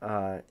Umbreon.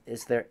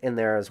 Is there in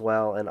there as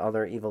well, and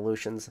other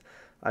evolutions?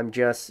 I'm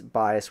just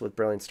biased with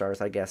Brilliant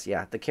Stars, I guess."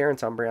 Yeah, the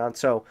Karen's Umbreon.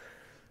 So,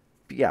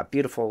 yeah,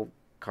 beautiful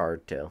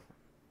card too.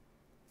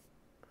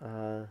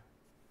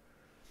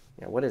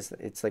 Yeah, what is it?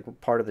 It's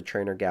like part of the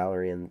trainer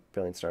gallery in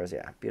Brilliant Stars.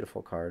 Yeah,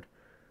 beautiful card.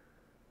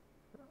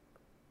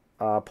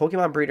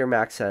 Pokemon Breeder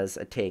Max says,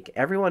 "A take.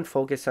 Everyone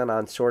focus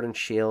on Sword and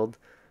Shield,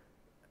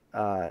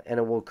 and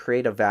it will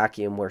create a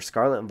vacuum where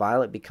Scarlet and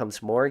Violet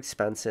becomes more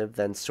expensive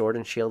than Sword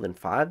and Shield in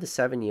 5 to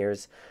 7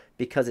 years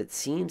because it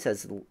seems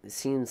as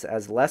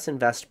less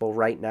investable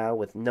right now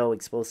with no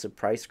explosive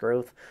price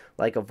growth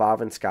like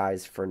Evolving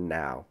Skies for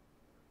now."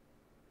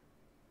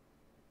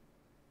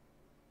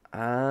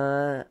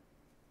 I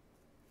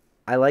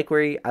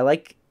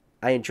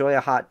enjoy a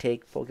hot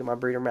take, Pokemon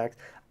Breeder Max.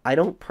 I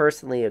don't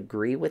personally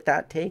agree with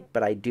that take,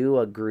 but I do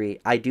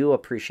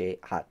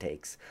appreciate hot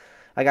takes.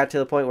 I got to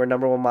the point where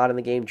number one mod in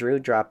the game, Drew,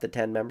 dropped the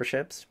 10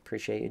 memberships.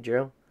 Appreciate you,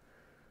 Drew.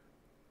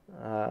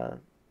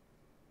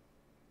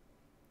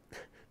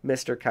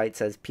 Mr. Kite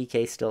says,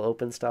 "PK still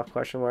open stuff,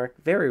 question mark?"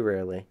 Very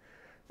rarely.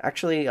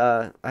 Actually,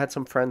 I had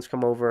some friends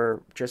come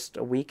over just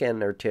a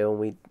weekend or two, and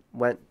we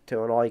went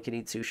to an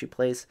all-you-can-eat sushi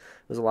place.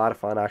 It was a lot of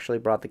fun. I actually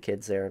brought the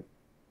kids there.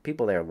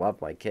 People there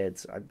love my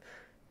kids. I've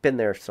been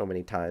there so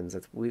many times.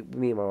 Me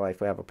and my wife,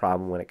 we have a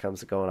problem when it comes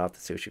to going out to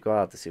sushi. Going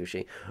out to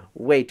sushi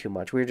way too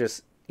much.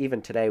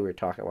 Even today we were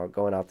talking about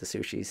going out to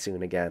sushi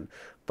soon again.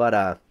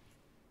 But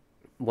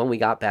when we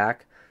got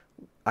back,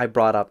 I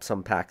brought up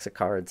some packs of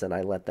cards and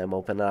I let them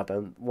open up,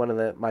 and one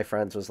of my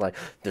friends was like,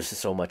 "This is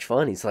so much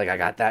fun." He's like, "I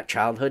got that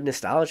childhood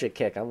nostalgia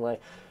kick." I'm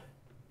like,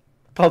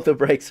 "Pump the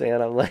brakes,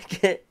 man." I'm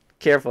like,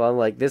 "Careful." I'm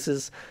like, "This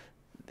is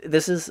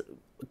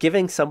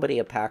giving somebody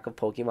a pack of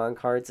Pokemon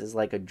cards is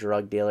like a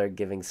drug dealer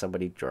giving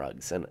somebody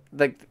drugs, and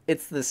like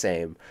it's the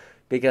same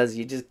because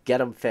you just get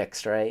them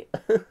fixed, right?"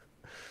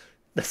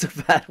 That's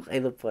a bad way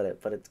to put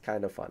it, but it's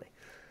kind of funny.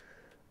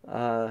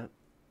 Uh,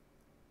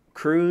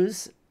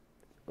 Cruz,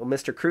 well,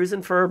 Mr.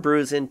 Cruisin' for a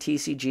Bruisin'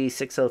 TCG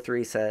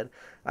 603 said,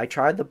 I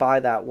tried to buy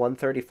that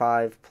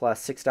 135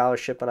 plus $6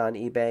 shipping on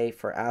eBay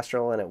for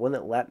Astral and it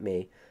wouldn't let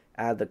me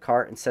add the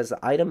cart and says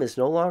the item is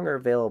no longer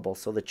available.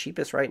 So the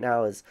cheapest right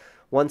now is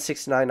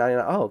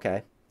 169.99. Oh,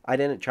 okay. I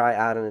didn't try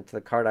adding it to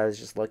the cart. I was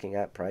just looking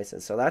at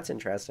prices. So that's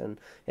interesting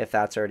if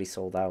that's already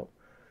sold out.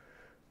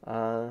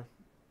 Uh,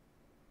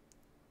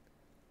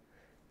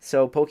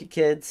 so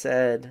PokeKid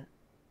said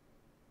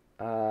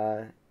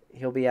uh,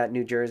 he'll be at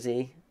New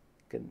Jersey.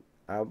 Good.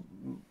 Uh,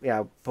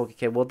 yeah,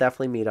 PokeKid, we'll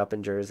definitely meet up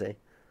in Jersey.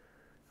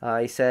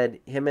 He said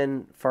him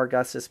and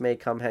Fargustus may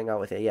come hang out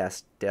with you.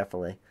 Yes,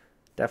 definitely.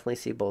 Definitely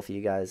see both of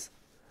you guys.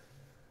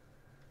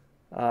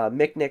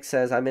 Mick Nick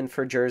says I'm in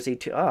for Jersey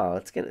too. Oh,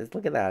 it's gonna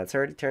look at that. It's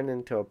already turned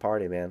into a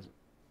party, man.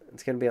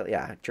 It's gonna be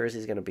yeah.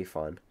 Jersey's gonna be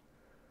fun.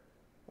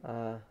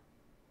 Uh,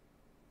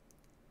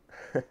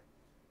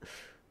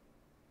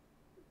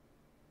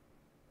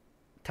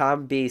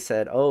 Tom B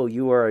said, "Oh,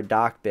 you are a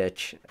doc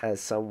bitch,"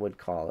 as some would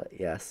call it.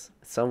 Yes,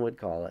 some would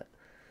call it.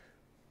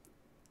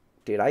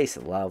 Dude, I used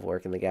to love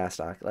working the gas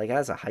dock. Like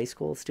as a high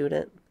school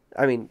student,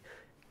 I mean,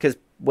 because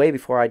way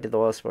before I did the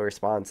oil spill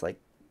response, like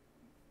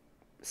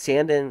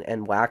sanding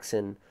and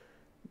waxing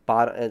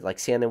like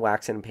sanding,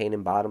 waxing, and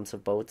painting bottoms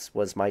of boats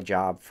was my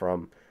job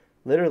from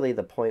literally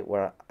the point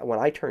where when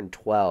I turned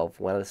 12,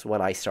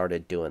 when I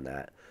started doing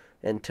that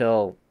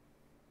until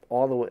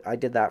all the way, I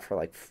did that for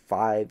like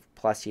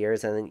 5+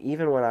 years, and then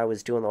even when I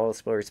was doing the oil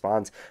spill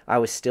response, I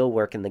was still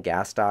working the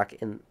gas dock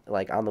in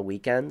like on the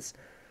weekends.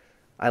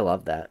 I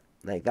love that.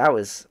 Like that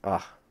was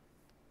oh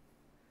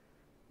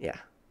yeah,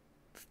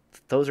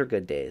 those are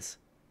good days.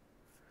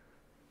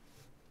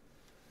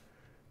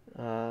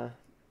 Uh,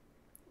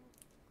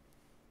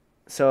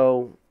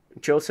 so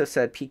Joseph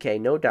said, PK,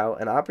 no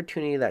doubt, an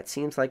opportunity that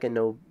seems like a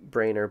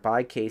no-brainer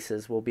by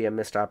cases will be a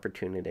missed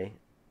opportunity.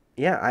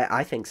 Yeah,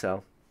 I think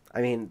so.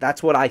 I mean,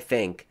 that's what I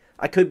think.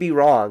 I could be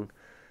wrong,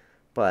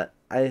 but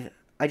I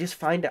just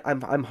find it,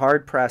 I'm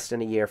hard pressed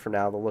in a year from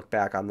now to look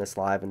back on this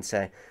live and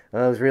say,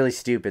 oh, I was really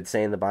stupid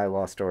saying the buy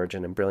lost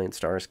origin and Brilliant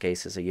Stars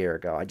cases a year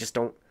ago. I just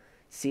don't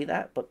see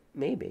that, but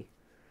maybe.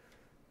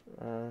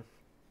 Uh,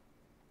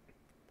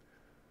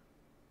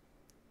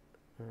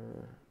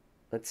 uh,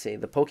 let's see.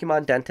 The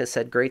Pokemon dentist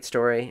said, great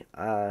story.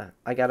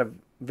 I got a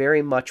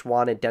very much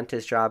wanted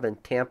dentist job in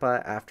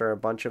Tampa after a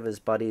bunch of his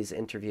buddies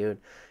interviewed.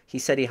 He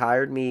said he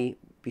hired me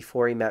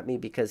before he met me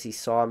because he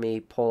saw me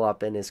pull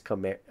up in his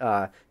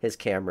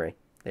Camry.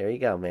 There you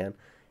go, man.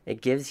 It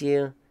gives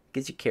you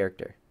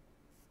character.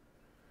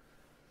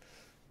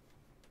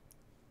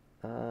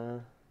 Uh,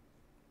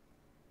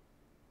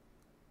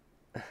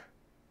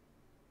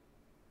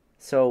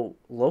 so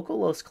Local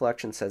Los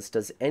Collection says,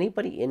 does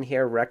anybody in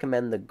here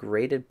recommend the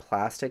graded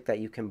plastic that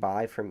you can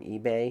buy from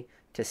eBay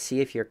to see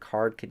if your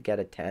card could get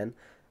a 10?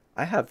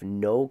 I have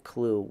no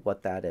clue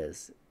what that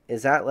is.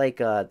 Is that like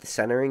the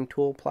centering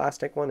tool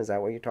plastic one? Is that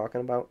what you're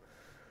talking about?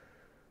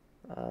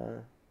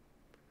 Uh,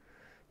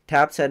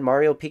 Tab said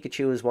Mario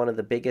Pikachu is one of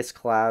the biggest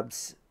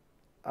collabs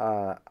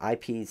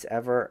IPs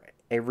ever.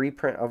 A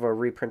reprint of a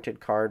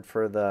reprinted card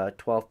for the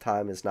 12th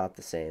time is not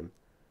the same.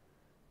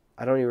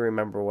 I don't even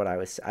remember what I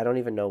was. I don't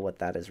even know what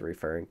that is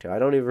referring to. I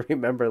don't even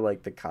remember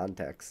like the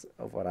context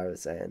of what I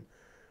was saying.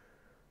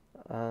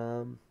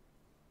 Um,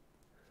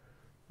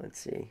 let's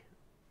see.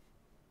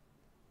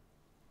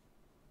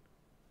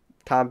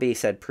 Tom B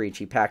said, preach.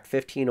 He packed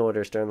 15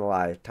 orders during the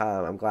live.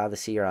 Tom, I'm glad to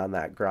see you're on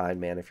that grind,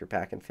 man. If you're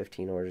packing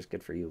 15 orders,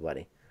 good for you,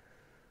 buddy.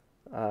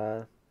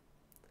 Uh,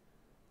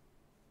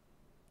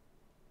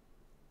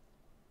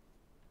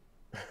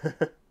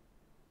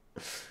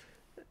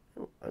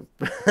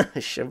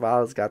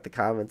 Cheval's got the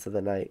comments of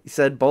the night. He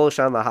said, bullish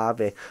on the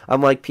hobby.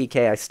 I'm like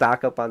PK. I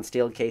stock up on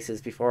steel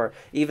cases before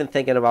even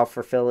thinking about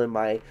fulfilling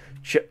my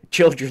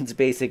children's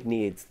basic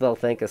needs. They'll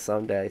thank us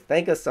someday.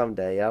 Thank us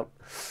someday, yep.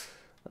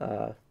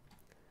 Uh,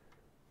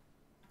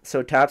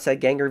 so Tap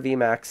said Gengar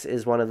VMAX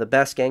is one of the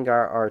best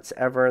Gengar arts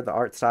ever. The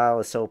art style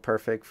is so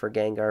perfect for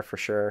Gengar for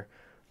sure.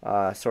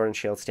 Sword and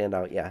Shield stand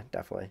out. Yeah,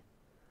 definitely.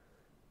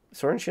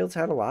 Sword and Shield's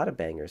had a lot of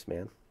bangers,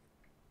 man.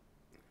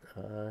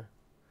 Uh,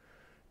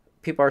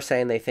 People are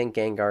saying they think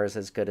Gengar is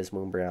as good as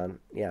Moonbreon.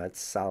 Yeah, it's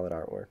solid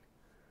artwork.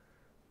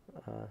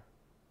 Uh,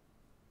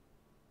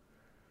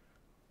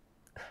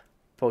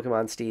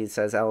 Pokemon Steve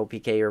says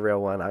LOPK, you're a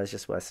real one. I was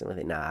just messing with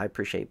it. Nah, I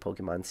appreciate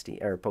Pokemon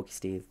Steve or Poke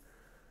Steve.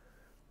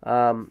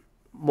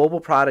 Mobile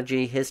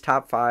Prodigy, his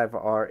top five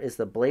is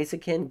the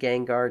Blaziken,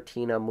 Gengar,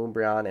 Tina,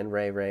 Moonbreon, and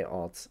Ray Ray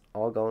alts.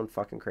 All going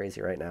fucking crazy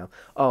right now.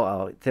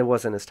 Oh, that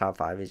wasn't his top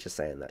five. He's just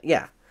saying that.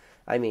 Yeah.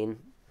 I mean,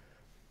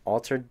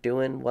 alts are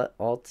doing what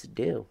alts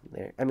do.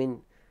 I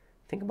mean,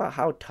 think about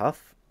how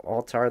tough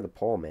alts are to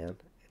pull, man.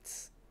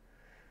 It's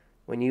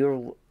when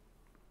you're.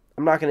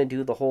 I'm not going to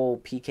do the whole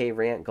PK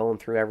rant going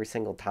through every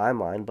single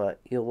timeline, but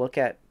you look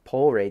at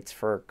pull rates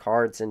for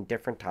cards in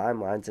different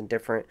timelines and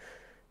different,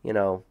 you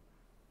know,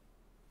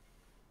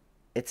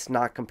 it's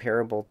not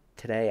comparable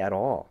today at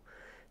all.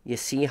 You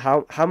see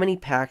how many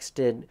packs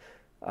did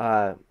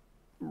uh,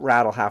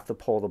 Rattle have to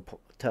pull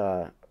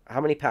to how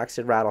many packs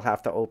did Rattle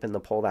have to open to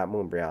pull that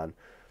Moonbreon?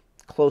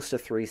 Close to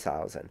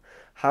 3,000.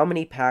 How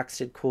many packs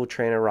did Cool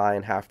Trainer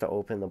Ryan have to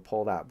open to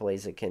pull that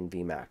Blaziken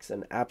VMAX?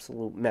 An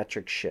absolute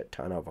metric shit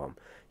ton of them,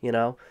 you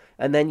know?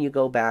 And then you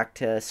go back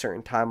to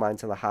certain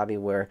timelines of the hobby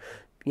where,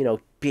 you know,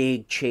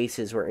 big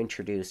chases were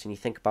introduced, and you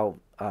think about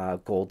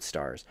Gold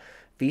Stars.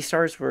 V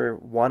Stars were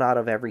 1 out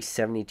of every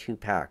 72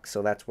 packs,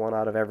 so that's 1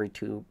 out of every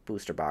 2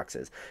 booster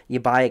boxes.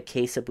 You buy a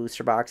case of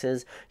booster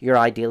boxes, you're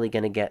ideally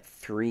going to get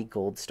 3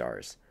 Gold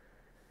Stars.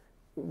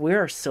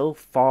 We're so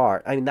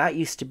far. I mean, that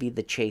used to be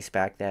the chase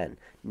back then.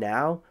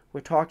 Now,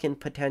 we're talking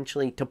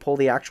potentially to pull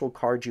the actual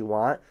card you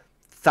want,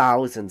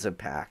 thousands of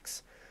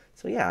packs.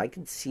 So, yeah, I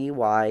can see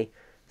why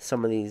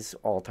some of these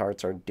alt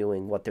arts are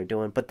doing what they're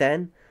doing. But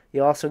then,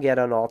 you also get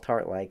an alt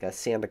art like a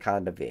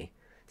Sandaconda V.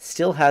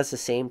 Still has the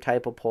same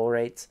type of pull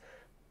rates,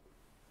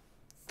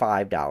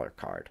 $5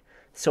 card.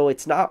 So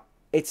it's not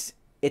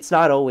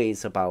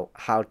always about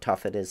how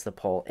tough it is to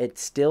pull.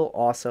 It's still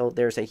also,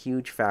 there's a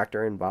huge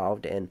factor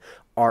involved in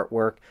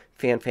artwork,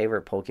 fan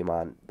favorite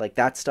Pokemon. Like,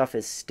 that stuff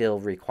is still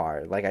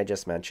required. Like I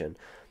just mentioned,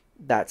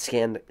 that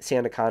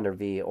Sandaconda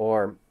V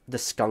or the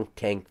Skunk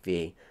Tank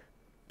V.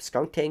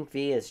 Skunk Tank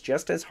V is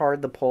just as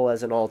hard to pull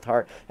as an alt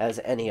art as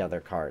any other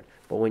card.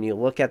 But when you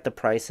look at the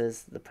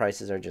prices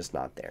are just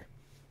not there.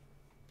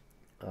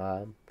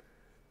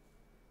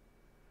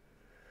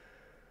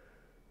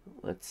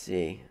 Let's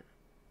see.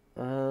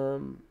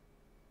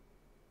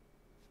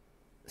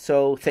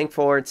 So Think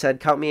Forward said,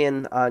 count me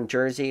in on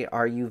Jersey.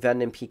 Are you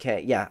vending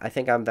PK? Yeah, I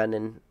think I'm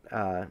vending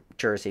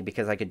Jersey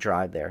because I could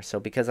drive there. So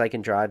because I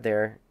can drive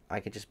there, I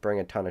could just bring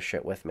a ton of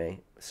shit with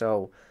me.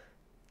 So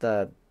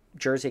the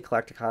Jersey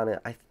Collecticon,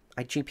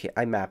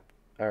 I mapped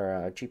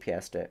or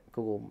GPS'd it,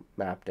 Google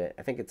mapped it.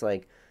 I think it's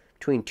like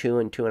between 2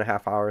 and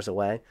 2.5 hours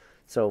away.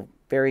 So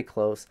very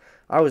close.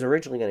 I was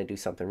originally going to do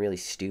something really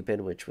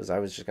stupid, which was I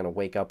was just going to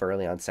wake up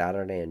early on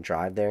Saturday and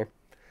drive there.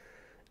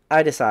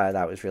 I decided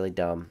that was really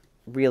dumb.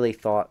 Really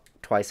thought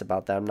twice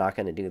about that. I'm not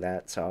going to do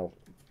that. So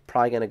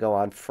probably going to go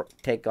on,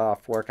 take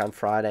off work on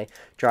Friday,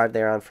 drive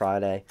there on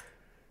Friday,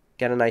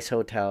 get a nice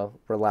hotel,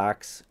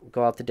 relax,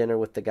 go out to dinner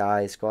with the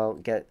guys, go out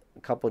and get a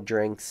couple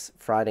drinks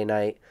Friday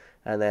night,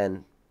 and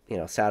then, you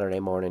know, Saturday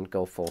morning,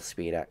 go full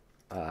speed at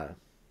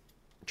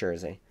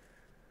Jersey.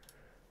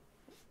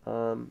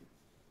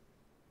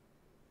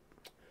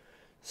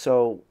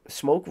 So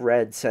Smoke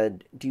Red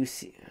said, "Do you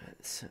see?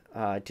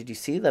 Did you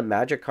see the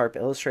Magikarp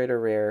Illustrator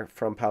Rare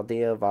from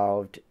Paldea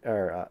Evolved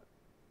or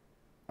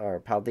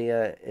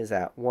Paldea is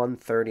at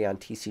 130 on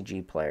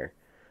TCG Player?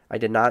 I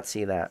did not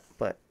see that,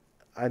 but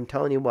I'm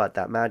telling you what,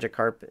 that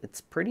Magikarp,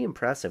 it's pretty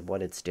impressive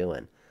what it's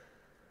doing.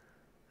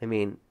 I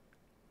mean,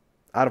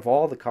 out of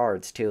all the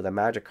cards too, the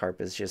Magikarp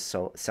is just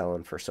so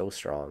selling for so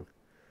strong.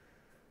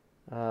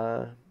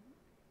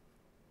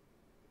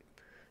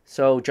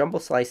 So Jumbo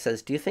Slice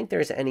says, do you think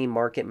there's any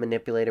market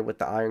manipulator with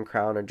the Iron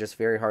Crown or just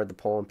very hard to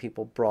pull and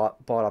people bought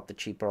up the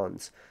cheap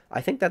runs?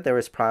 I think that there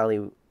was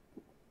probably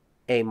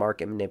a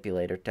market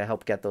manipulator to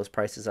help get those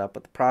prices up.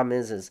 But the problem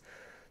is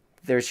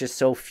there's just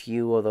so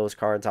few of those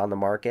cards on the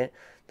market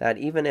that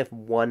even if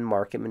one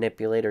market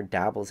manipulator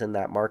dabbles in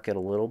that market a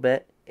little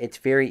bit, it's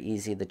very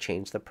easy to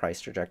change the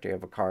price trajectory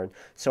of a card.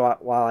 So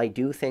while I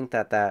do think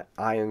that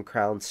Iron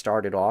Crown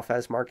started off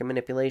as market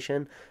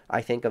manipulation,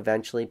 I think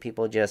eventually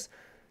people just,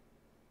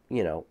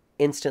 you know,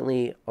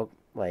 instantly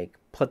like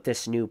put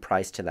this new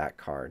price to that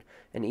card.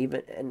 And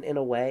even and in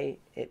a way,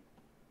 a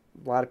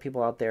lot of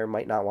people out there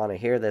might not want to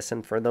hear this.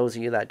 And for those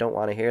of you that don't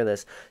want to hear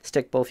this,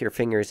 stick both your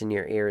fingers in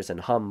your ears and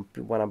hum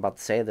when I'm about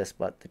to say this.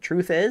 But the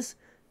truth is,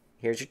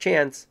 here's your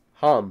chance.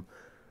 Hum.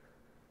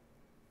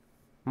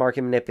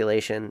 Market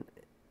manipulation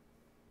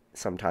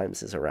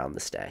sometimes is around to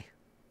stay.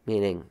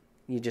 Meaning,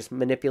 you just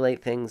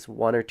manipulate things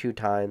 1 or 2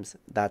 times.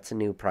 That's a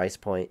new price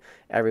point.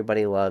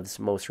 Everybody loves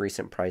most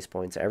recent price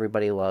points.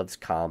 Everybody loves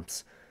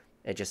comps.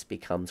 It just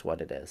becomes what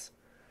it is.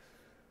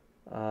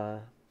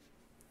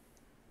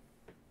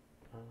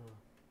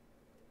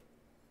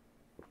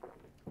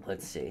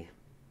 Let's see.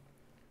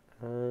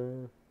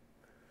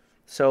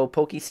 So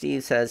Pokey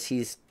Steve says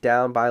he's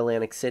down by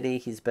Atlantic City.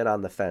 He's been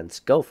on the fence.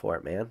 Go for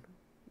it, man.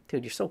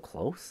 Dude, you're so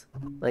close.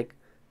 Like,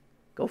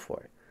 go for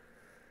it.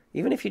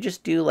 Even if you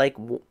just do like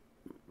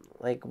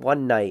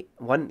one night,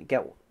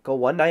 go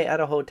one night at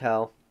a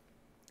hotel.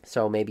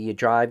 So maybe you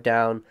drive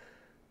down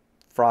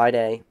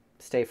Friday,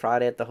 stay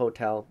Friday at the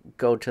hotel,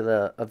 go to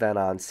the event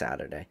on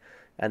Saturday,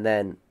 and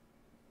then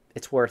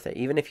it's worth it.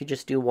 Even if you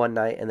just do one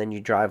night and then you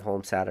drive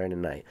home Saturday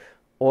night,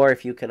 or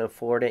if you can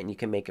afford it and you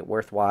can make it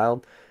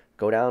worthwhile,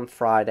 go down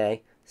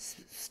Friday,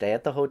 Stay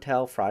at the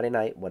hotel Friday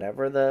night,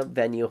 whatever the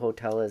venue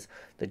hotel is.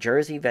 The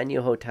Jersey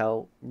venue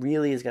hotel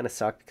really is going to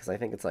suck because I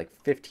think it's like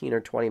 15 or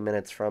 20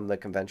 minutes from the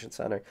convention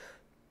center.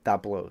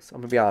 That blows.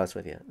 I'm going to be honest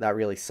with you. That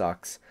really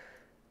sucks.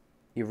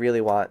 You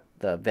really want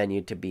the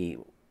venue to be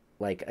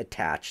like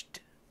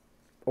attached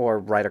or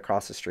right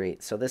across the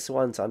street. So this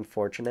one's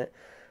unfortunate.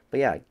 But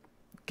yeah,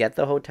 get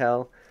the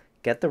hotel,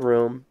 get the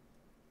room,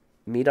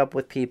 meet up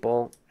with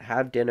people,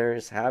 have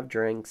dinners, have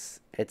drinks.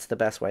 It's the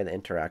best way to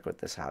interact with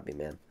this hobby,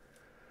 man.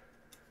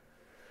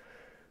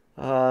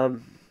 All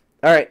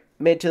right,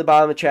 made it to the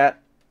bottom of the chat.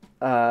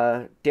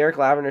 Derek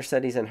Lavender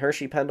said he's in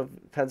Hershey,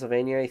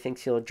 Pennsylvania. He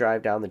thinks he'll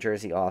drive down the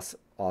Jersey. Also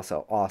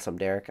awesome,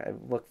 Derek. I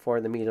look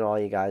forward to meeting all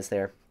you guys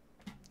there.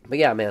 But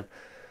yeah, man.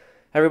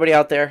 Everybody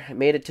out there,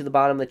 made it to the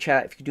bottom of the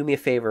chat. If you could do me a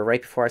favor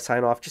right before I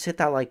sign off, just hit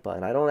that like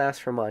button. I don't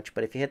ask for much,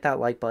 but if you hit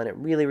that like button, it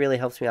really, really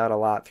helps me out a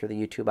lot through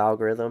the YouTube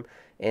algorithm.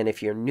 And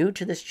if you're new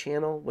to this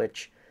channel,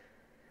 which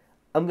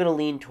I'm going to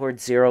lean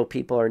towards 0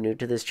 people are new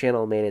to this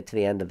channel, made it to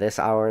the end of this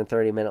hour and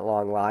 30-minute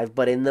long live.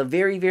 But in the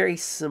very, very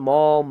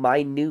small,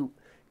 minute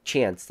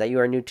chance that you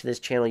are new to this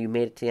channel, you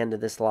made it to the end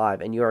of this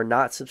live, and you are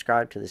not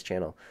subscribed to this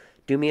channel,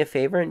 do me a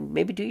favor and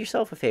maybe do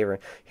yourself a favor.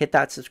 Hit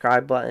that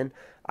subscribe button.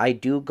 I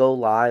do go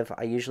live.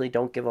 I usually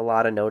don't give a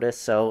lot of notice,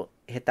 so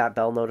hit that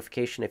bell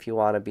notification if you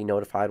want to be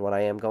notified when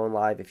I am going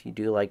live, if you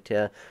do like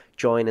to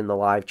join in the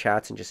live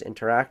chats and just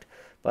interact.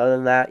 But other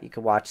than that, you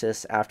can watch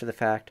this after the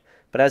fact.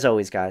 But as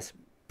always, guys,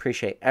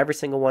 appreciate every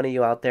single one of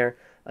you out there.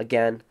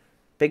 Again,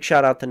 big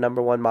shout out to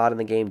 #1 mod in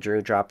the game,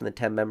 Drew, dropping the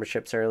 10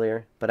 memberships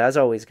earlier. But as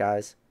always,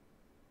 guys,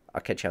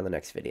 I'll catch you on the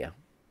next video.